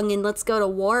wrong and let's go to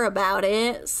war about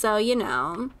it. So, you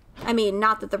know, I mean,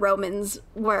 not that the Romans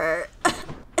were...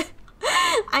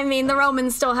 I mean, the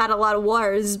Romans still had a lot of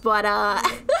wars, but,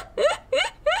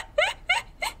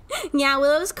 yeah,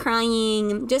 Willow's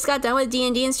crying. Just got done with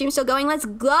D&D and stream still going. Let's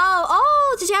go.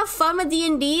 Oh, did you have fun with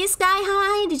D&D, Sky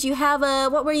High? Did you have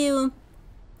what were you,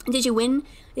 did you win?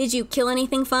 Did you kill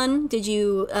anything fun? Did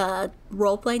you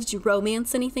roleplay? Did you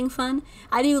romance anything fun?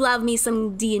 I do love me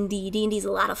some D&D. D&D's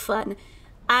a lot of fun.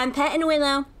 I'm petting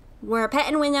Willow. We're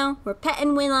petting Willow. We're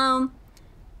petting Willow.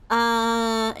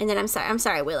 And then I'm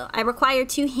sorry, Willow. I require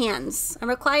 2 hands. I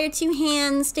require 2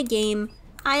 hands to game.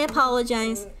 I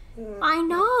apologize. I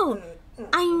know.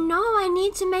 I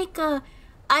need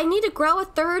to grow a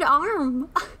 3rd arm.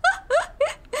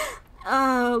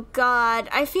 Oh, God.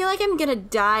 I feel like I'm gonna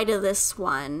die to this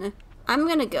one. I'm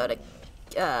gonna go to,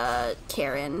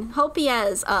 Karen. Hope he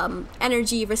has,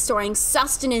 energy restoring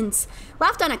sustenance.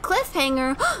 Left on a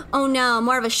cliffhanger. Oh, no.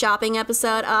 More of a shopping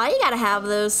episode. Oh, you gotta have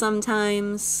those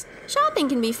sometimes. Shopping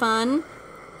can be fun.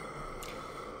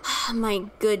 My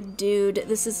good dude.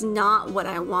 This is not what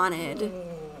I wanted.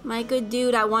 My good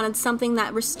dude, I wanted something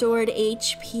that restored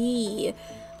HP.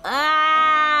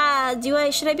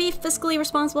 Should I be fiscally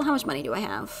responsible? How much money do I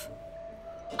have?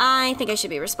 I think I should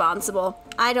be responsible.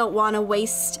 I don't want to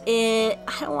waste it.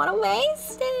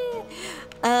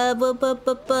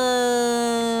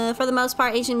 For the most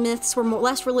part, ancient myths were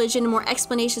less religion and more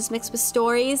explanations mixed with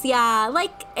stories. Yeah,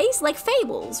 like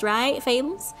fables, right?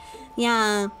 Fables?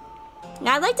 Yeah.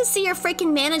 I'd like to see your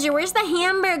freaking manager. Where's the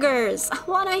hamburgers? I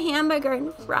want a hamburger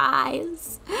and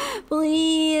fries.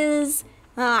 Please.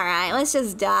 Alright, let's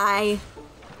just die.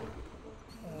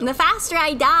 The faster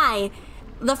I die,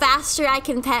 the faster I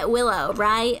can pet Willow,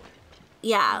 right?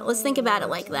 Yeah, let's think about it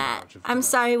like that. I'm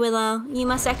sorry, Willow. You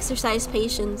must exercise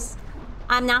patience.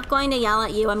 I'm not going to yell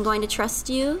at you. I'm going to trust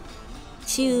you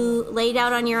to lay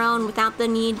down on your own without the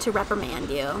need to reprimand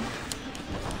you.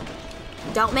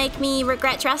 Don't make me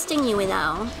regret trusting you,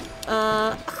 Willow.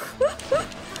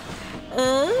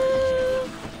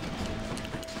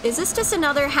 Is this just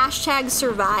another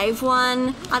 #survive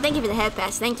one? Oh, thank you for the head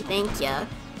pass. Thank you.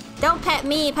 Don't pet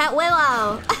me, pet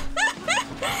Willow.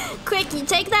 Quick, you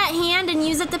take that hand and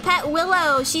use it to pet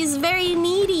Willow. She's very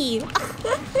needy.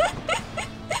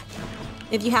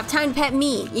 If you have time to pet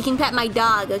me, you can pet my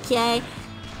dog, okay?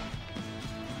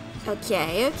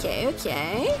 Okay.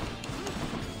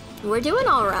 We're doing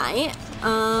all right.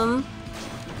 Oh,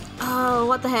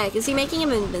 what the heck? Is he making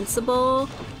him invincible?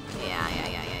 Yeah.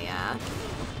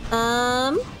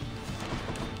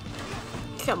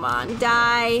 Come on,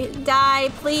 die,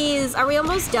 please. Are we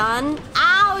almost done?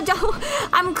 Ow,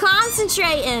 I'm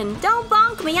concentrating. Don't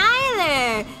bonk me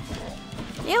either.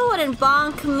 You wouldn't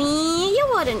bonk me. You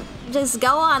wouldn't just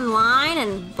go online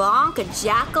and bonk a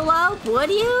jackalope,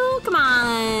 would you? Come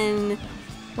on.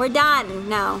 We're done.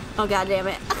 No. Oh, God damn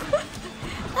it.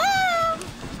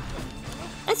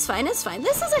 It's fine. This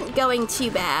isn't going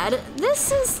too bad.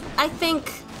 This is, I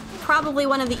think, probably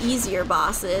one of the easier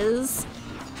bosses.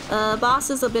 Boss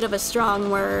is a bit of a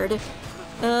strong word.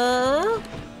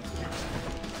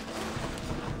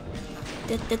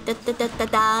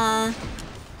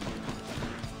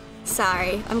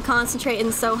 Sorry, I'm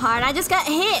concentrating so hard. I just got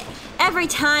hit. Every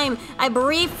time I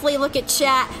briefly look at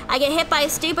chat, I get hit by a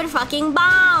stupid fucking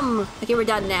bomb. Okay, we're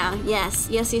done now. Yes.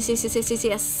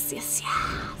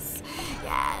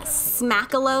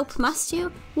 Smackalope, must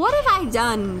you? What have I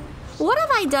done? What have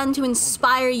I done to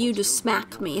inspire you to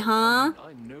smack me, huh?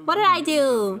 What did I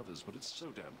do?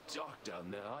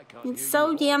 It's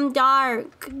so damn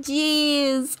dark.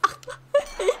 Jeez.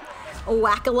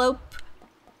 Wackalope.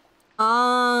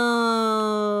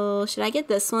 Oh, should I get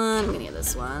this one? I'm gonna get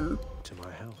this one.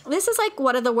 This is like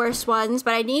one of the worst ones,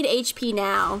 but I need HP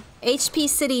now. HP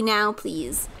City now,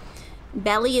 please.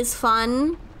 Belly is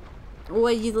fun.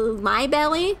 My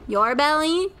belly? Your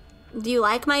belly? Do you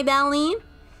like my belly?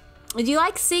 Do you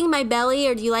like seeing my belly,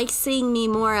 or do you like seeing me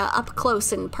more up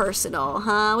close and personal,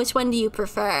 huh? Which one do you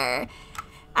prefer?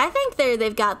 I think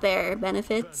they've got their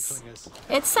benefits.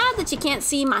 It's sad that you can't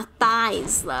see my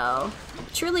thighs, though.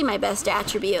 Truly my best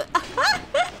attribute.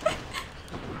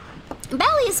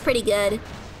 Belly is pretty good.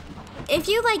 If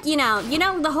you like, you know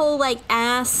the whole like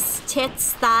ass,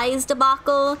 tits, thighs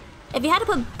debacle? If you had to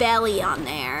put belly on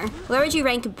there, where would you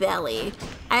rank belly?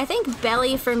 I think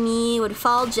belly for me would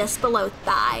fall just below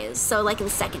thighs, so like in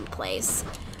second place.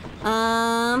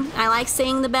 I like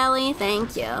seeing the belly.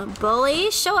 Thank you.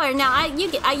 Bully? Sure. Now,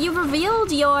 you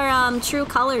revealed your true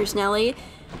colors, Nelly.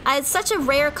 It's such a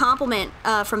rare compliment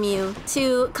from you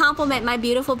to compliment my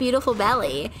beautiful, beautiful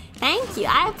belly. Thank you.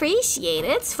 I appreciate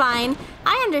it. It's fine.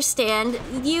 I understand.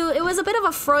 It was a bit of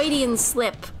a Freudian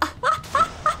slip.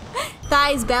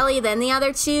 Thighs, belly, then the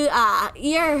other two.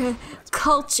 You're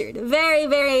cultured. Very,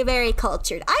 very, very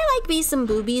cultured. I like me some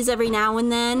boobies every now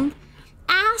and then.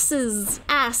 Ass is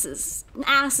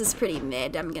pretty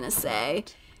mid, I'm gonna say.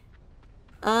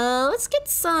 Let's get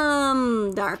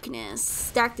some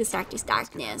darkness. Darkness.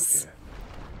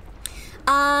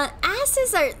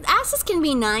 Asses can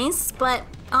be nice, but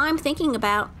all I'm thinking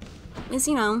about is,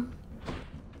 you know,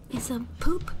 is a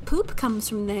poop. Poop comes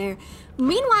from there.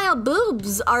 Meanwhile,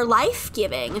 boobs are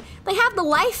life-giving. They have the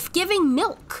life-giving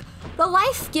milk, the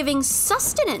life-giving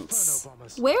sustenance.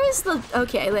 Where is the...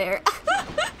 Okay, there.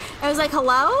 I was like,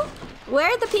 hello? Where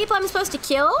are the people I'm supposed to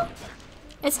kill?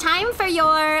 It's time for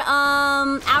your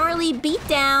hourly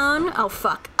beatdown. Oh,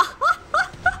 fuck.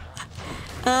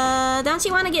 Don't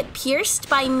you want to get pierced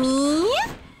by me?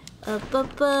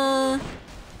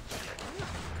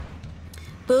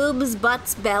 Boobs,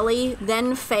 butts, belly,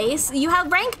 then face. You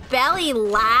have rank belly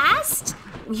last?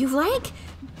 You like...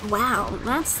 Wow,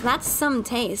 that's some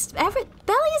taste.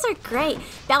 Bellies are great.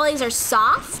 Bellies are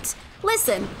soft.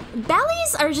 Listen,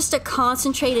 bellies are just a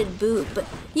concentrated boob.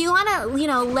 You wanna, you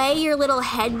know, lay your little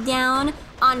head down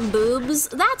on boobs?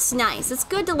 That's nice. It's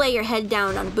good to lay your head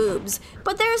down on boobs.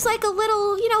 But there's like a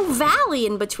little, you know, valley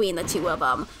in between the two of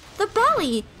them. The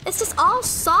belly, it's just all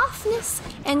softness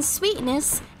and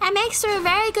sweetness and makes her a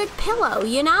very good pillow,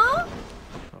 you know?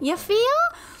 You feel?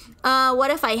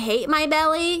 What if I hate my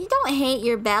belly? You don't hate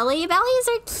your belly. Bellies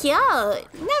are cute.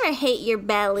 Never hate your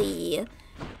belly.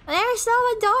 They're so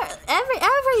adorable.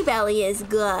 Every belly is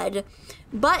good.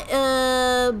 But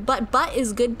butt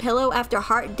is good pillow after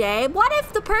hard day. What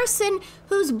if the person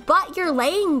whose butt you're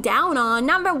laying down on,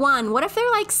 number one, what if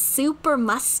they're like super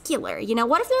muscular? You know,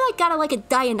 what if they're like got a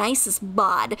Dionysus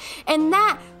bod? And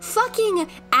that fucking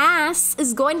ass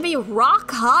is going to be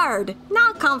rock hard.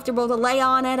 Not comfortable to lay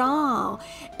on at all.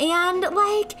 And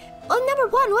like, well, number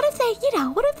one, what if they, you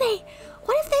know, what if they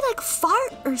like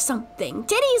fart or something?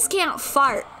 Titties can't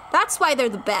fart. That's why they're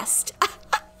the best.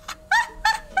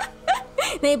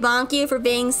 They bonk you for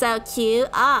being so cute.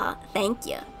 Ah, oh, thank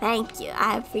you.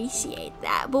 I appreciate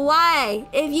that. But why?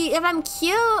 If I'm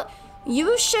cute,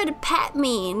 you should pet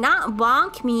me, not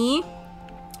bonk me.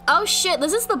 Oh shit,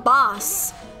 this is the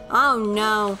boss. Oh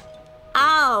no.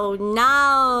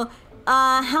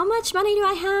 How much money do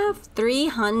I have?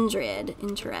 300.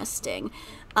 Interesting.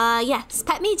 Yes,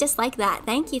 pet me just like that.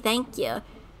 Thank you.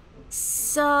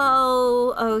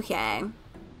 So, okay.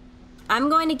 I'm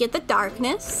going to get the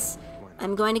darkness.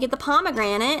 I'm going to get the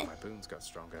pomegranate. My boons got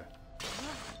stronger.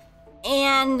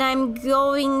 And I'm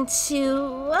going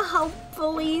to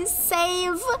hopefully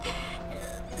save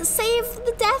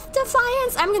the Death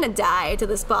Defiance. I'm gonna die to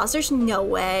this boss. There's no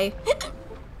way.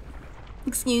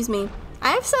 Excuse me.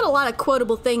 I've said a lot of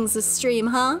quotable things this stream,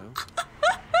 huh?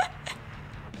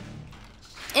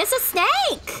 It's a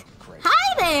snake!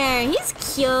 Hi there! He's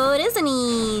cute, isn't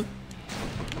he?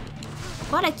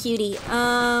 What a cutie.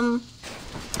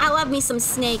 I love me some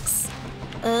snakes.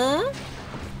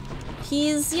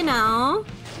 He's, you know...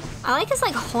 I like his,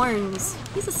 like, horns.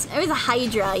 He's a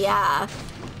hydra, yeah.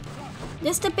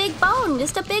 Just a big bone.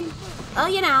 Just a big... Oh,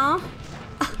 you know.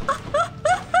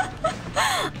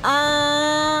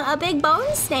 A big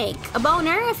bone snake. A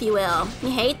boner, if you will. You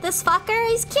hate this fucker?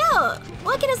 He's cute.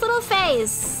 Look at his little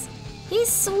face.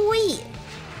 He's sweet.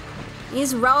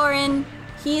 He's roaring.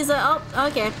 He's a... Oh,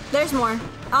 okay. There's more.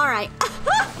 All right.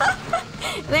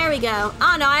 There we go.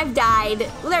 Oh, no, I've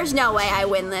died. There's no way I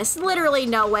win this. Literally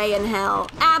no way in hell.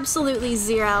 Absolutely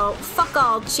zero. Fuck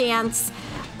all chance.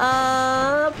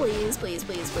 Please.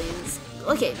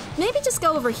 Okay, maybe just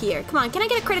go over here. Come on, can I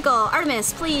get a critical?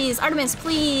 Artemis, please. Artemis,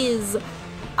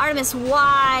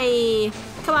 why?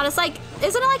 Come on, it's like,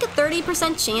 isn't it like a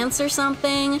 30% chance or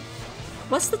something?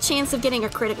 What's the chance of getting a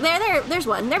critical? There's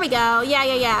one. There we go.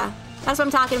 Yeah. That's what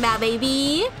I'm talking about,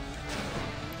 baby.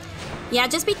 Yeah,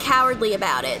 just be cowardly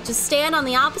about it. Just stand on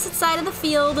the opposite side of the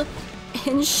field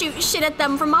and shoot shit at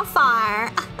them from afar.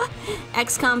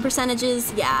 XCOM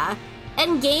percentages, yeah.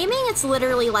 And gaming, it's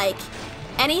literally like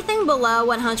anything below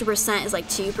 100% is like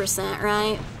 2%,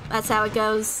 right? That's how it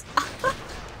goes.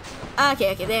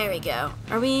 Okay, there we go.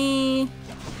 Are we...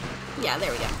 Yeah,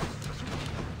 there we go.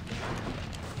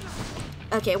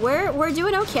 Okay, we're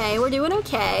doing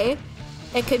okay.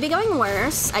 It could be going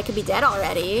worse. I could be dead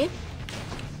already.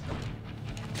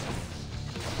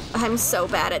 I'm so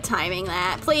bad at timing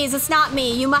that. Please, it's not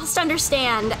me. You must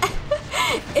understand.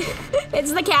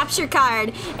 It's the capture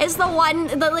card. It's the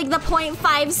like the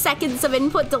 0.5 seconds of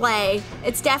input delay.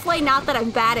 It's definitely not that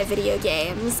I'm bad at video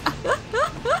games.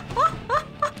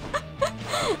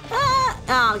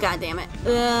 Oh, god damn it.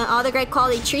 All the great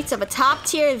quality treats of a top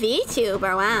tier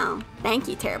VTuber. Wow. Thank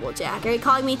you, Terrible Jack. Are you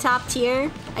calling me top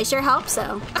tier? I sure hope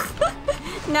so.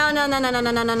 No.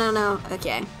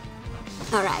 Okay.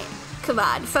 Alright. Come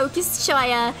on. Focus,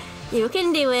 Cholla. You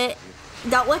can do it.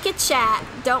 Don't look at chat.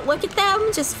 Don't look at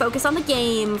them. Just focus on the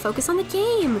game. Focus on the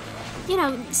game. You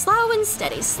know, slow and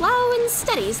steady. Slow and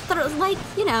steady. Like,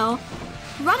 you know,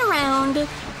 run around.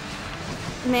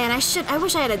 Man, I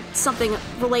wish I had something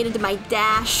related to my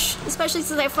dash. Especially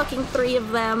since I have fucking 3 of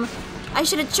them. I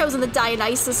should have chosen the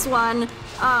Dionysus one.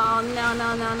 Oh, no.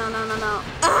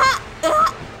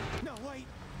 No, wait.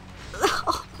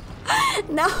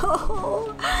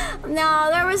 No,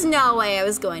 there was no way I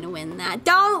was going to win that.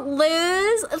 Don't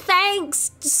lose.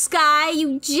 Thanks, Sky.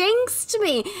 You jinxed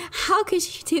me. How could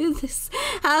you do this?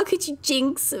 How could you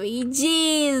jinx me?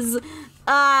 Jeez.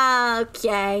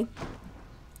 Okay.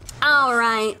 All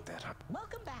right.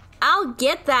 Welcome back. I'll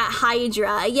get that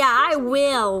Hydra. Yeah, I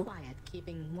will. Quiet,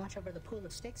 keeping watch over the pool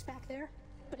of sticks back there.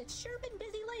 But it's sure been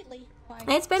busy lately. Why,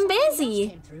 it's been busy.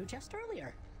 Came through just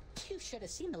earlier. You should have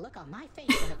seen the look on my face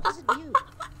when it wasn't you.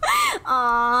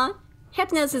 Aw,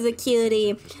 Hypnos is a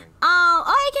cutie. Oh,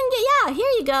 I can get, yeah,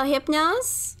 here you go,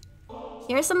 Hypnos.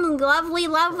 Here's some lovely,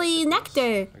 lovely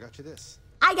nectar. I got you this.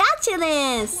 I got you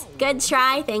this. Good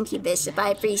try. Thank you, Bishop. I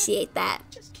appreciate that.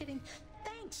 Just kidding.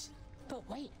 Thanks. But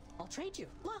wait, I'll trade you.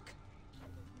 Look.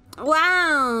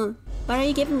 Wow. What are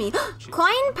you giving me?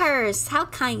 Coin purse. How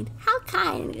kind. How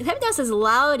kind. Hypnos is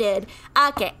loaded.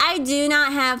 Okay, I do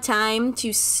not have time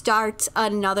to start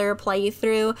another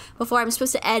playthrough before I'm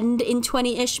supposed to end in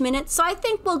 20-ish minutes. So I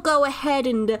think we'll go ahead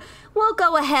and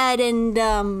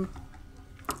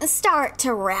start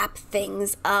to wrap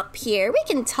things up here. We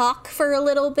can talk for a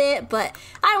little bit, but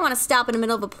I don't want to stop in the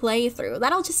middle of a playthrough.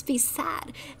 That'll just be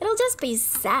sad. It'll just be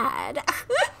sad.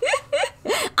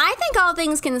 I think all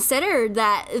things considered,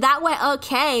 that went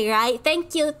okay, right?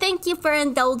 Thank you for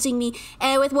indulging me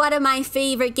with one of my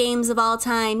favorite games of all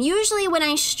time. Usually when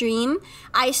I stream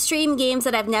games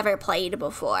that I've never played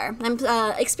before. I'm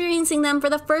experiencing them for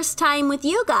the first time with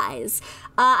you guys.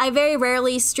 I very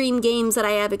rarely stream games that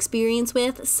I have experience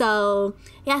with, so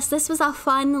yes, this was a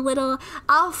fun little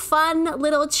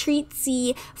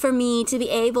treatsy for me to be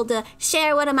able to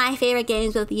share one of my favorite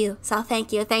games with you. So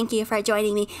thank you for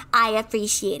joining me. I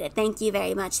appreciate it. Thank you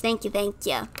very much. Thank you.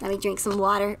 Let me drink some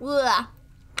water. Ugh.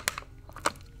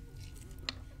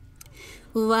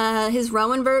 His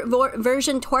Roman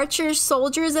version tortures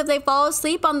soldiers if they fall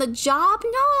asleep on the job?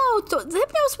 No,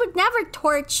 Hypnos would never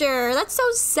torture. That's so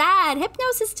sad.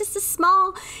 Hypnos is just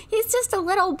he's just a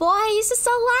little boy. He's just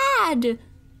a lad.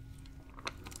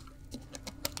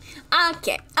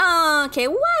 Okay,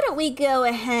 why don't we go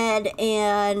ahead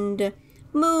and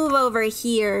move over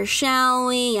here, shall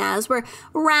we? As we're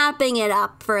wrapping it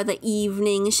up for the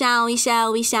evening, shall we?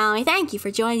 Thank you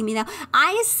for joining me, though.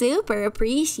 I super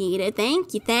appreciate it.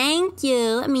 Thank you.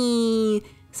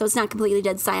 So it's not completely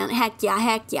dead silent. Heck yeah.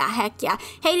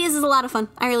 Hades is a lot of fun.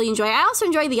 I really enjoy it. I also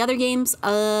enjoy the other games.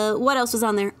 What else was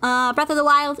on there? Breath of the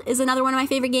Wild is another one of my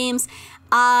favorite games.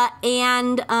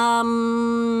 And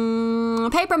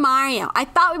Paper Mario. I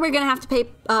thought we were gonna have to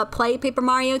play Paper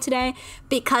Mario today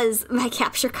because my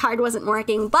capture card wasn't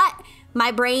working, but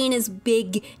my brain is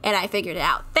big and I figured it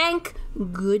out. Thank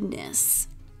goodness.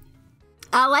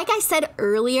 Like I said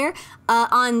earlier,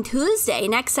 on Tuesday,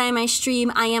 next time I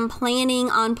stream, I am planning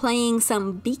on playing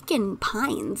some Beacon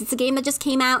Pines. It's a game that just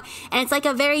came out, and it's like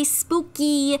a very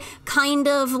spooky, kind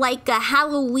of like a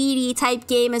Halloween-y type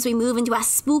game as we move into a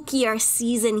spookier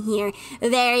season here.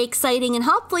 Very exciting, and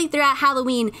hopefully throughout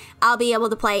Halloween, I'll be able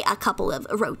to play a couple of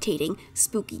rotating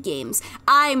spooky games.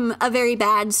 I'm a very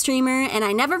bad streamer, and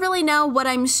I never really know what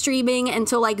I'm streaming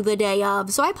until like the day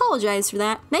of, so I apologize for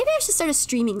that. Maybe I should start a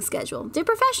streaming schedule. Do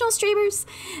professional streamers?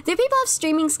 Do people have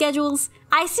streaming schedules?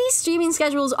 I see streaming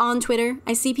schedules on Twitter.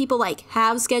 I see people like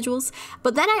have schedules,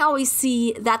 but then I always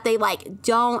see that they like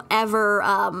don't ever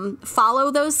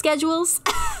follow those schedules.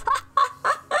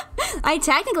 I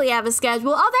technically have a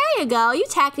schedule. Oh, there you go. You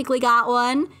technically got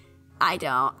one. I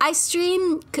don't. I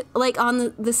stream like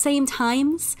on the same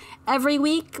times every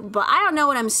week, but I don't know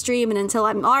what I'm streaming until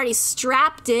I'm already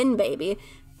strapped in, baby.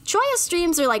 Cholla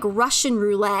streams are like Russian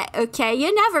roulette, okay?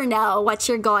 You never know what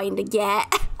you're going to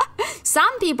get.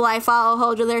 Some people I follow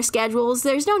hold to their schedules.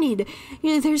 There's no need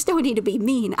to be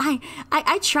mean.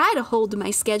 I try to hold to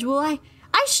my schedule. I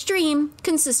stream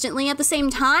consistently at the same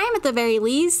time at the very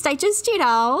least. I just,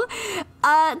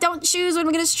 don't choose when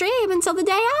I'm going to stream until the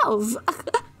day of.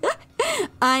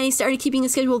 I started keeping a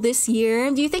schedule this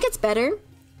year. Do you think it's better?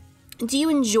 Do you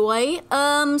enjoy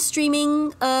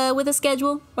streaming with a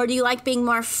schedule? Or do you like being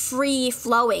more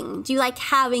free-flowing? Do you like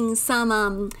having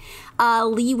some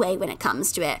leeway when it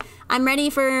comes to it? I'm ready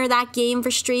for that game for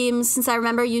streams since I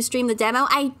remember you streamed the demo.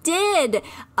 I did!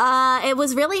 It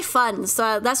was really fun,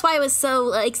 so that's why I was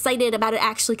so excited about it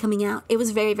actually coming out. It was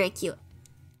very, very cute.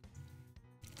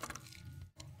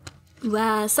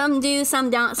 Some do, some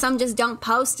don't. Some just don't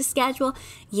post a schedule.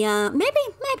 Yeah,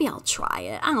 maybe I'll try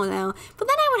it. I don't know. But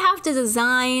then I would have to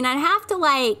design. I'd have to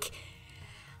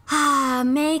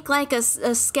make like a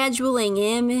scheduling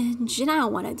image, and I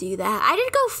don't want to do that. I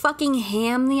did go fucking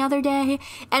ham the other day,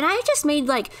 and I just made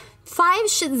like 5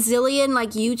 shit-zillion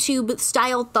like YouTube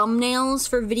style thumbnails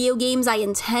for video games I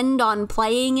intend on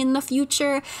playing in the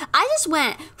future. I just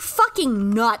went fucking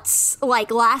nuts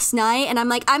like last night, and I'm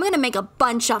like, I'm gonna make a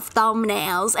bunch of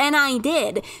thumbnails, and I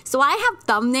did. So I have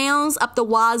thumbnails up the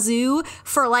wazoo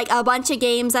for like a bunch of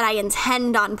games that I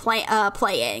intend on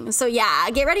playing. So yeah,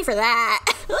 get ready for that.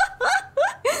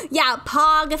 Yeah,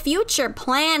 Pog future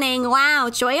planning. Wow,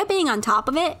 Cholla being on top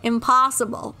of it,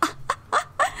 impossible.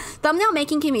 Thumbnail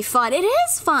making can be fun. It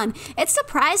is fun. It's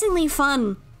surprisingly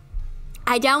fun.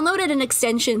 I downloaded an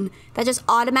extension that just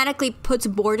automatically puts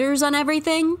borders on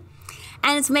everything,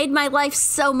 and it's made my life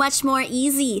so much more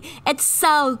easy. It's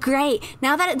so great.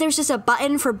 Now that there's just a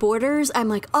button for borders, I'm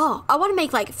like, oh, I want to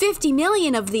make like 50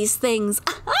 million of these things.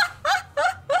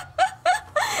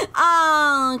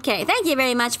 Okay, thank you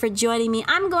very much for joining me.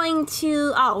 I'm going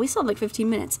to, we still have like 15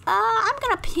 minutes. I'm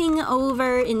gonna ping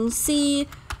over and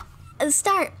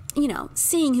start,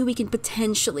 seeing who we can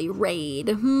potentially raid.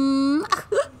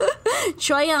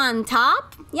 Cholla on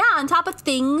top? Yeah, on top of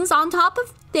things, I'm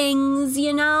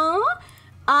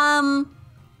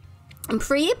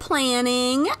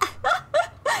pre-planning.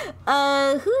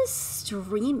 Who's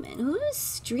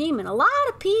streaming? A lot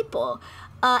of people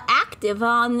active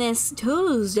on this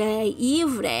Tuesday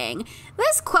evening.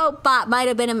 This quote bot might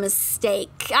have been a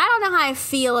mistake. I don't know how I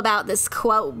feel about this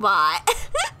quote bot.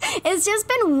 It's just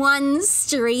been one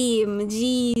stream.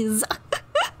 Jeez.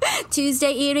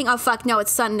 Tuesday evening? Oh fuck, no,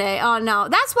 it's Sunday. Oh no.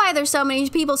 That's why there's so many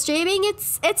people streaming.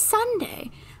 It's Sunday.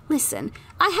 Listen,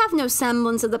 I have no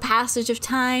semblance of the passage of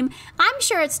time. I'm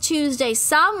sure it's Tuesday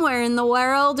somewhere in the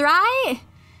world, right?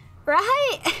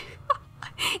 Right?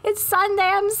 It's Sunday.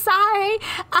 I'm sorry.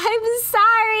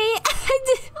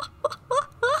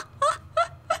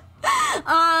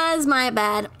 It's my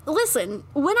bad. Listen,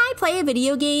 when I play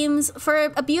video games,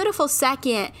 for a beautiful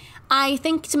second, I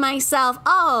think to myself,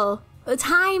 oh,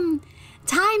 time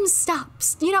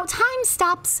stops. Time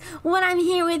stops when I'm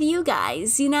here with you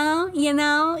guys, you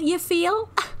feel?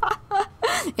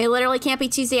 It literally can't be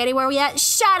Tuesday anywhere yet.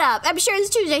 Shut up. I'm sure it's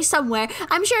Tuesday somewhere.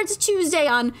 I'm sure it's Tuesday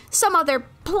on some other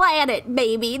planet,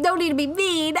 baby. Don't need to be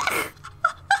mean.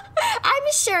 I'm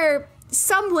sure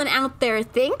someone out there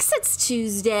thinks it's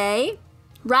Tuesday,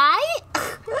 right?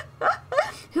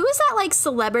 Who is that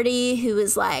celebrity who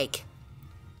is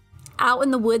out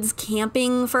in the woods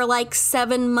camping for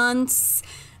 7 months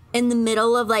in the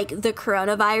middle of the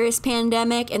coronavirus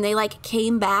pandemic, and they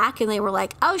came back and they were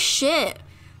like, oh shit,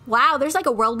 wow, there's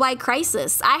a worldwide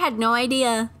crisis. I had no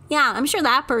idea. Yeah, I'm sure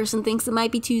that person thinks it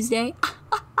might be Tuesday.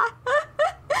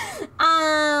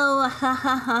 Oh,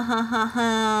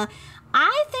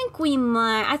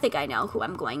 I think I know who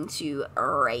I'm going to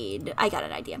raid. I got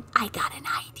an idea.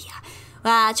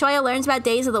 Cholla learns about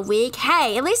days of the week.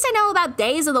 Hey, at least I know about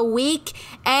days of the week,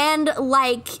 and at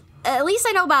least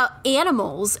I know about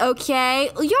animals, okay?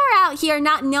 You're out here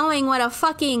not knowing what a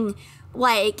fucking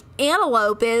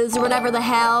antelope is or whatever the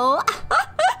hell.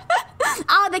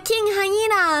 Oh, the King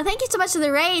Hyena. Thank you so much for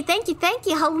the raid. Thank you.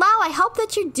 Hello. I hope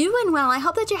that you're doing well. I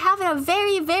hope that you're having a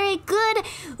very, very good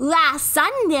last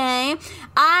Sunday.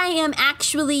 I am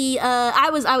actually, I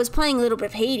was playing a little bit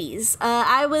of Hades.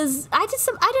 I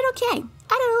did okay.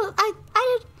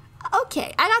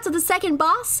 Okay. I got to the second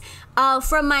boss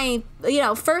from my,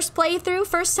 first playthrough,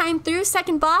 first time through,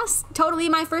 second boss. Totally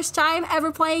my first time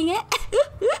ever playing it.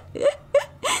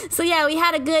 So yeah, we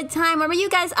had a good time. What were you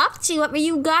guys up to? What were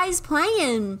you guys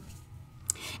playing?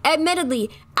 Admittedly,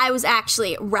 I was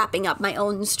actually wrapping up my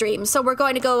own stream. So we're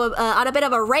going to go on a bit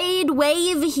of a raid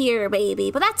wave here, baby.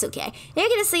 But that's okay. You're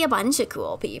going to see a bunch of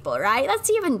cool people, right?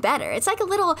 That's even better. It's like a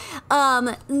little,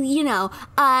 you know,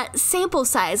 sample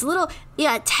size, a little,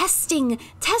 yeah, testing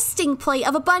play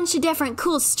of a bunch of different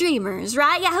cool streamers,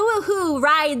 right? Yeah, woo-hoo,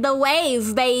 ride the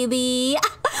wave, baby.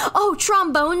 Oh,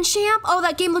 Trombone Champ. Oh,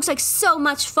 that game looks like so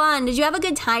much fun. Did you have a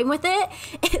good time with it?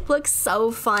 It looks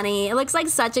so funny. It looks like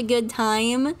such a good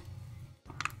time.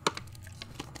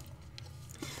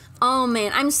 Oh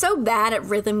man, I'm so bad at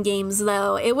rhythm games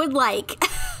though. It would like,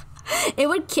 it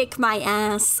would kick my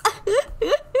ass.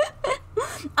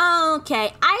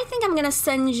 Okay, I think I'm gonna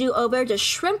send you over to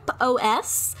Shrimp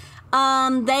OS.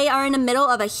 They are in the middle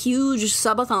of a huge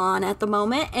subathon at the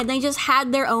moment, and they just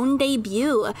had their own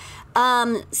debut.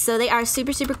 So they are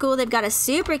super, super cool. They've got a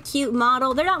super cute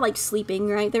model. They're not like sleeping,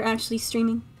 right? They're actually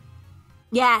streaming.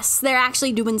 Yes, they're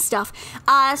actually doing stuff.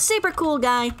 Super cool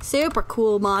guy, super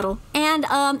cool model, and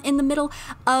in the middle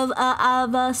of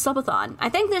a subathon. I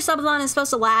think their subathon is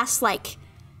supposed to last like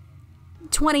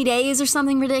 20 days or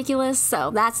something ridiculous.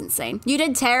 So that's insane. You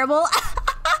did terrible.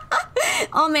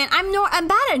 Oh man, I'm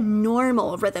bad at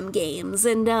normal rhythm games,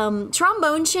 and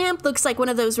Trombone Champ looks like one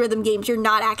of those rhythm games you're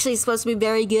not actually supposed to be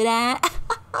very good at.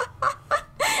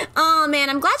 Oh man,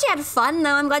 I'm glad you had fun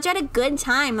though. I'm glad you had a good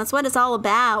time. That's what it's all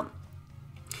about.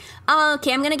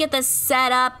 Okay, I'm gonna get this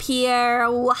set up here.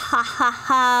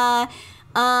 Wahahaha.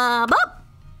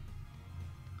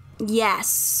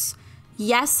 Yes.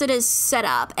 Yes, it is set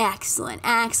up. Excellent,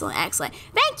 excellent, excellent.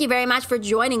 Thank you very much for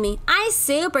joining me. I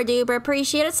super duper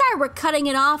appreciate it. Sorry we're cutting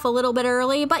it off a little bit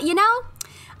early, but you know,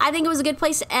 I think it was a good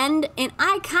place to end, and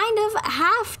I kind of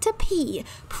have to pee.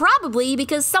 Probably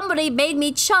because somebody made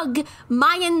me chug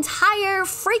my entire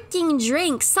freaking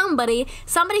drink. Somebody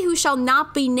who shall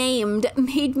not be named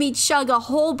made me chug a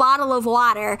whole bottle of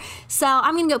water. So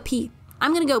I'm gonna go pee.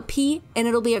 I'm gonna go pee, and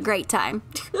it'll be a great time.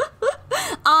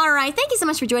 All right, thank you so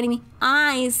much for joining me.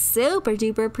 I super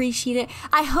duper appreciate it.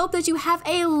 I hope that you have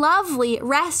a lovely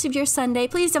rest of your Sunday.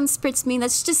 Please don't spritz me.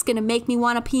 That's just gonna make me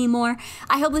want to pee more.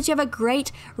 I hope that you have a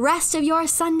great rest of your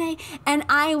Sunday, and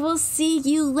I will see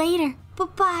you later.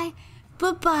 Bye-bye.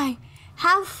 Bye-bye.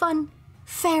 Have fun.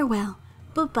 Farewell.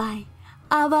 Bye-bye.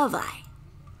 Bye-bye.